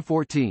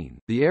 1614,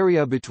 the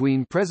area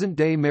between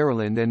present-day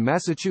Maryland and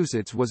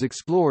Massachusetts was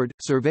explored,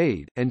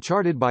 surveyed, and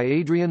charted by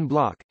Adrian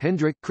Block,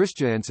 Hendrik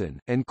Christiansen,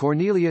 and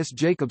Cornelius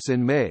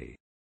Jacobsen May.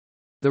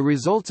 The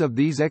results of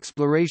these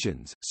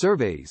explorations,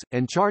 surveys,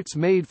 and charts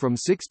made from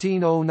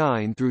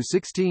 1609 through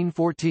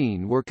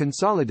 1614 were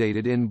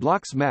consolidated in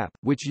Block's map,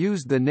 which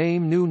used the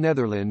name New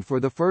Netherland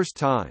for the first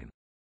time.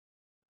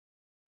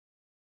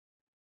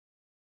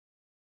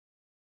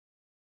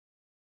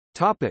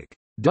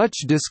 Dutch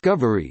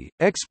discovery,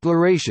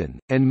 exploration,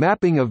 and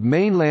mapping of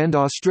mainland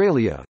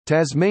Australia,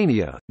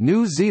 Tasmania,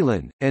 New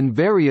Zealand, and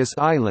various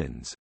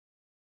islands.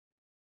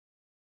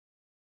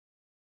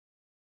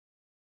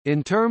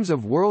 In terms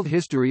of world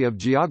history of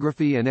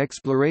geography and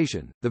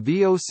exploration, the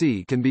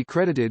VOC can be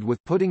credited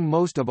with putting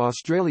most of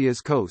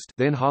Australia's coast,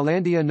 then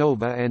Hollandia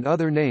Nova and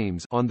other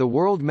names, on the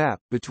world map,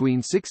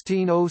 between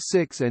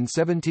 1606 and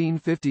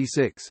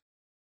 1756.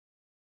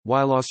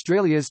 While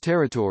Australia's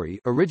territory,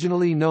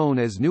 originally known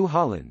as New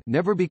Holland,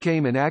 never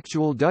became an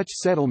actual Dutch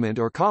settlement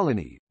or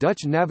colony,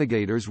 Dutch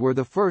navigators were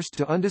the first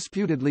to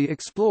undisputedly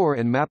explore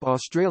and map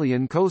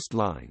Australian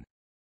coastline.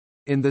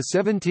 In the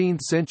 17th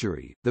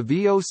century, the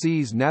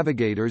VOC's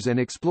navigators and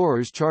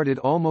explorers charted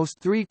almost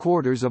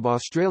 3/4 of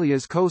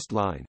Australia's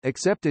coastline,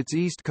 except its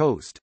east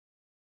coast.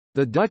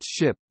 The Dutch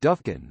ship,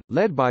 Dufken,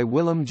 led by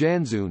Willem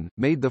Janszoon,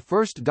 made the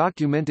first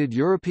documented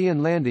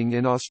European landing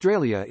in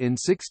Australia in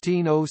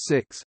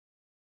 1606.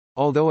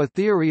 Although a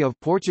theory of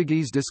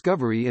Portuguese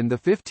discovery in the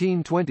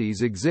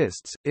 1520s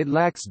exists, it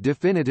lacks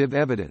definitive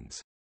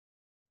evidence.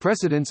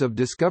 Precedence of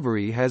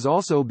discovery has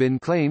also been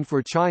claimed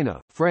for China,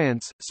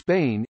 France,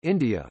 Spain,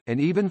 India, and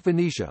even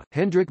Phoenicia.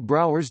 Hendrik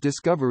Brouwer's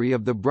discovery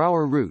of the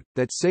Brouwer route,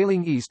 that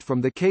sailing east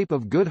from the Cape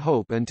of Good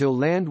Hope until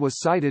land was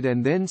sighted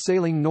and then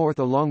sailing north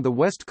along the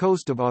west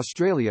coast of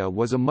Australia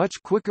was a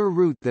much quicker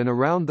route than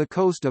around the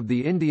coast of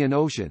the Indian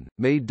Ocean,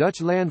 made Dutch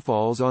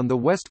landfalls on the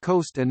west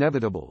coast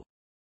inevitable.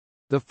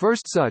 The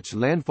first such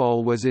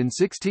landfall was in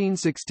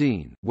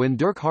 1616, when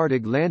Dirk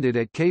Hartog landed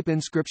at Cape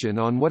Inscription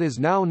on what is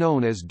now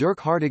known as Dirk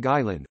Hartog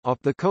Island,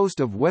 off the coast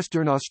of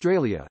Western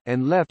Australia,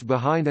 and left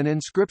behind an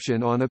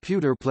inscription on a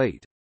pewter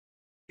plate.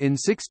 In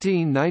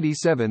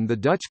 1697 the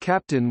Dutch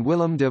captain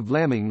Willem de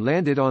Vlaming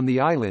landed on the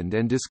island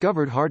and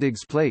discovered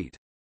Hartog's plate.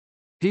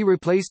 He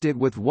replaced it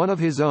with one of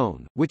his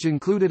own, which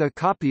included a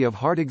copy of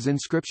Hartog's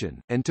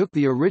inscription, and took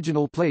the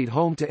original plate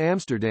home to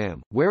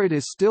Amsterdam, where it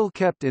is still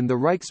kept in the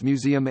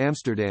Rijksmuseum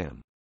Amsterdam.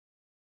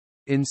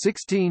 In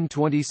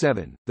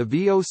 1627, the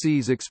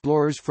VOC's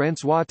explorers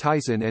François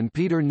Thijssen and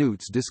Peter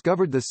Nuyts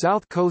discovered the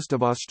south coast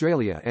of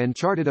Australia and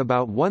charted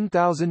about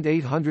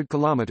 1,800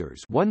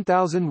 kilometres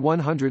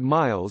 (1,100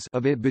 miles)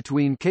 of it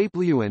between Cape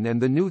Leeuwin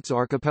and the Nuyts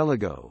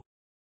Archipelago.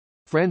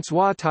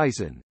 François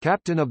Thijssen,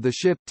 captain of the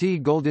ship T.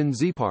 Golden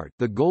Zeepaert,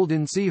 the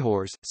Golden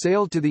Seahorse,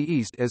 sailed to the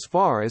east as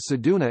far as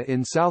Ceduna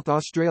in South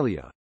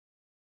Australia.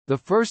 The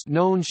first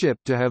known ship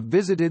to have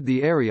visited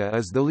the area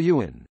is the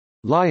Leeuwin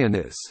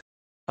Lioness,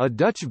 a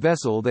Dutch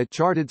vessel that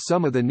charted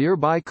some of the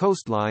nearby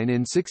coastline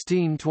in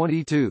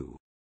 1622.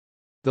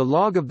 The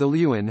log of the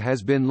Leeuwin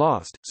has been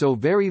lost, so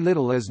very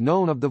little is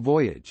known of the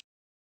voyage.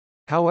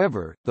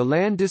 However, the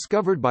land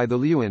discovered by the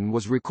Leeuwin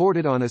was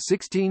recorded on a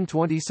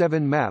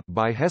 1627 map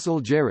by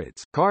Hessel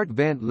Gerrits, Kaart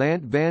van het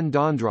Land van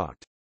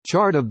Dondrocht,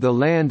 Chart of the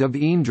Land of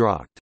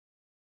Eendrocht,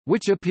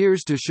 which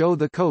appears to show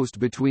the coast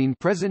between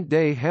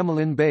present-day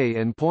Hamelin Bay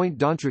and Point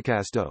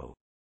d'Entrecasteaux.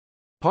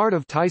 Part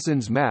of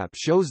Thijssen's map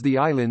shows the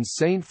islands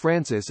St.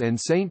 Francis and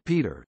St.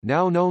 Peter,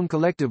 now known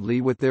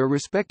collectively with their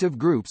respective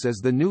groups as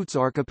the Nuyts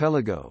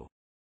Archipelago.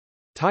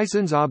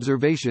 Thijssen's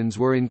observations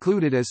were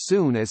included as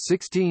soon as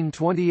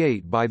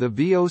 1628 by the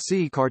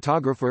VOC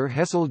cartographer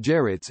Hessel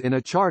Gerrits in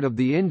a chart of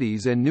the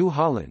Indies and New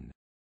Holland.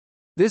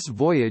 This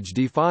voyage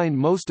defined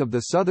most of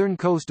the southern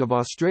coast of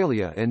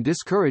Australia and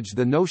discouraged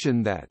the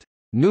notion that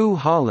New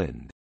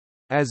Holland,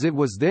 as it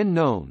was then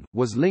known,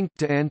 was linked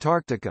to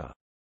Antarctica.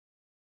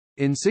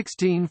 In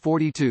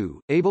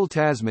 1642, Abel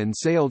Tasman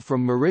sailed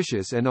from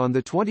Mauritius and on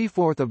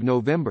 24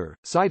 November,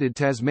 sighted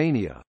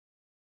Tasmania.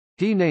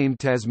 He named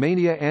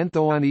Tasmania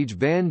Anthoanige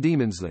van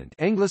Diemensland,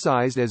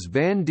 anglicised as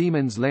Van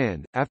Diemen's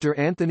Land, after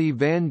Anthony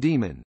van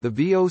Diemen, the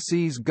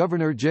VOC's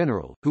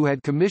Governor-General, who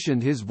had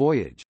commissioned his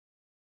voyage.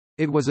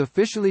 It was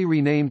officially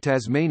renamed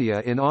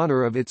Tasmania in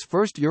honour of its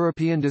first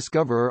European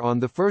discoverer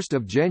on 1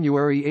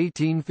 January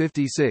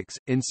 1856.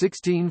 In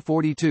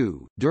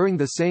 1642, during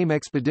the same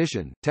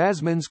expedition,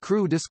 Tasman's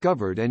crew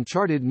discovered and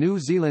charted New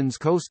Zealand's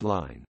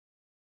coastline.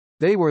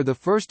 They were the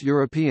first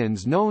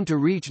Europeans known to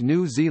reach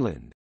New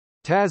Zealand.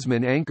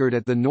 Tasman anchored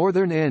at the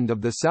northern end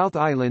of the South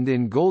Island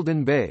in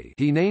Golden Bay,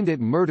 he named it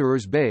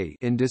Murderers Bay,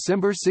 in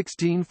December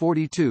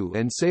 1642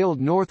 and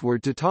sailed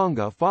northward to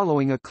Tonga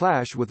following a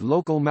clash with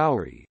local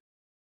Maori.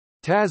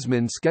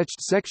 Tasman sketched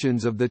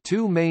sections of the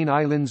two main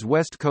islands'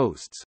 west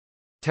coasts.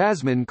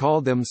 Tasman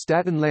called them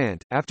Staten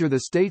Land, after the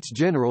States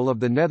General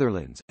of the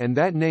Netherlands, and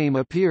that name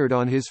appeared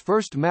on his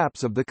first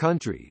maps of the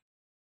country.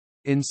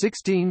 In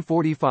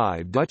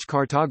 1645 Dutch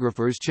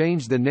cartographers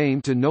changed the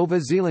name to Nova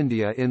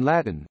Zealandia in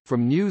Latin,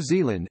 from New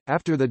Zealand,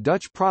 after the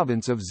Dutch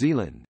province of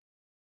Zeeland.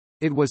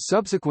 It was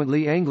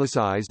subsequently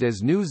anglicised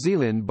as New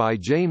Zealand by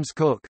James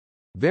Cook.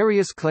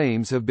 Various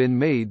claims have been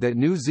made that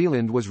New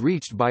Zealand was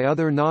reached by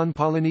other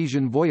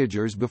non-Polynesian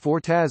voyagers before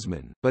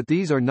Tasman, but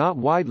these are not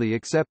widely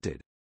accepted.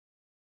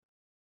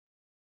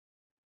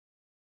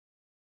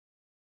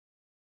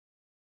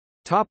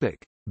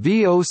 Topic: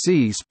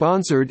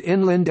 VOC-sponsored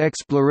inland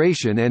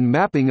exploration and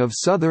mapping of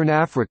southern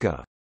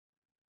Africa.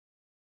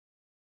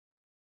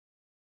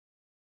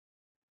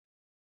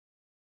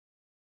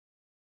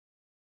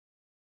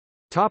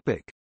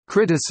 Topic: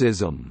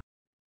 Criticism.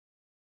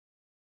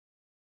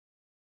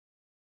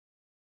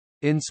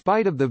 In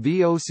spite of the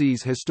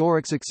VOC's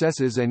historic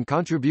successes and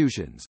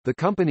contributions, the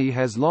company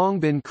has long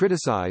been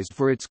criticized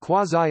for its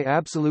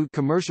quasi-absolute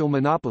commercial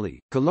monopoly,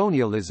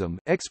 colonialism,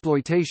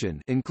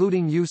 exploitation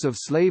including use of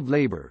slave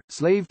labor,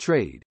 slave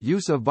trade,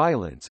 use of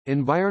violence,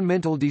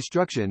 environmental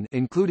destruction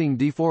including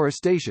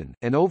deforestation,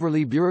 and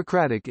overly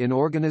bureaucratic in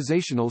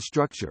organizational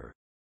structure.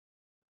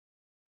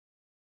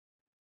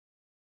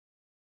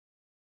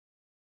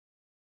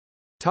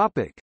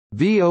 Topic: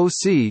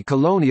 VOC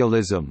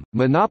colonialism,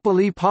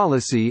 monopoly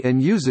policy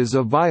and uses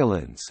of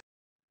violence.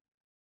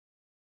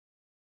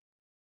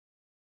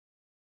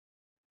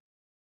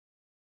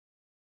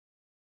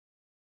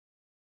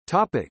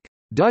 Topic: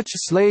 Dutch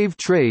slave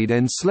trade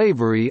and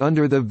slavery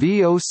under the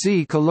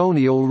VOC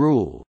colonial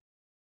rule.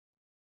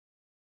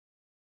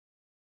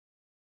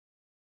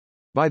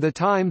 By the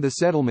time the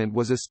settlement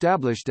was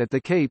established at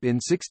the Cape in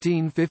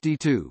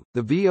 1652,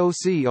 the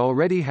VOC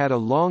already had a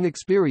long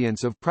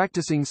experience of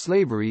practicing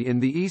slavery in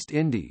the East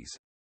Indies.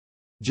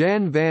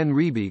 Jan van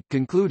Riebeeck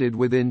concluded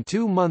within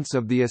 2 months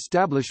of the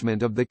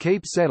establishment of the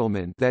Cape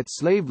settlement that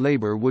slave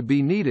labor would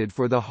be needed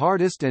for the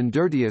hardest and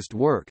dirtiest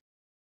work.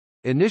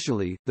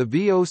 Initially, the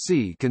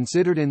VOC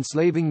considered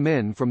enslaving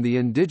men from the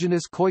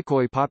indigenous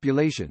Khoikhoi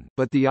population,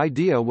 but the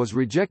idea was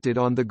rejected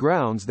on the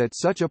grounds that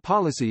such a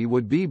policy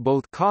would be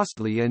both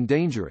costly and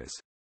dangerous.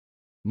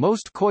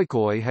 Most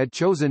Khoikhoi had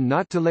chosen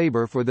not to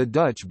labor for the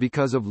Dutch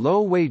because of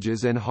low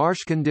wages and harsh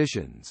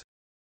conditions.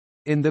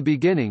 In the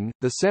beginning,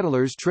 the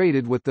settlers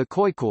traded with the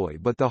Khoikhoi,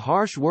 but the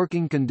harsh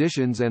working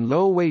conditions and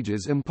low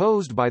wages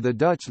imposed by the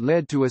Dutch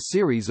led to a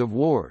series of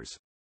wars.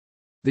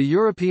 The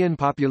European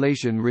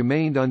population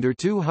remained under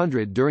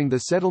 200 during the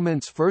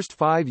settlement's first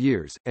 5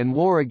 years, and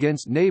war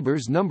against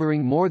neighbors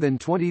numbering more than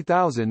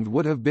 20,000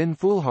 would have been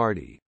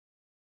foolhardy.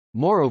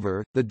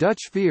 Moreover, the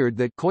Dutch feared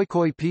that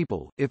Khoikhoi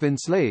people, if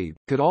enslaved,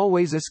 could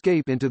always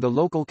escape into the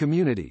local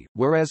community,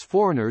 whereas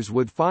foreigners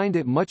would find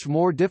it much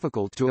more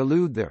difficult to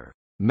elude their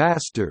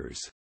masters.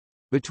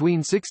 Between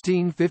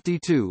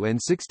 1652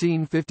 and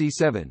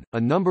 1657, a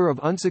number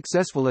of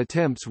unsuccessful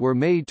attempts were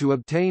made to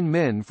obtain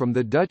men from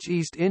the Dutch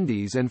East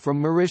Indies and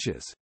from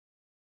Mauritius.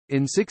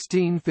 In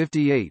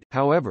 1658,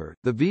 however,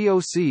 the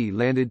VOC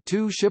landed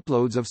 2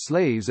 shiploads of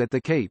slaves at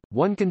the Cape,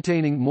 one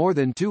containing more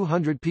than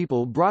 200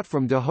 people brought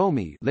from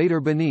Dahomey,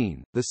 later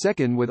Benin, the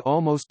second with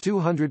almost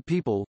 200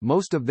 people,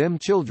 most of them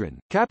children,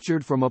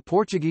 captured from a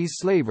Portuguese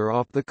slaver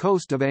off the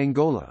coast of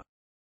Angola.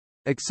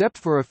 Except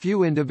for a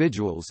few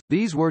individuals,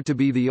 these were to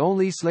be the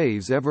only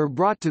slaves ever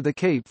brought to the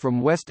Cape from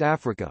West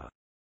Africa.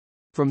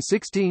 From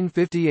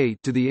 1658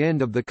 to the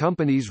end of the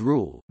company's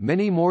rule,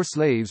 many more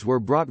slaves were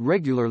brought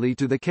regularly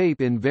to the Cape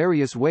in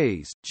various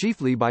ways,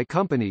 chiefly by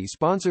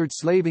company-sponsored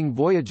slaving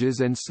voyages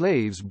and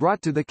slaves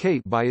brought to the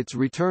Cape by its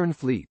return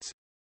fleets.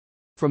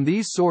 From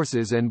these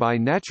sources and by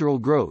natural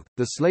growth,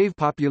 the slave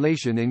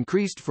population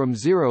increased from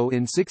 0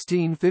 in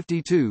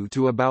 1652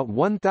 to about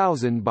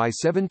 1,000 by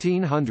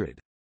 1700.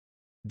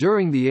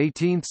 During the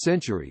 18th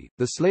century,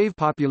 the slave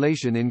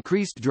population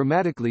increased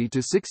dramatically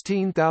to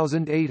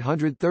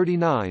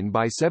 16,839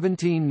 by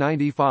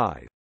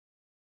 1795.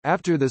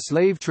 After the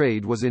slave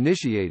trade was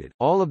initiated,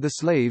 all of the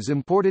slaves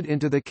imported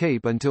into the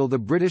Cape until the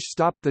British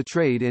stopped the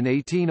trade in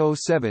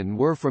 1807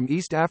 were from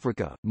East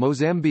Africa,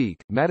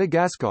 Mozambique,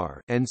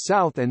 Madagascar, and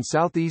South and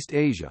Southeast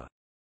Asia.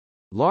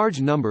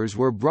 Large numbers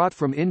were brought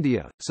from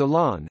India,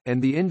 Ceylon,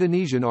 and the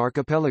Indonesian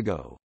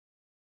archipelago.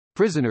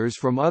 Prisoners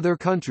from other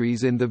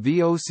countries in the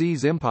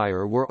VOC's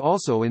empire were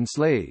also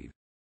enslaved.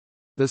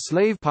 The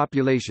slave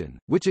population,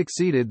 which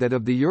exceeded that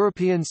of the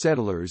European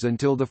settlers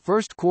until the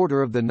first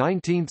quarter of the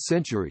 19th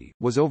century,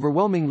 was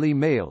overwhelmingly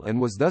male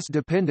and was thus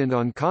dependent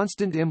on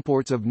constant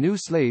imports of new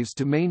slaves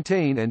to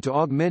maintain and to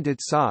augment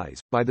its size.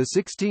 By the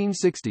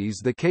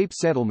 1660s, the Cape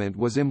settlement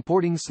was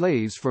importing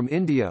slaves from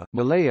India,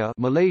 Malaysia,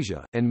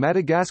 and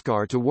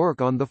Madagascar to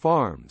work on the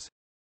farms.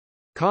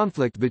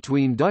 Conflict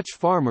between Dutch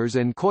farmers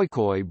and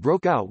Khoikhoi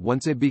broke out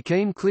once it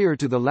became clear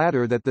to the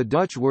latter that the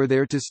Dutch were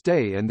there to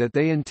stay and that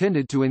they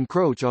intended to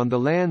encroach on the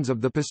lands of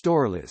the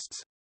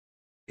pastoralists.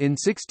 In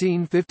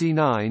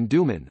 1659,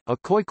 Duman, a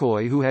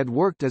Khoikhoi who had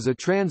worked as a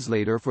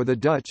translator for the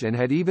Dutch and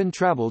had even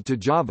travelled to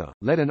Java,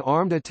 led an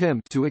armed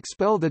attempt to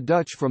expel the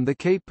Dutch from the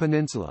Cape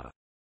Peninsula.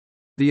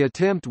 The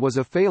attempt was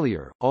a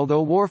failure,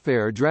 although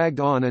warfare dragged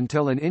on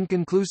until an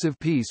inconclusive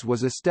peace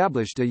was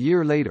established a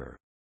year later.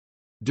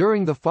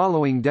 During the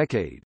following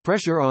decade,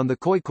 pressure on the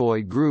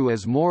Khoikhoi grew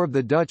as more of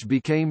the Dutch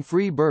became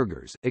free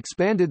burghers,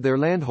 expanded their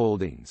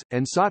landholdings,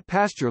 and sought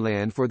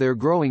pastureland for their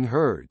growing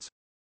herds.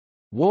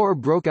 War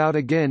broke out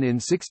again in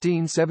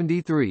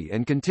 1673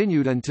 and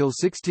continued until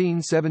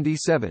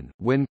 1677,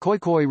 when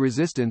Khoikhoi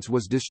resistance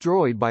was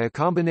destroyed by a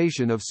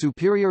combination of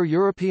superior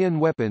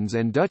European weapons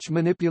and Dutch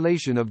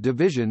manipulation of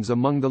divisions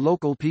among the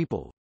local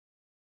people.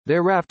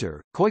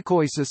 Thereafter,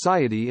 Khoikhoi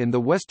society in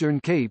the Western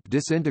Cape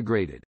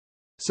disintegrated.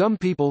 Some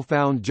people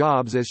found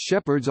jobs as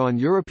shepherds on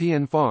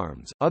European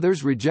farms,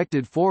 others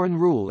rejected foreign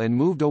rule and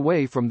moved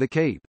away from the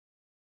Cape.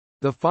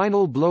 The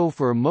final blow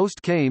for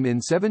most came in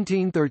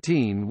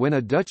 1713 when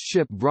a Dutch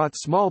ship brought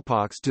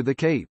smallpox to the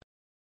Cape.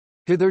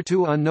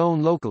 Hitherto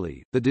unknown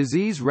locally, the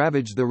disease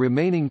ravaged the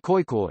remaining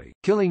Khoikhoi,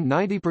 killing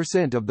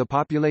 90% of the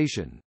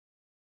population.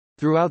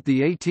 Throughout the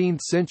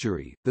 18th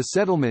century, the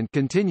settlement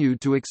continued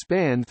to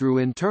expand through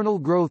internal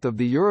growth of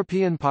the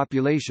European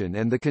population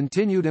and the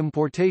continued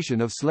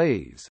importation of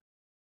slaves.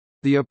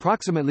 The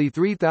approximately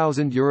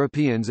 3,000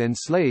 Europeans and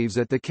slaves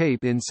at the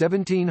Cape in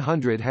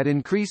 1700 had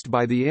increased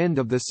by the end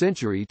of the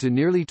century to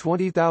nearly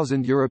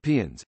 20,000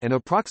 Europeans, and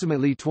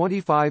approximately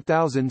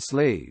 25,000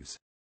 slaves.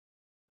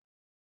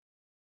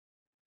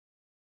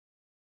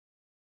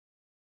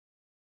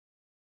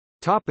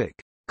 Topic: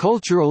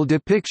 Cultural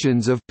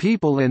depictions of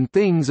people and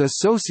things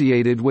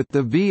associated with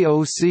the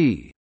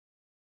VOC.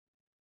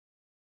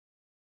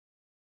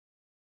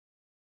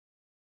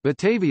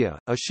 Batavia,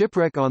 a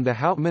shipwreck on the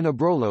Houtman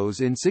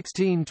Abrolhos in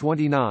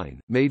 1629,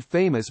 made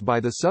famous by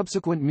the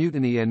subsequent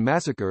mutiny and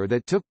massacre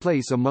that took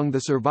place among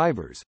the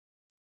survivors.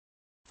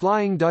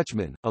 Flying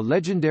Dutchman, a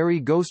legendary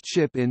ghost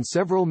ship in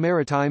several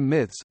maritime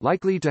myths,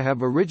 likely to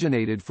have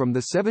originated from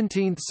the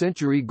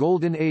 17th-century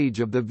golden age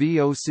of the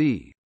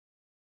VOC.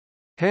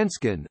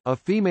 Hansken, a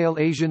female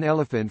Asian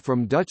elephant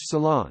from Dutch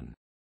Ceylon.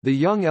 The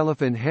young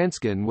elephant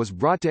Hansken was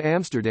brought to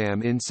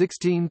Amsterdam in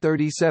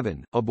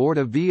 1637, aboard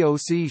a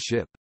VOC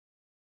ship.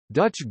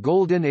 Dutch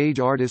Golden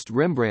Age artist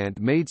Rembrandt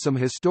made some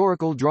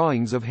historical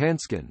drawings of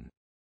Hansken.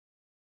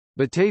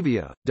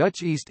 Batavia,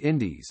 Dutch East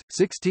Indies,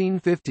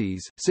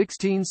 1650s,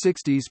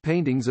 1660s.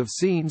 Paintings of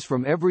scenes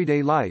from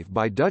everyday life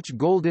by Dutch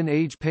Golden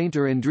Age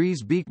painter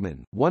Andries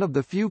Beekman, one of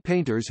the few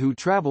painters who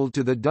travelled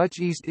to the Dutch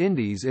East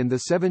Indies in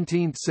the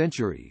 17th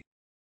century.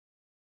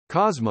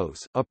 Cosmos,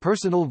 A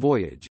Personal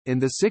Voyage, in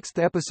the sixth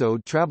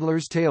episode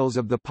Traveler's Tales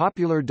of the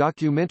popular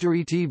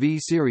documentary TV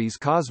series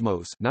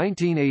Cosmos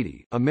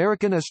 1980,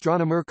 American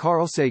astronomer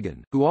Carl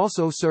Sagan, who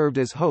also served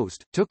as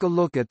host, took a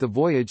look at the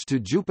voyage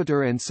to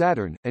Jupiter and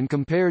Saturn, and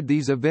compared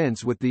these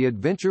events with the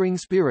adventuring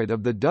spirit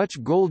of the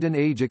Dutch Golden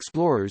Age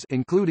explorers,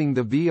 including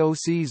the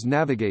VOC's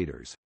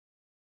navigators.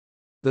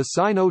 The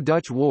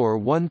Sino-Dutch War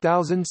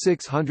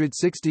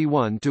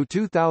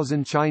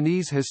 1661–2000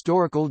 Chinese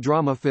historical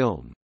drama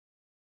film.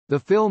 The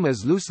film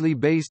is loosely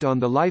based on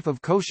the life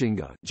of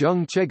Koxinga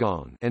Zheng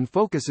Chegong and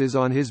focuses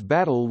on his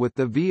battle with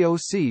the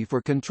VOC for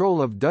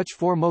control of Dutch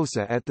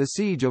Formosa at the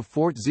siege of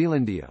Fort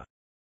Zeelandia.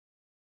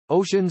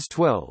 Ocean's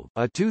 12,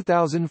 a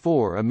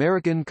 2004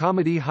 American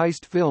comedy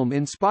heist film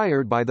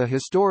inspired by the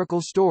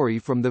historical story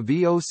from the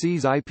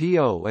VOC's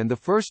IPO and the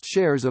first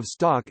shares of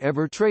stock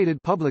ever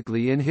traded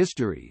publicly in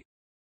history.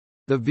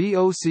 The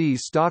VOC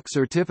stock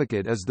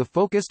certificate is the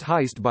focused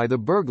heist by the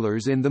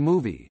burglars in the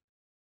movie.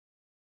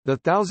 The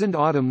Thousand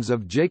Autumns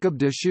of Jacob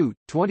de Zoet,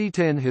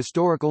 2010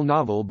 historical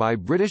novel by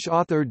British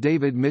author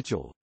David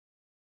Mitchell.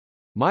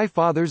 My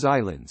Father's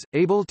Islands,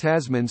 Abel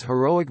Tasman's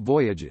Heroic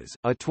Voyages,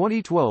 a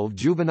 2012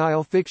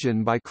 juvenile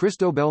fiction by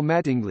Christobel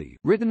Mattingly,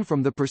 written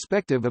from the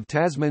perspective of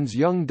Tasman's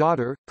young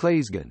daughter,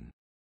 Claesgen.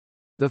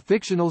 The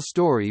fictional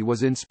story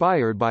was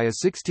inspired by a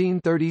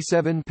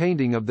 1637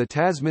 painting of the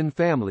Tasman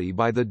family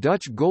by the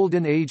Dutch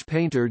Golden Age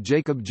painter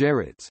Jacob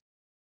Gerrits.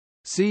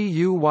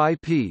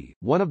 CUYP,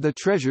 one of the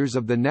treasures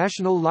of the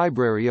National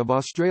Library of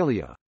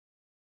Australia.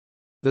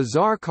 The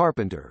Tsar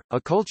Carpenter, a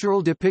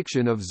cultural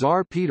depiction of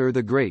Tsar Peter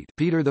the Great,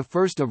 Peter I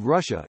of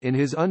Russia, in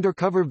his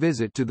undercover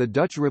visit to the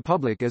Dutch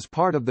Republic as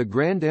part of the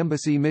Grand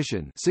Embassy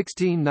Mission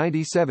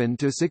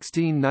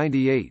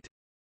 1697–1698.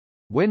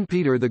 When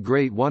Peter the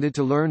Great wanted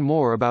to learn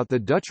more about the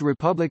Dutch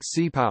Republic's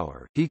sea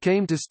power, he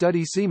came to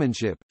study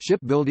seamanship,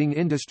 shipbuilding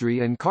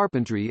industry and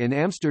carpentry in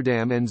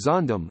Amsterdam and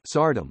Zaandam.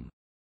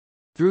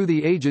 Through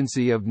the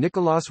agency of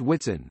Nicolaas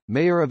Witsen,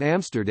 mayor of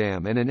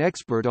Amsterdam and an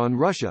expert on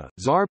Russia,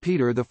 Tsar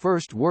Peter I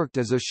worked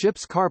as a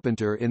ship's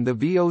carpenter in the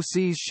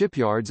VOC's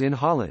shipyards in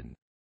Holland.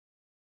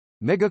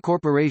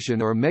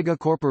 Megacorporation or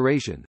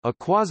megacorporation, a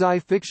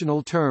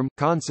quasi-fictional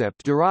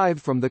concept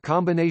derived from the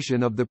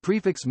combination of the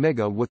prefix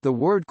mega with the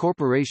word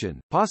corporation,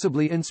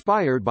 possibly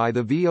inspired by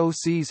the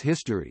VOC's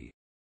history.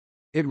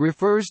 It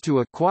refers to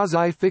a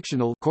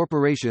quasi-fictional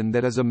corporation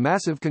that is a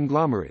massive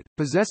conglomerate,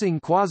 possessing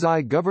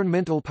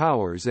quasi-governmental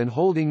powers and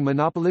holding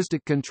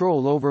monopolistic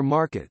control over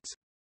markets.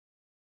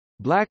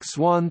 Black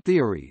Swan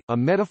Theory, a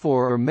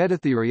metaphor or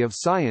metatheory of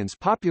science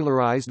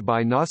popularized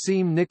by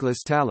Nassim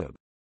Nicholas Taleb.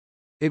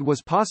 It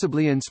was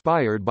possibly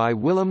inspired by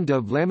Willem de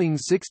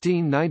Vlaming's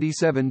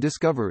 1697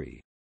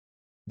 discovery.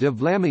 De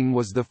Vlaming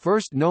was the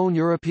first known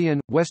European,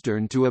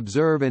 Western to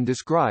observe and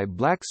describe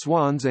black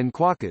swans and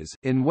quokkas,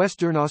 in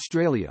Western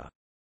Australia.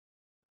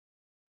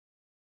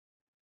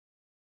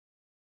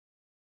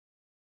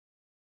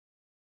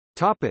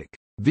 Topic: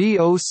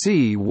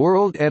 VOC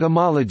World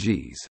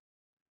Etymologies.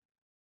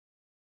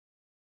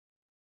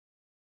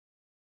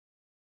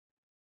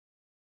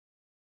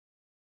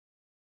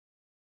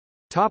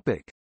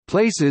 Topic: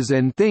 Places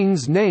and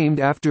things named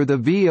after the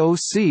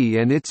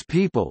VOC and its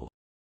people.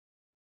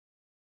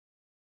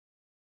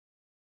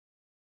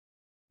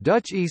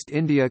 Dutch East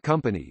India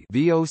Company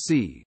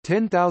VOC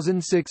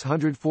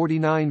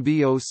 10649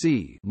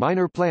 VOC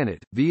Minor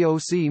Planet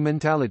VOC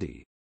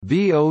Mentality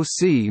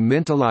VOC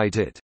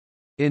Mentaliteit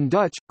in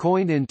Dutch,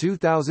 coined in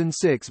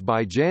 2006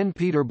 by Jan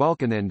Peter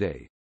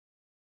Balkenende.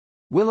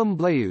 Willem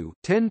Blaeu,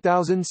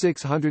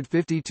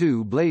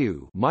 10652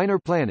 Blaeu Minor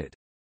Planet.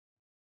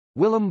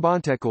 Willem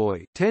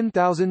Bontekooi,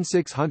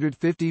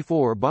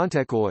 10654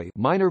 Bontekooi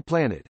Minor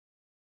Planet.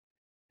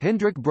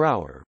 Hendrik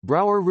Brouwer,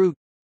 Brouwer Route.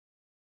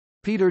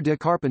 Peter de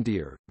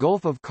Carpentier,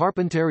 Gulf of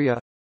Carpentaria.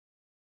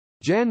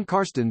 Jan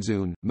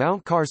Karstenszoon,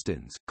 Mount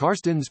Karstens,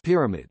 Karstens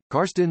Pyramid,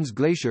 Karstens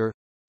Glacier.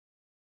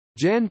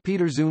 Jan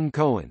Pieterszoon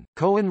Cohen,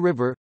 Cohen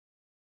River.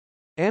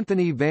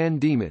 Anthony van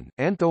Diemen,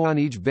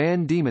 Anthoanige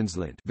van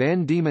Diemensland,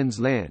 Van Diemen's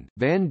Land,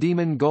 Van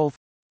Diemen Gulf.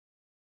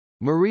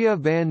 Maria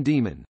van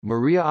Diemen,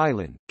 Maria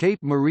Island, Cape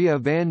Maria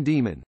van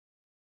Diemen.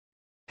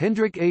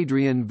 Hendrik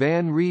Adrian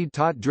van Reed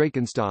tot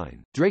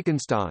Drakenstein,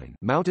 Drakenstein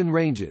Mountain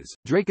Ranges,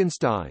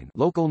 Drakenstein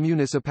Local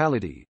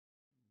Municipality.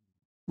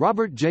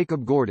 Robert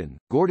Jacob Gordon,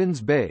 Gordons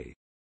Bay.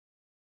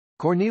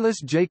 Cornelis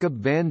Jacob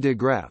van de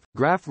Graaf,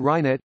 Graaf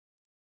Reinet.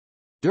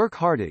 Dirk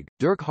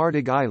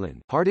Hartig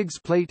Island, Hartig's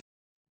Plate.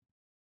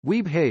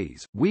 Wiebe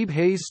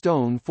Hayes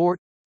Stone Fort.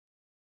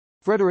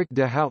 Frederick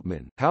de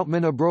Houtman,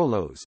 Houtman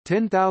Abrolhos,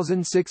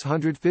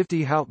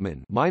 10650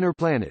 Houtman Minor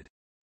Planet.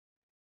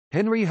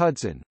 Henry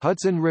Hudson,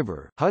 Hudson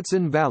River,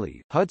 Hudson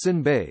Valley,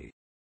 Hudson Bay.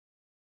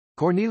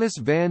 Cornelis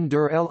van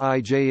der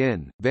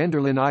Lijn,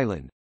 Vanderlyn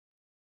Island.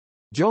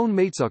 Joan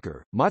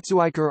Maetsukker,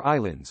 Matsuiker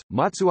Islands,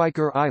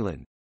 Matsuiker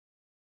Island.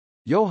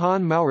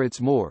 Johann Mauritz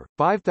Mohr,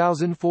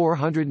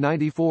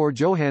 5494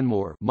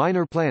 Johannmohr,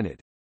 minor planet.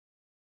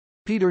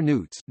 Peter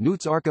Nuyts,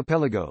 Nuyts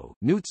Archipelago,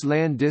 Nuyts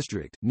Land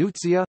District,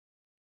 Nuytsia.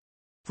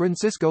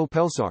 Francisco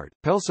Pelsart,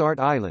 Pelsart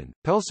Island,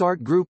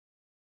 Pelsart Group.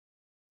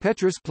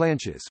 Petrus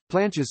Plancius,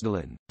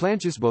 Planciusdalen,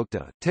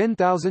 Planciusbukta,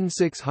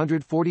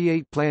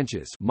 10,648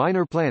 Plancius,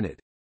 minor planet.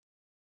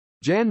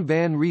 Jan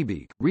van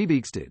Riebeek,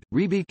 Riebeekstad,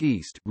 Riebeek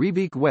East,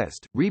 Riebeek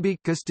West, Riebeek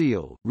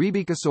Castile,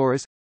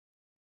 Riebeekosaurus.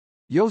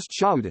 Joost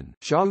Schouten,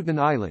 Schouten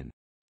Island.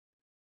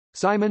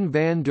 Simon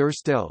van der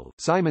Stel,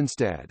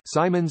 Simonstad,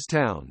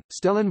 Simonstown,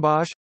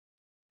 Stellenbosch.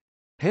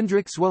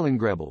 Hendrik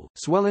Swellengrebel,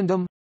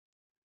 Swellendam.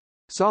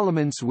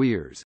 Solomon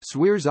Sweers,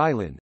 Sweers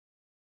Island.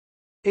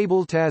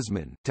 Abel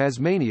Tasman,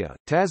 Tasmania,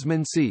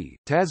 Tasman Sea,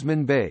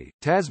 Tasman Bay,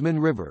 Tasman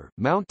River,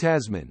 Mount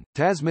Tasman,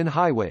 Tasman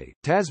Highway,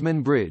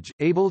 Tasman Bridge,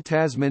 Abel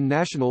Tasman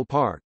National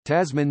Park,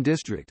 Tasman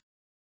District.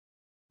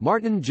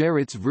 Martin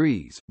Gerrits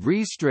Vries,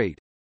 Vries Strait.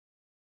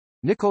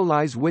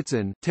 Nicolais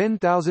Whitsun,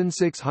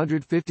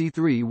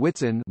 10,653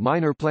 Whitsun,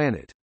 minor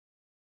planet.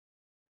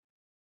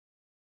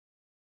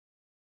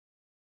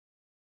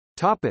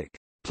 Topic: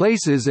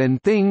 Places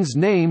and things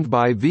named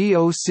by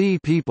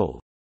VOC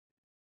people.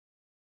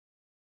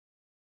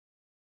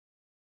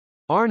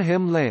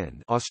 Arnhem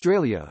Land,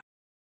 Australia.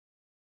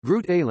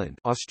 Groot Eylandt,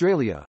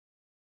 Australia.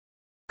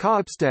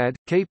 Kaapstad,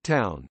 Cape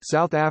Town,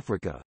 South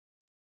Africa.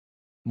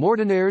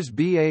 Moordenaars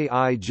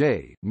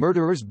Baij,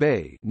 Murderers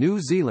Bay,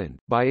 New Zealand,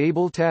 by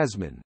Abel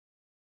Tasman.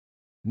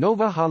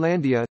 Nova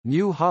Hollandia,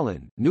 New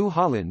Holland, New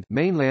Holland,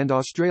 mainland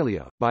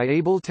Australia, by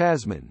Abel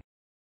Tasman.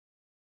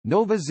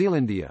 Nova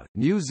Zealandia,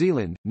 New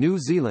Zealand, New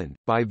Zealand,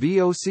 by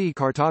VOC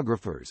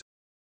cartographers.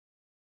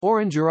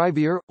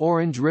 Orangerivier,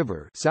 Orange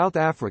River, South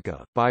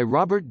Africa, by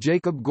Robert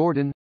Jacob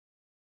Gordon.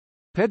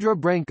 Pedra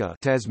Branca,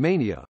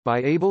 Tasmania, by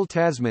Abel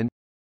Tasman.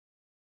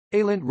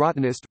 Eiland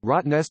Rottnest,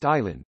 Rottnest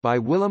Island, by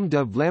Willem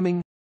de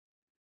Vlaming.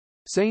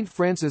 St.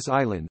 Francis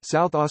Island,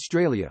 South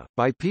Australia,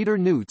 by Peter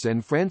Nuyts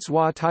and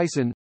Francois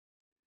Tyson.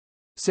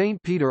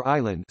 St. Peter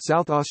Island,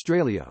 South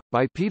Australia,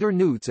 by Peter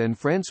Nuyts and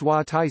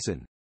Francois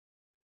Tyson.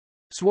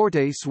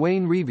 Zwarte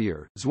Swain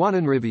Rivier,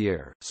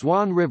 Zwanenrivier,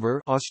 Swan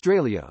River,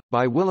 Australia,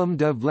 by Willem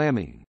de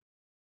Vlaming.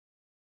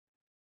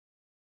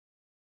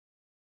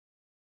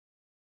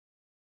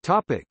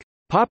 Topic: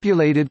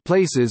 Populated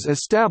places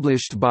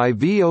established by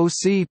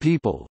VOC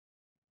people.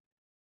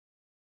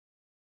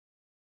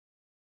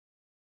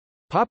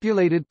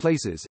 Populated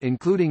places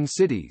including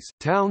cities,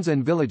 towns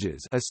and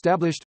villages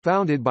established,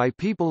 founded by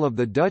people of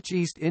the Dutch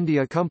East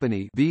India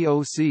Company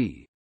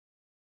VOC.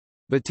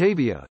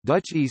 Batavia,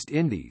 Dutch East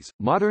Indies,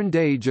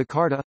 modern-day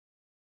Jakarta.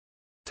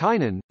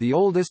 Tainan, the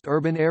oldest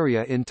urban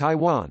area in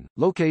Taiwan,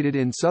 located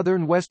in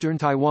southern western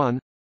Taiwan.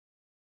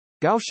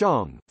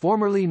 Kaohsiung,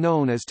 formerly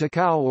known as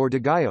Takao or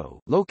Dagayo,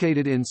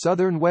 located in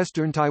southern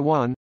western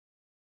Taiwan.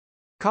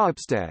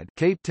 Kaapstad,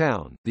 Cape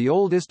Town, the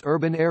oldest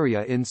urban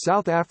area in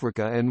South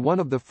Africa and one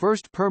of the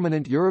first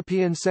permanent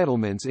European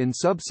settlements in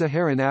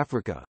sub-Saharan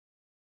Africa.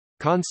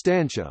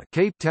 Constantia,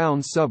 Cape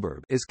Town's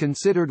suburb, is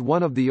considered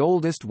one of the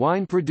oldest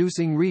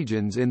wine-producing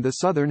regions in the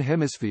Southern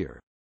Hemisphere.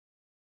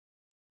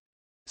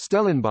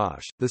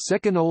 Stellenbosch, the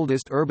second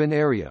oldest urban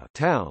area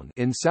town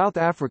in South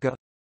Africa.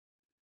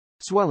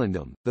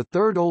 Swellendam, the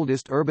third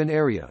oldest urban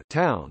area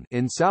town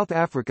in South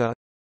Africa.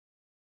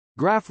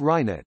 Graaf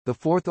Reinet, the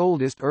fourth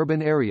oldest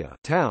urban area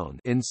town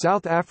in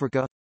South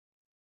Africa.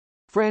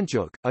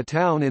 Franschhoek, a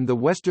town in the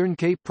Western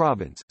Cape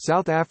Province,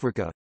 South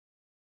Africa.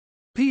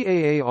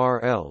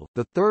 Paarl,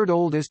 the third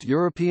oldest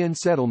European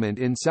settlement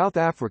in South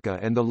Africa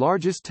and the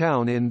largest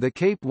town in the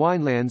Cape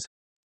Winelands.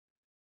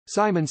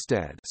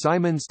 Simonstad,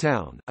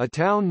 Simonstown, a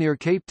town near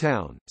Cape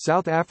Town,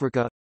 South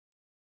Africa.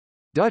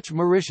 Dutch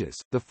Mauritius,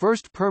 the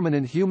first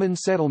permanent human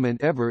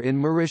settlement ever in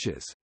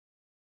Mauritius.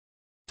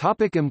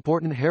 Topic: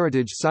 Important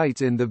heritage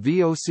sites in the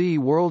VOC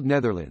world.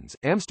 Netherlands,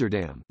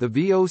 Amsterdam, the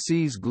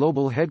VOC's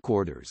global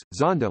headquarters.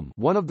 Zaandam,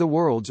 one of the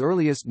world's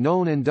earliest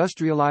known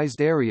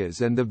industrialized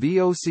areas and the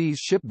VOC's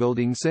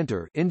shipbuilding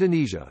center.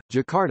 Indonesia,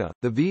 Jakarta,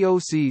 the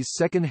VOC's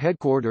second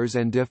headquarters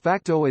and de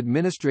facto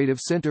administrative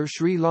center.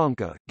 Sri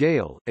Lanka,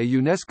 Gale, a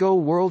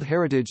UNESCO World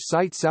Heritage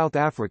Site. South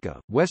Africa,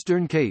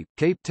 Western Cape,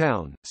 Cape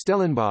Town,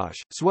 Stellenbosch,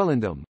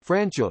 Swellendam,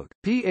 Franschhoek,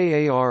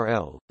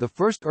 Paarl, the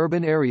first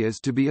urban areas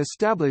to be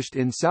established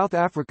in South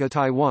Africa.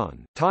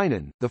 Taiwan,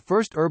 Tainan, the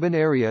first urban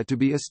area to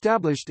be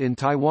established in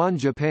Taiwan.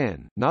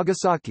 Japan,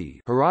 Nagasaki,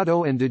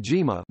 Hirado and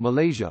Dejima.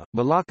 Malaysia,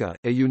 Malacca,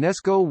 a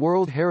UNESCO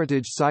World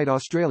Heritage Site.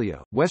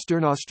 Australia,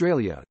 Western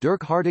Australia,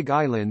 Dirk Hartog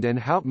Island and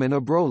Houtman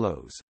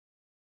Abrolhos.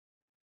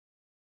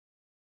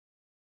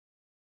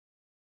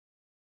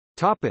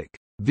 Topic: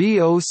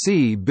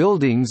 VOC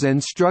buildings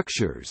and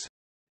structures.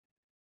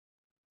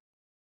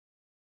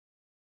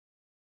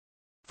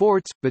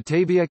 Forts: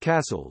 Batavia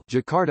Castle,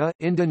 Jakarta,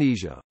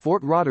 Indonesia;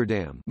 Fort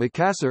Rotterdam,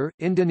 Makassar,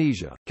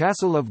 Indonesia;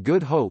 Castle of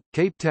Good Hope,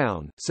 Cape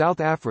Town, South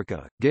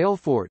Africa; Gale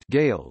Fort,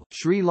 Gale,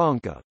 Sri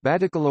Lanka;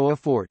 Batticaloa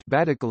Fort,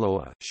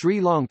 Batticaloa,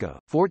 Sri Lanka;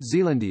 Fort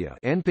Zeelandia,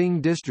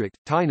 Anping District,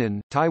 Tainan,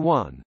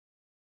 Taiwan.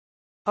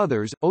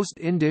 Others: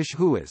 Oost-Indisch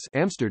Huis,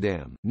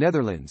 Amsterdam,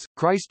 Netherlands;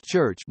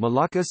 Christchurch,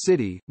 Malacca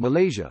City,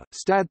 Malaysia;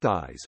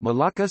 Stadthuis,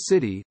 Malacca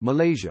City,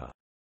 Malaysia.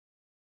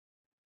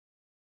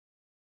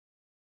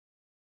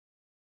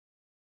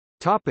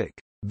 Topic: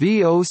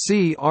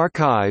 VOC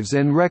archives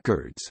and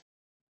records.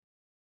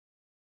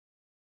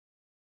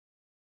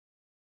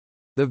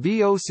 The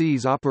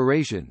VOC's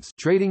operations,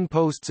 trading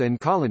posts and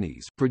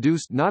colonies,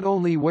 produced not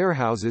only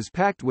warehouses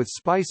packed with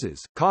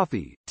spices,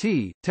 coffee,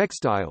 tea,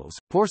 textiles,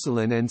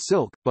 porcelain and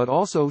silk, but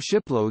also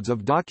shiploads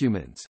of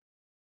documents.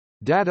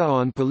 Data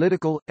on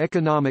political,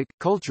 economic,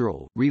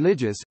 cultural,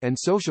 religious, and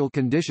social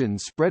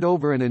conditions spread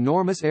over an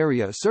enormous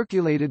area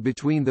circulated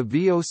between the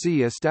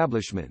VOC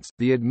establishments,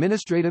 the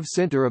administrative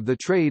center of the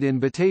trade in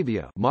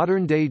Batavia,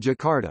 modern-day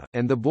Jakarta,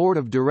 and the board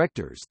of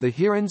directors, the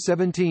Heren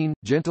 17,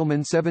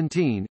 Gentlemen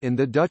 17, in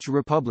the Dutch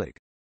Republic.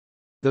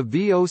 The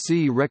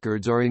VOC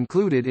records are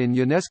included in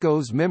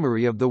UNESCO's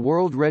Memory of the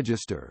World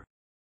Register.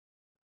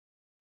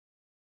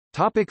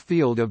 Topic: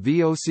 field of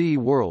VOC.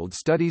 World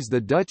Studies. The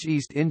Dutch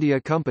East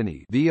India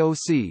Company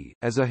 (VOC),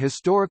 as a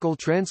historical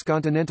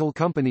transcontinental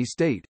company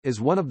state, is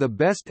one of the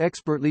best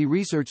expertly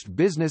researched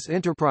business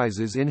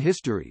enterprises in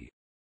history.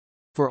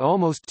 For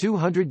almost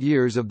 200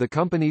 years of the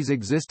company's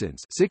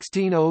existence,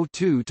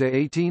 1602 to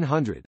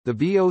 1800, the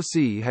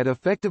VOC had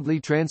effectively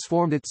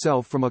transformed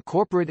itself from a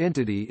corporate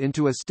entity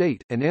into a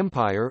state, an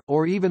empire,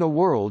 or even a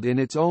world in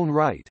its own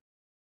right.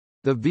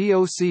 The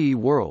VOC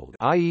world,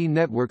 i.e.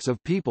 networks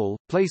of people,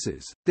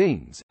 places,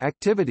 things,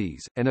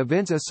 activities, and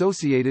events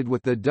associated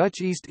with the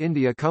Dutch East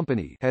India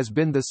Company, has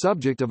been the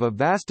subject of a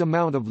vast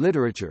amount of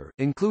literature,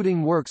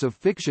 including works of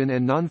fiction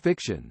and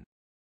non-fiction.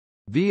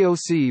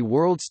 VOC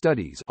world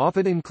studies,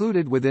 often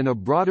included within a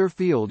broader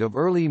field of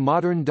early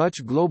modern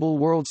Dutch global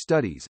world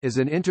studies, is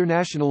an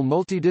international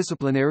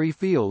multidisciplinary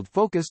field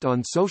focused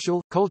on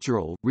social,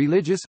 cultural,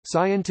 religious,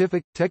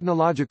 scientific,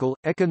 technological,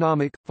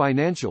 economic,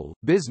 financial,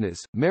 business,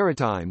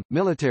 maritime,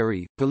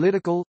 military,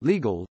 political,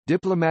 legal,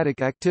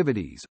 diplomatic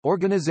activities,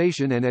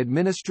 organization and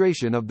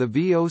administration of the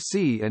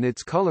VOC and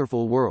its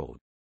colorful world.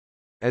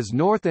 As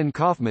North and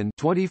Kaufman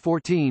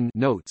 2014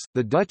 notes,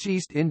 the Dutch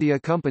East India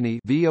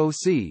Company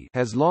 (VOC)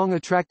 has long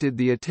attracted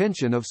the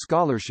attention of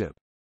scholarship.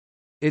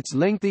 Its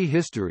lengthy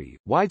history,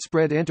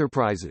 widespread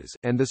enterprises,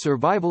 and the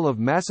survival of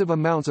massive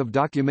amounts of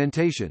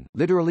documentation,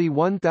 literally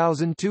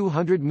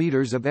 1,200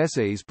 meters of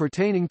essays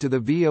pertaining to the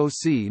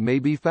VOC, may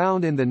be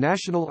found in the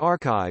National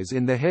Archives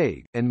in The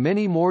Hague, and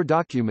many more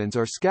documents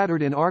are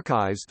scattered in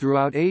archives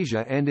throughout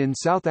Asia and in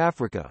South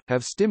Africa,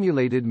 have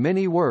stimulated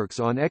many works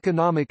on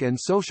economic and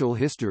social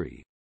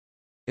history.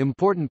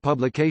 Important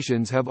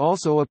publications have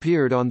also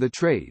appeared on the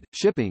trade,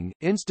 shipping,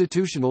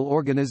 institutional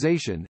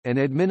organization, and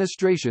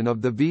administration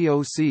of the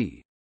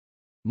VOC.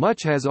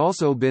 Much has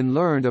also been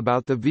learned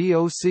about the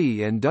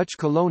VOC and Dutch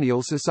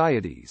colonial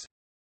societies.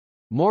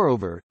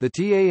 Moreover, the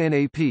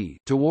TANAP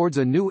Towards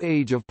a New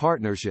Age of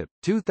Partnership,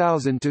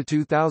 2000 to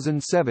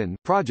 2007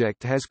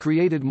 project has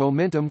created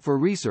momentum for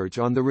research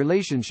on the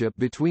relationship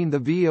between the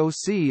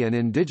VOC and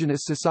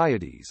indigenous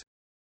societies.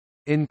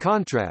 In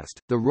contrast,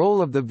 the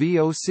role of the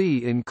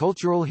VOC in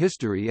cultural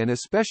history and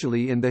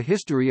especially in the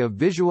history of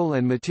visual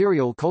and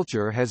material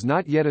culture has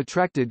not yet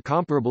attracted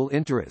comparable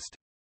interest.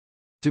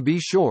 To be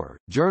sure,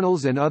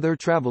 journals and other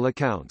travel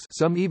accounts,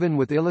 some even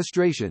with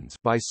illustrations,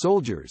 by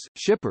soldiers,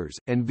 shippers,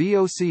 and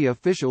VOC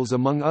officials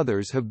among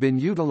others have been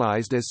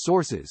utilized as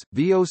sources.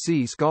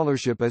 VOC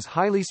scholarship is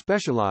highly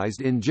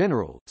specialized in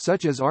general,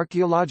 such as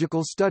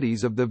archaeological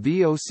studies of the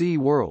VOC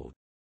world.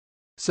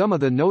 Some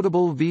of the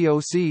notable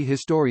VOC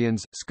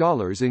historians,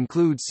 scholars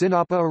include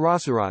Sinapa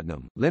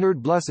Arasaratnam,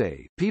 Leonard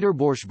Blussay, Peter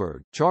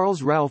Borschberg,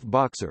 Charles Ralph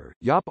Boxer,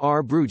 Jaap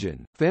R.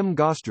 Bruggen, Fem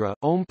Gostra,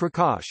 Om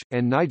Prakash,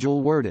 and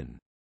Nigel Worden.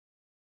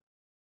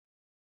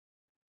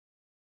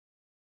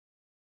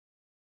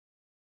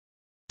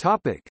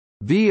 Topic: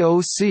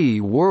 VOC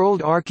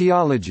World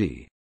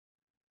Archaeology.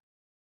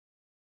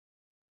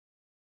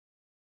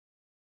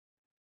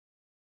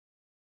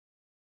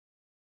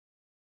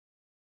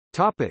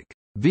 Topic: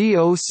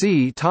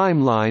 VOC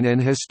timeline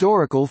and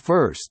historical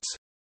firsts.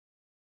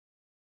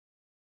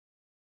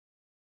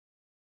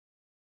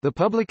 The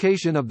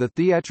publication of the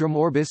Theatrum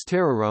Orbis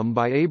Terrarum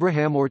by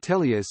Abraham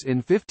Ortelius in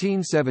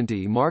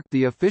 1570 marked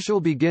the official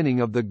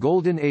beginning of the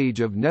Golden Age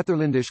of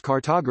Netherlandish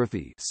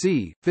cartography,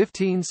 c.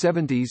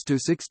 1570s to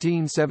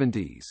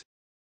 1670s.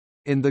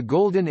 In the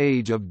Golden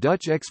Age of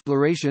Dutch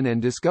exploration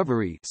and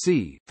discovery,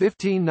 c.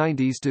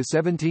 1590s to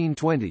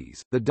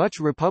 1720s, the Dutch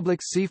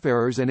Republic's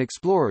seafarers and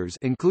explorers,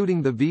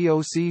 including the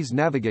VOC's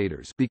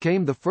navigators,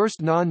 became the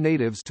first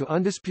non-natives to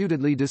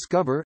undisputedly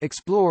discover,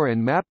 explore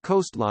and map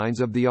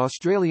coastlines of the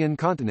Australian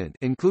continent,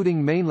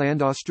 including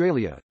mainland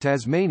Australia,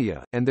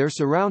 Tasmania, and their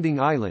surrounding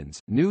islands,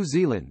 New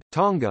Zealand,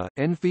 Tonga,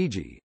 and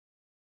Fiji.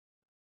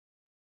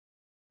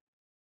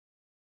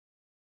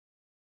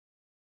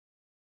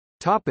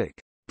 Topic: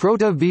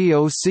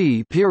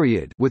 Proto-VOC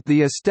period, with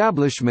the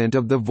establishment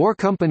of the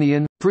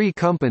Voorkompanien,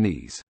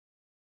 pre-companies.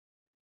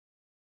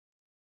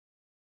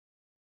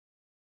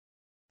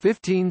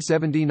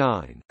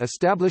 1579 –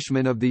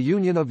 Establishment of the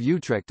Union of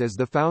Utrecht as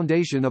the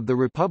foundation of the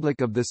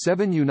Republic of the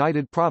Seven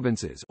United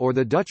Provinces or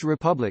the Dutch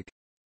Republic.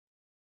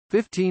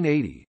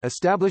 1580 –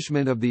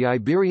 Establishment of the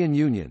Iberian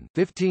Union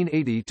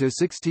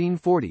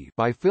 1580–1640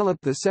 by Philip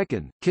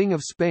II, King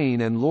of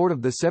Spain and Lord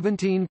of the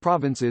 17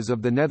 provinces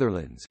of the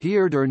Netherlands,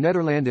 Heer der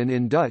Nederlanden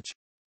in Dutch.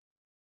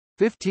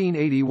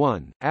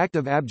 1581 – Act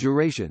of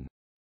Abjuration.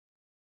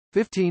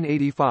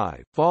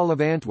 1585 – Fall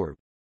of Antwerp.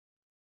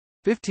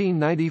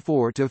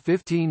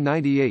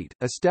 1594–1598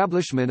 –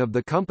 Establishment of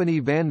the Company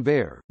van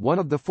Veer, one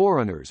of the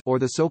forerunners or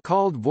the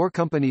so-called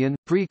Voorkompaniën,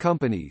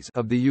 pre-companies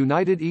of the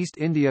United East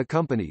India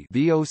Company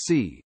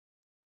 (VOC).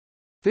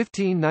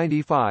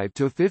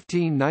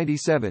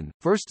 1595–1597 –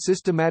 First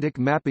systematic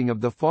mapping of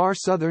the far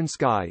southern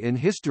sky in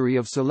history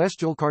of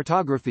celestial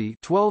cartography,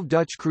 12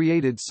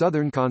 Dutch-created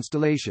southern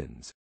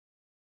constellations.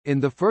 In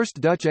the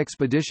first Dutch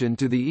expedition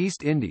to the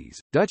East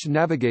Indies, Dutch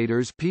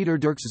navigators Peter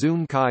Dirks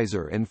Zoon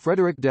Keizer and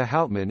Frederik de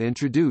Houtman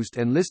introduced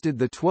and listed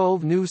the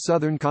 12 new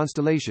southern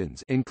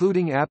constellations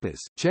including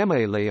Apis,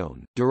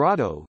 Chamaeleon,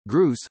 Dorado,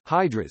 Grus,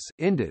 Hydrus,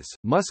 Indus,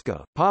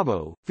 Musca,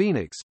 Pavo,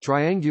 Phoenix,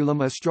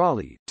 Triangulum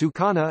Australe,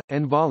 Tucana,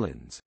 and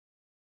Volans.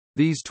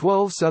 These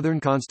 12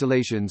 southern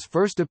constellations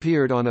first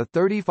appeared on a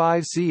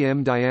 35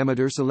 cm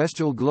diameter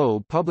celestial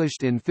globe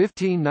published in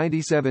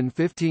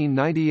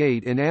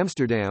 1597–1598 in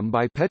Amsterdam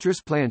by Petrus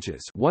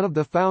Plancius, one of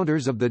the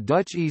founders of the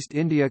Dutch East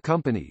India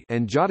Company,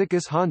 and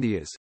Jodocus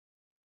Hondius.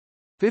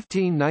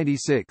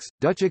 1596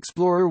 – Dutch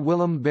explorer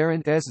Willem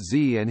Barent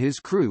SZ and his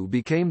crew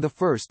became the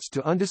firsts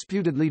to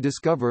undisputedly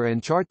discover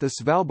and chart the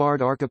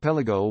Svalbard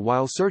archipelago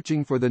while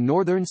searching for the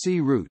Northern Sea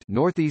Route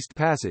Northeast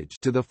Passage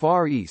to the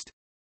Far East.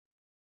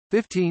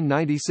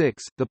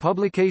 1596 – The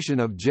publication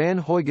of Jan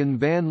Huygen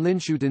van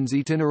Linschooten's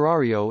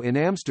Itinerario in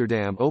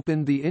Amsterdam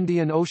opened the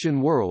Indian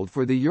Ocean world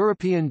for the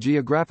European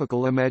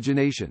geographical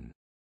imagination.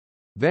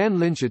 Van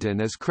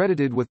Linschooten is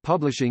credited with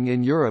publishing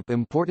in Europe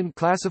important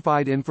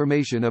classified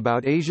information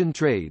about Asian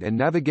trade and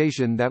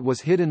navigation that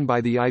was hidden by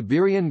the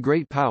Iberian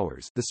Great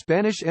Powers, the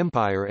Spanish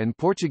Empire and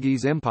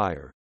Portuguese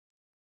Empire.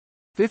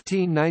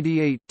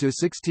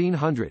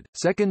 1598–1600 –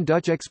 Second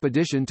Dutch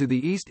expedition to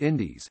the East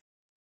Indies.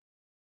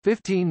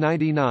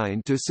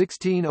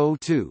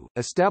 1599–1602 –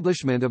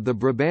 Establishment of the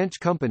Brabant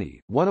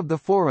Company, one of the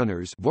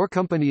forerunners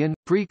Voorkompaniën,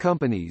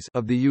 pre-companies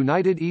of the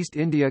United East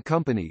India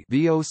Company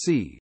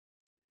 (VOC).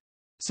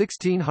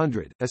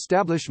 1600 –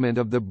 Establishment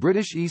of the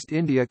British East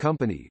India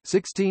Company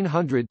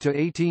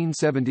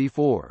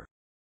 1600–1874.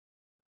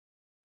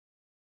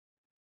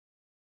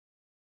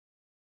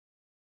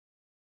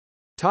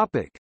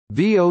 Topic: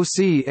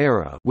 VOC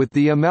era with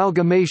the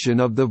amalgamation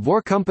of the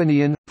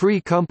Voorkompaniën,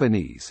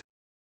 pre-companies.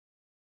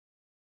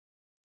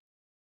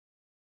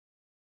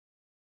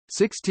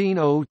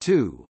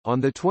 1602 –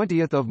 On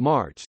 20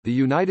 March, the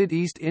United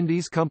East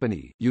Indies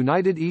Company,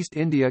 United East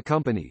India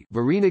Company,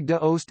 Verenigde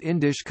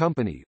Oost-Indisch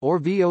Company, or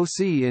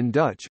VOC in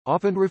Dutch,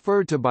 often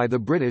referred to by the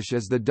British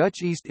as the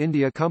Dutch East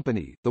India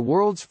Company, the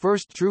world's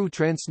first true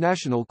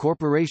transnational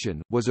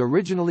corporation, was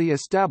originally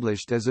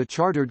established as a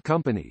chartered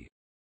company.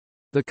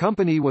 The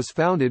company was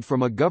founded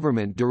from a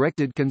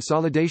government-directed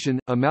consolidation,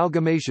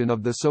 amalgamation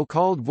of the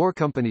so-called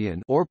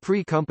Voorkompaniën or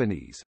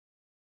pre-companies.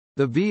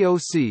 The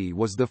VOC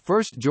was the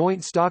first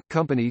joint stock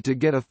company to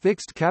get a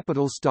fixed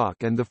capital stock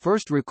and the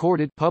first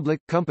recorded public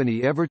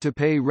company ever to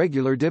pay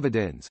regular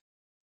dividends.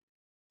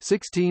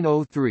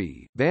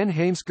 1603 – Van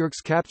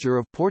Heemskerk's capture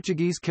of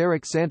Portuguese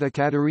carrack Santa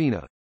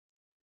Catarina.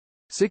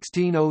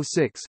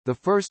 1606 – The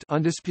first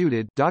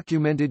undisputed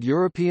documented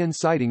European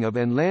sighting of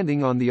and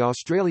landing on the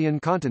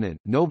Australian continent,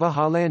 Nova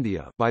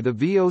Hollandia, by the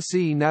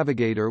VOC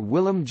navigator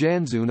Willem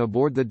Janszoon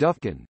aboard the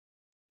Dufkin.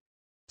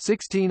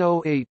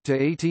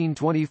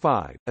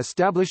 1608–1825 –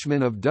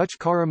 Establishment of Dutch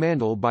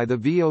Coromandel by the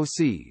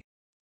VOC.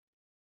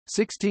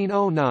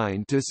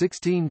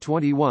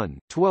 1609–1621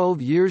 –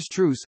 12 years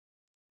truce.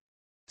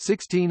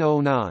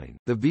 1609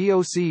 – The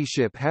VOC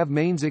ship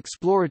Havemane's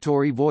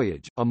exploratory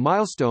voyage, a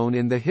milestone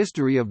in the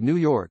history of New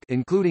York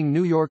including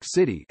New York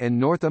City and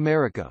North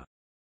America.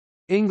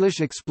 English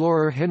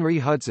explorer Henry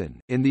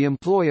Hudson, in the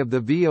employ of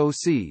the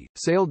VOC,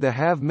 sailed the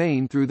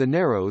Havemane through the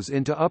Narrows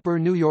into upper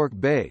New York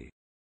Bay.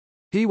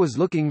 He was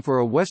looking for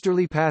a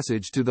westerly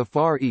passage to the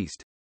Far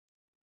East.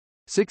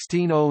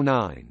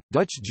 1609 –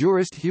 Dutch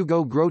jurist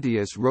Hugo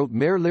Grotius wrote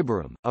Mare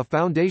Liberum, a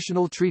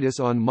foundational treatise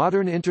on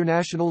modern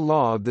international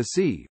law of the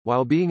sea,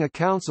 while being a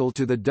counsel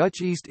to the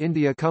Dutch East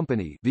India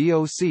Company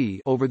 (VOC)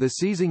 over the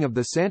seizing of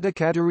the Santa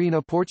Catarina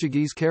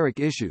Portuguese carrack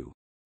issue.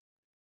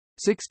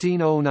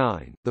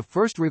 1609 – The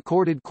first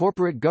recorded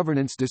corporate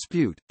governance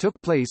dispute, took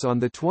place on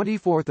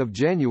 24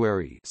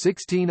 January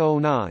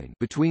 1609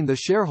 between the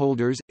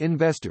shareholders,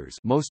 investors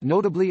most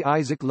notably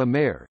Isaac Le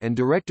Maire and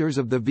directors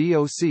of the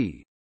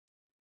VOC.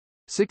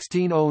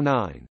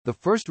 1609 – The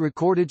first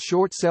recorded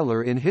short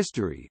seller in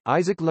history,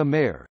 Isaac Le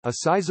Maire, a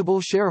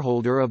sizable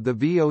shareholder of the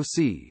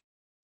VOC.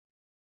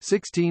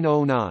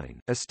 1609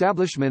 –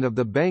 Establishment of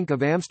the Bank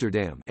of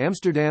Amsterdam,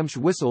 Amsterdamsche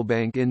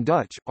Wisselbank in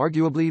Dutch,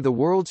 arguably the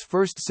world's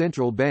first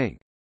central bank.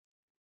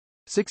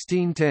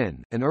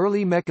 1610, an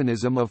early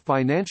mechanism of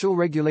financial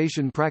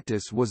regulation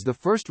practice was the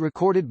first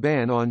recorded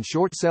ban on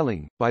short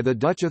selling, by the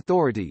Dutch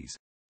authorities.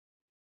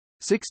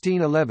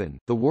 1611,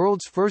 the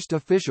world's first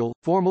official,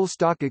 formal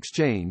stock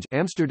exchange,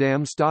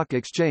 Amsterdam Stock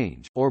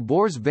Exchange, or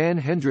Beurs van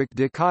Hendrik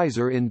de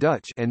Keyser in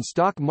Dutch, and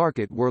stock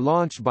market were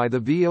launched by the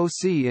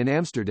VOC in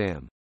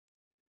Amsterdam.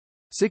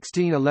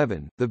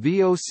 1611, the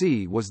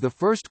VOC was the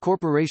first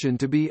corporation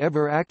to be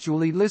ever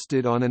actually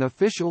listed on an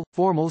official,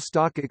 formal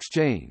stock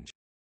exchange.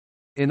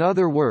 In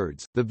other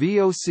words, the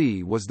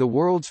VOC was the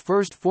world's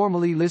first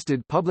formally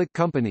listed public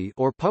company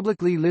or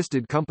publicly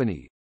listed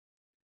company.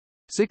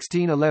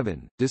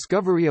 1611,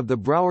 discovery of the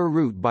Brouwer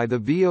route by the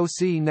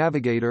VOC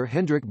navigator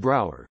Hendrik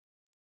Brouwer.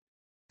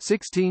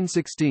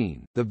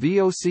 1616, the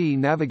VOC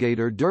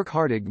navigator Dirk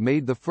Hartog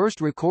made the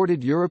first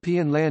recorded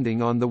European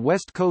landing on the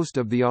west coast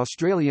of the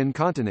Australian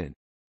continent.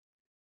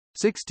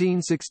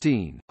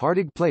 1616,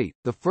 Hartog Plate,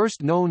 the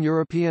first known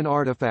European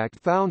artifact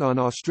found on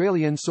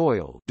Australian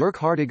soil, Dirk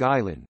Hartog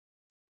Island.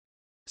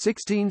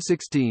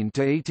 1616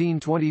 to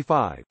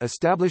 1825,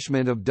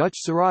 establishment of Dutch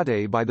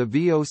Surate by the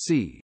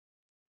VOC.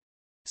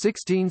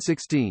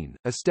 1616,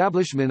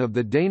 establishment of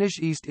the Danish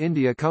East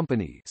India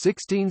Company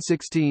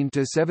 1616 to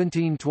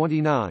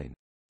 1729.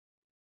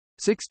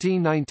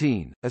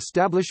 1619,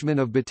 establishment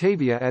of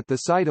Batavia at the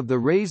site of the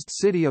razed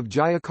city of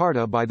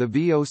Jayakarta by the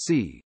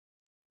VOC.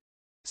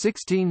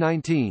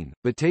 1619,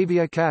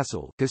 Batavia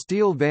Castle,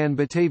 Kasteel van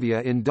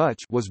Batavia in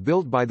Dutch, was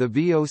built by the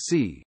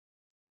VOC.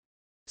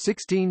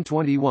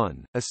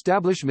 1621,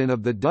 establishment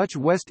of the Dutch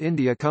West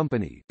India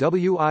Company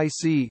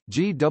WIC,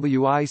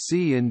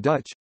 GWIC in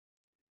Dutch.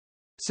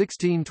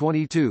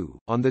 1622,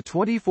 on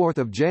 24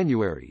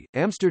 January,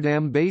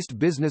 Amsterdam-based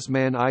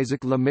businessman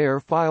Isaac Lemaire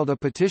filed a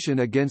petition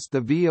against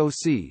the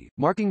VOC,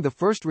 marking the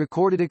first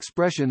recorded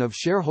expression of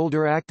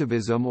shareholder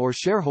activism or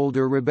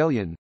shareholder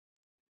rebellion.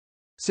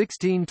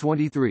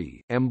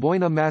 1623,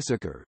 Amboina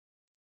Massacre.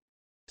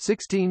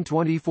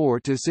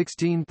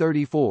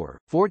 1624–1634,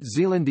 Fort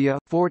Zeelandia,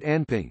 Fort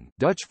Anping,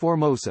 Dutch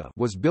Formosa,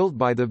 was built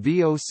by the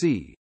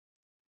VOC.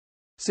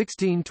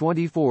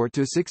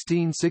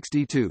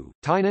 1624–1662,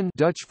 Tainan,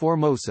 Dutch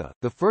Formosa,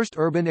 the first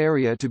urban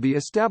area to be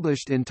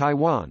established in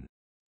Taiwan.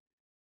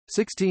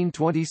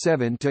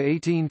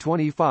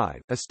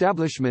 1627–1825,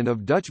 establishment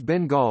of Dutch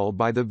Bengal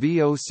by the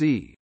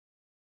VOC.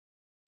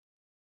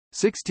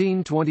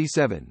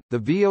 1627, the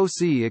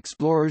VOC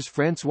explorers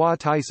François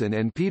Thyssen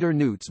and Peter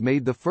Nuyts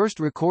made the first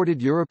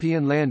recorded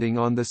European landing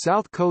on the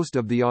south coast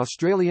of the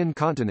Australian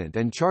continent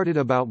and charted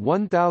about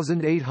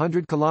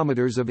 1,800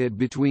 kilometres of it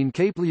between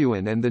Cape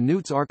Leeuwin and the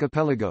Nuyts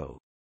archipelago.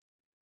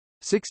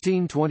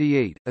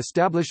 1628,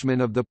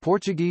 establishment of the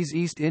Portuguese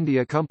East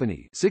India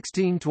Company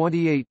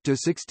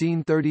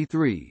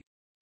 1628–1633.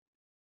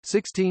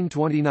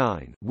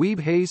 1629, Weeb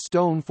Hayes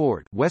Stone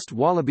Fort, West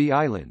Wallaby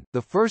Island,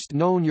 the first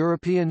known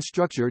European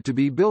structure to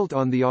be built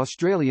on the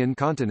Australian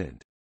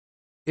continent.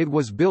 It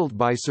was built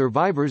by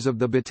survivors of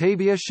the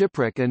Batavia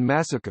shipwreck and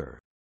massacre.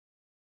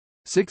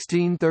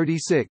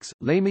 1636,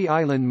 Lamey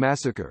Island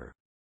Massacre.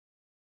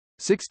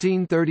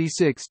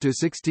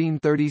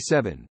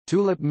 1636–1637,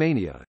 Tulip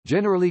Mania,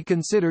 generally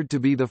considered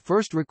to be the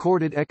first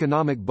recorded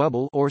economic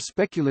bubble or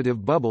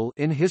speculative bubble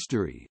in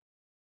history.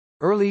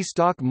 Early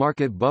stock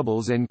market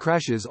bubbles and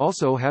crashes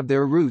also have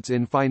their roots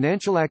in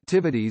financial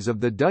activities of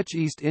the Dutch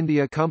East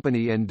India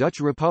Company and Dutch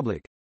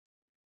Republic.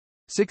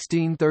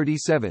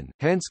 1637,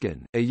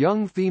 Hansken, a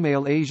young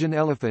female Asian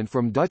elephant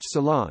from Dutch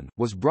Ceylon,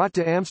 was brought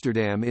to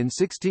Amsterdam in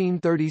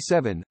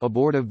 1637,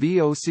 aboard a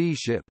VOC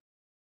ship.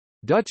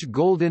 Dutch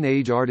Golden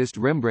Age artist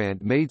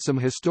Rembrandt made some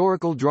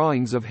historical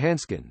drawings of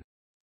Hansken.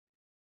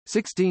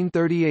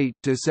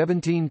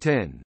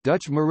 1638–1710,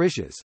 Dutch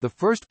Mauritius, the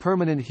first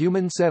permanent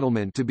human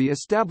settlement to be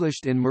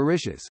established in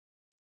Mauritius.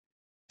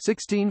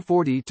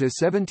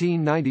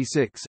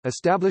 1640–1796,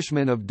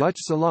 establishment of Dutch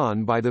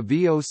Ceylon by the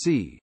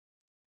VOC.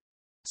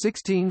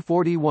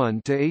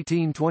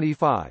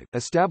 1641–1825,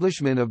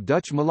 establishment of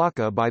Dutch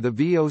Malacca by the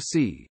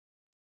VOC.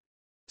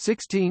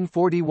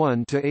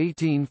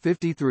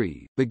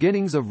 1641–1853,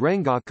 beginnings of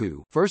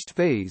Rengaku, first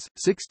phase,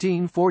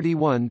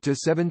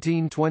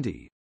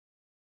 1641–1720.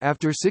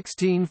 After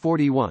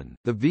 1641,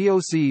 the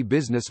VOC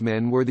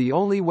businessmen were the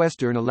only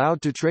Western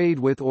allowed to trade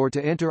with or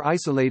to enter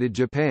isolated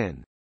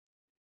Japan.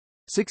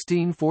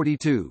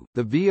 1642,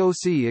 the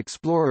VOC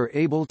explorer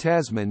Abel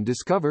Tasman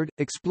discovered,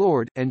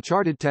 explored, and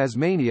charted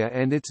Tasmania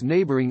and its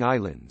neighbouring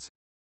islands.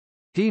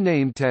 He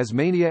named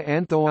Tasmania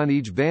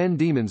Anthoanige van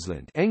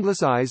Diemensland,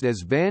 anglicised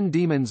as Van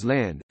Diemen's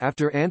Land,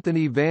 after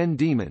Anthony van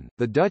Diemen,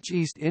 the Dutch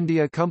East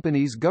India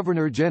Company's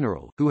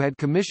Governor-General, who had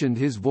commissioned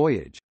his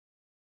voyage.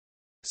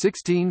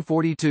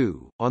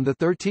 1642, on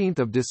 13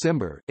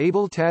 December,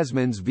 Abel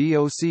Tasman's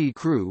VOC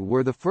crew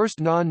were the first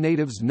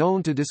non-natives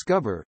known to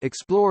discover,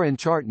 explore and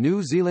chart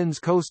New Zealand's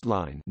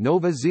coastline,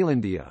 Nova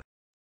Zealandia.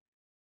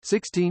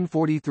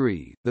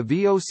 1643, the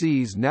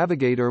VOC's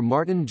navigator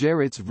Martin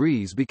Gerrits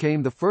Vries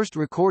became the first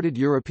recorded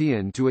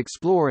European to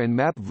explore and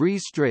map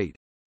Vries Strait.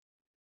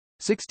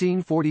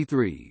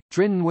 1643,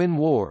 Trin Nguyen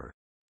War.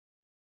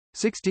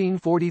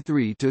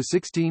 1643 to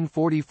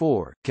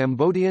 1644,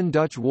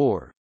 Cambodian-Dutch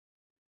War.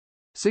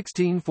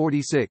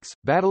 1646,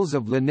 Battles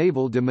of La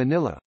Naval de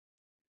Manila.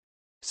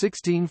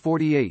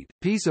 1648,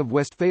 Peace of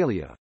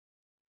Westphalia.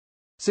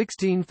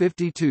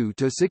 1652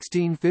 to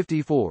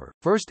 1654,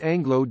 First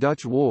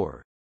Anglo-Dutch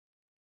War.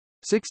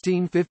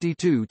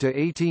 1652 to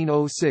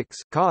 1806,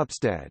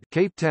 Kaapstad,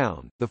 Cape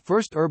Town, the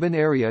first urban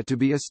area to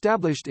be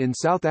established in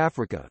South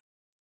Africa.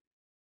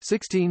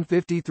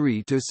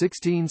 1653 to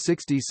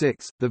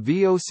 1666, the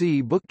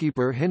VOC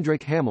bookkeeper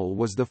Hendrik Hamel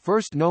was the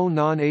first known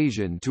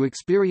non-Asian to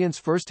experience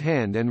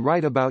firsthand and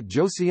write about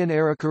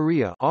Joseon-era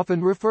Korea,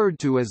 often referred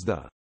to as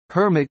the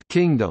Hermit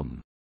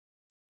Kingdom.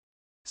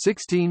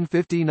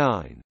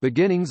 1659,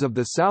 beginnings of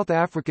the South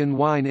African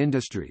wine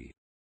industry.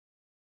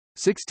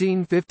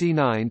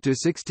 1659 to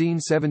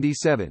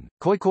 1677,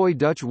 Khoikhoi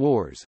Dutch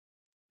Wars.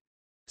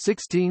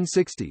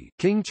 1660,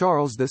 King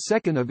Charles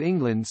II of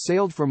England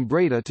sailed from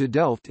Breda to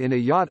Delft in a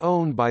yacht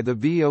owned by the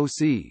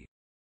VOC.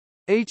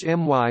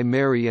 HMY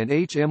Mary and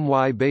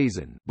HMY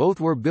Basin, both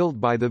were built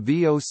by the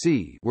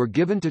VOC, were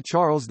given to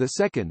Charles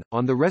II,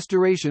 on the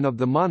restoration of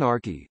the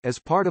monarchy, as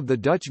part of the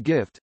Dutch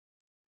gift.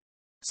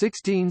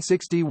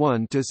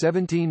 1661 to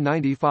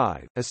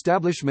 1795,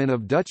 establishment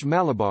of Dutch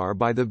Malabar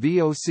by the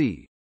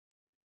VOC.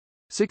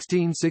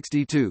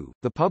 1662,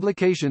 the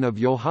publication of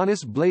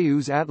Johannes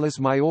Blaeu's Atlas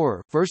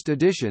Major, first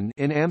edition,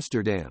 in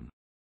Amsterdam.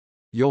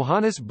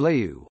 Johannes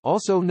Blaeu,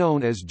 also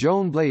known as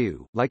Joan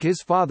Blaeu, like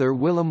his father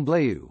Willem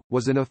Blaeu,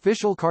 was an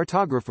official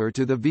cartographer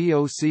to the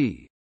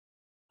VOC.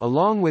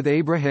 Along with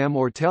Abraham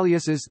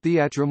Ortelius's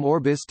Theatrum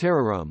Orbis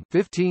Terrarum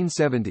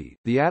 1570,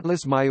 the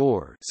Atlas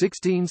Major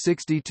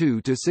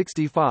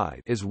 1662-65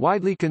 is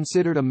widely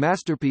considered a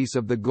masterpiece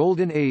of the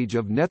Golden Age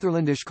of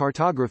Netherlandish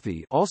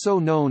cartography, also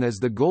known as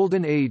the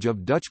Golden Age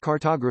of Dutch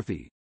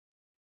cartography.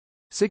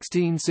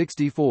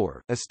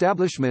 1664,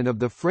 establishment of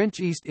the French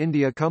East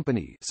India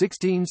Company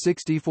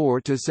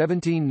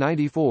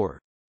 1664-1794.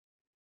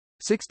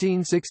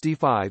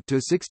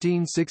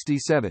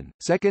 1665-1667,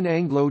 Second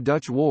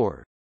Anglo-Dutch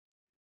War.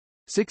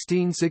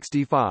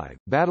 1665,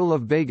 Battle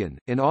of Vegan,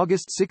 in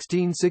August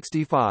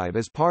 1665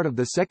 as part of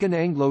the Second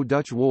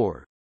Anglo-Dutch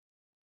War.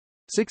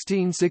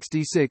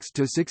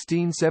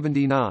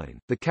 1666-1679,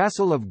 the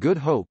Castle of Good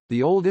Hope,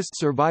 the oldest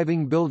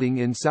surviving building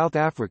in South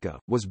Africa,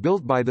 was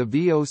built by the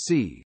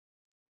VOC.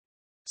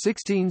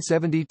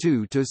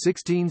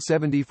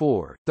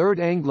 1672-1674, Third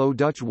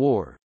Anglo-Dutch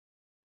War.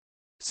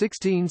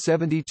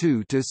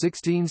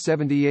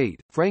 1672-1678,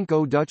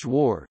 Franco-Dutch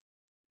War.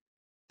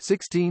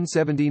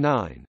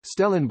 1679,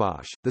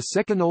 Stellenbosch, the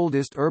second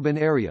oldest urban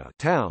area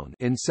town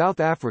in South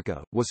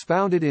Africa, was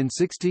founded in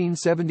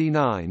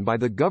 1679 by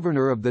the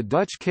governor of the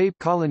Dutch Cape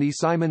Colony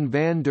Simon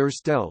van der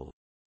Stel.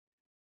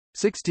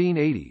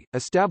 1680,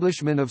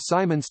 establishment of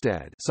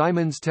Simonstad,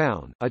 Simon's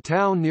Town, a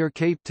town near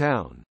Cape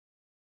Town.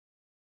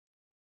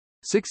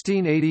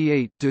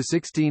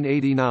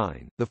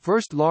 1688-1689, the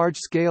first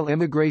large-scale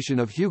emigration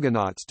of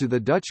Huguenots to the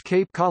Dutch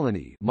Cape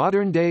Colony,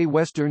 modern-day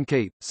Western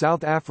Cape,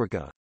 South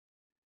Africa.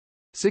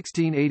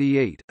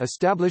 1688,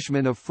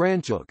 establishment of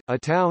Franschhoek, a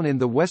town in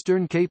the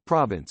Western Cape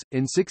Province,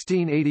 in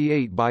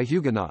 1688 by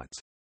Huguenots.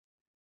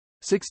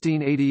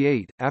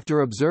 1688,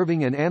 after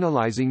observing and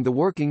analyzing the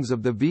workings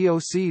of the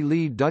VOC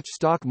lead Dutch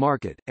stock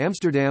market,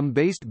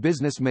 Amsterdam-based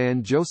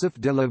businessman Joseph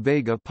de la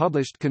Vega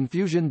published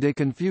Confusion de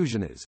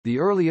Confusiones, the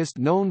earliest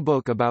known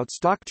book about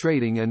stock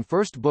trading and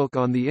first book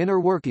on the inner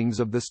workings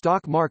of the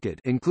stock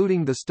market,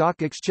 including the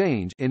stock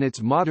exchange, in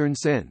its modern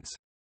sense.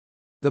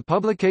 The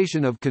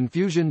publication of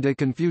Confusion de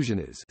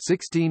Confusiones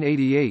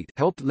 1688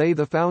 helped lay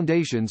the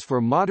foundations for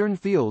modern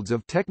fields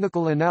of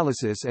technical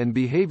analysis and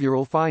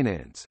behavioral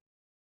finance.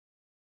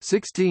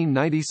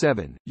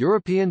 1697,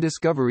 European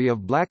discovery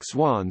of black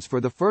swans for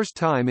the first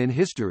time in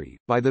history,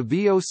 by the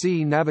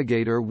VOC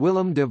navigator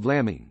Willem de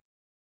Vlaming.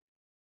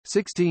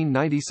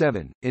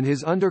 1697, in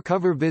his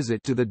undercover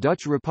visit to the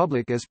Dutch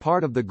Republic as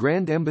part of the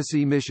Grand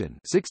Embassy mission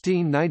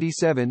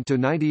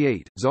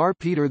 1697-98, Tsar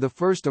Peter I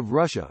of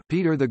Russia,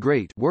 Peter the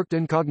Great, worked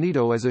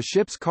incognito as a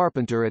ship's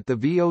carpenter at the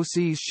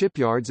VOC's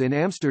shipyards in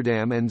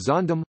Amsterdam and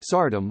Zaandam,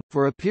 Saardam,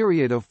 for a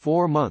period of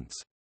 4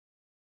 months.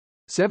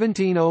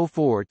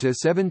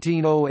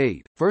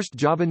 1704-1708, First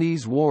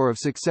Javanese War of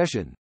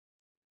Succession.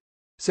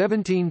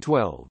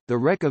 1712, the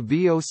wreck of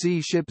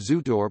VOC ship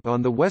Zoetorp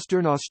on the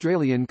western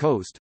Australian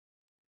coast.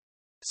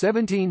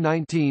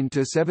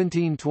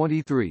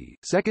 1719-1723,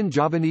 Second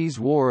Javanese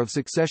War of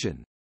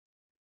Succession.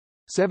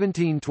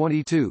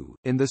 1722,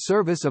 in the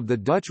service of the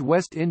Dutch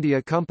West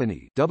India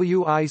Company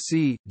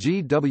 (WIC,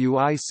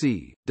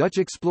 GWIC), Dutch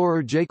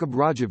explorer Jacob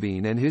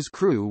Roggeveen and his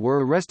crew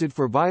were arrested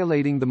for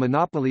violating the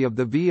monopoly of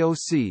the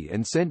VOC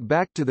and sent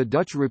back to the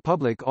Dutch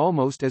Republic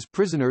almost as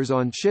prisoners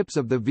on ships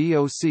of the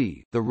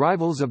VOC, the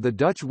rivals of the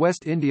Dutch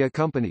West India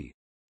Company.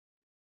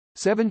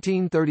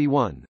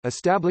 1731,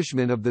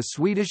 establishment of the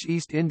Swedish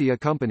East India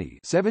Company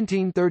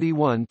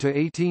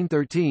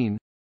 1731-1813.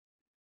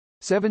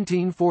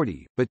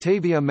 1740,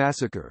 Batavia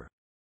Massacre.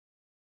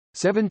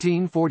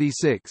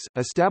 1746 –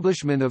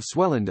 Establishment of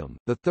Swellendam,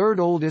 the third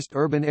oldest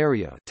urban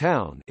area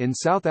town in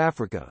South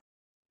Africa.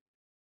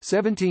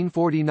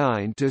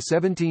 1749 to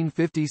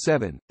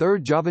 1757 –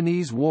 Third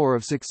Javanese War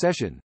of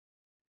Succession.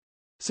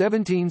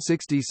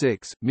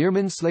 1766 –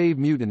 Meerman Slave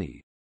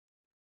Mutiny.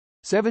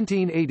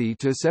 1780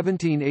 to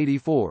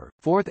 1784 –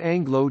 Fourth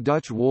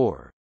Anglo-Dutch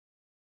War.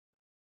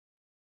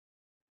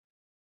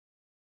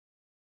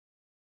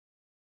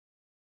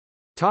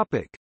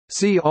 Topic.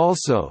 See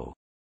also: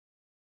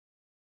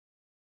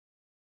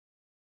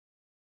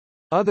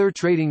 Other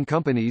trading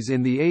companies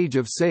in the Age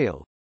of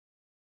Sail.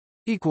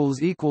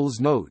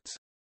 Notes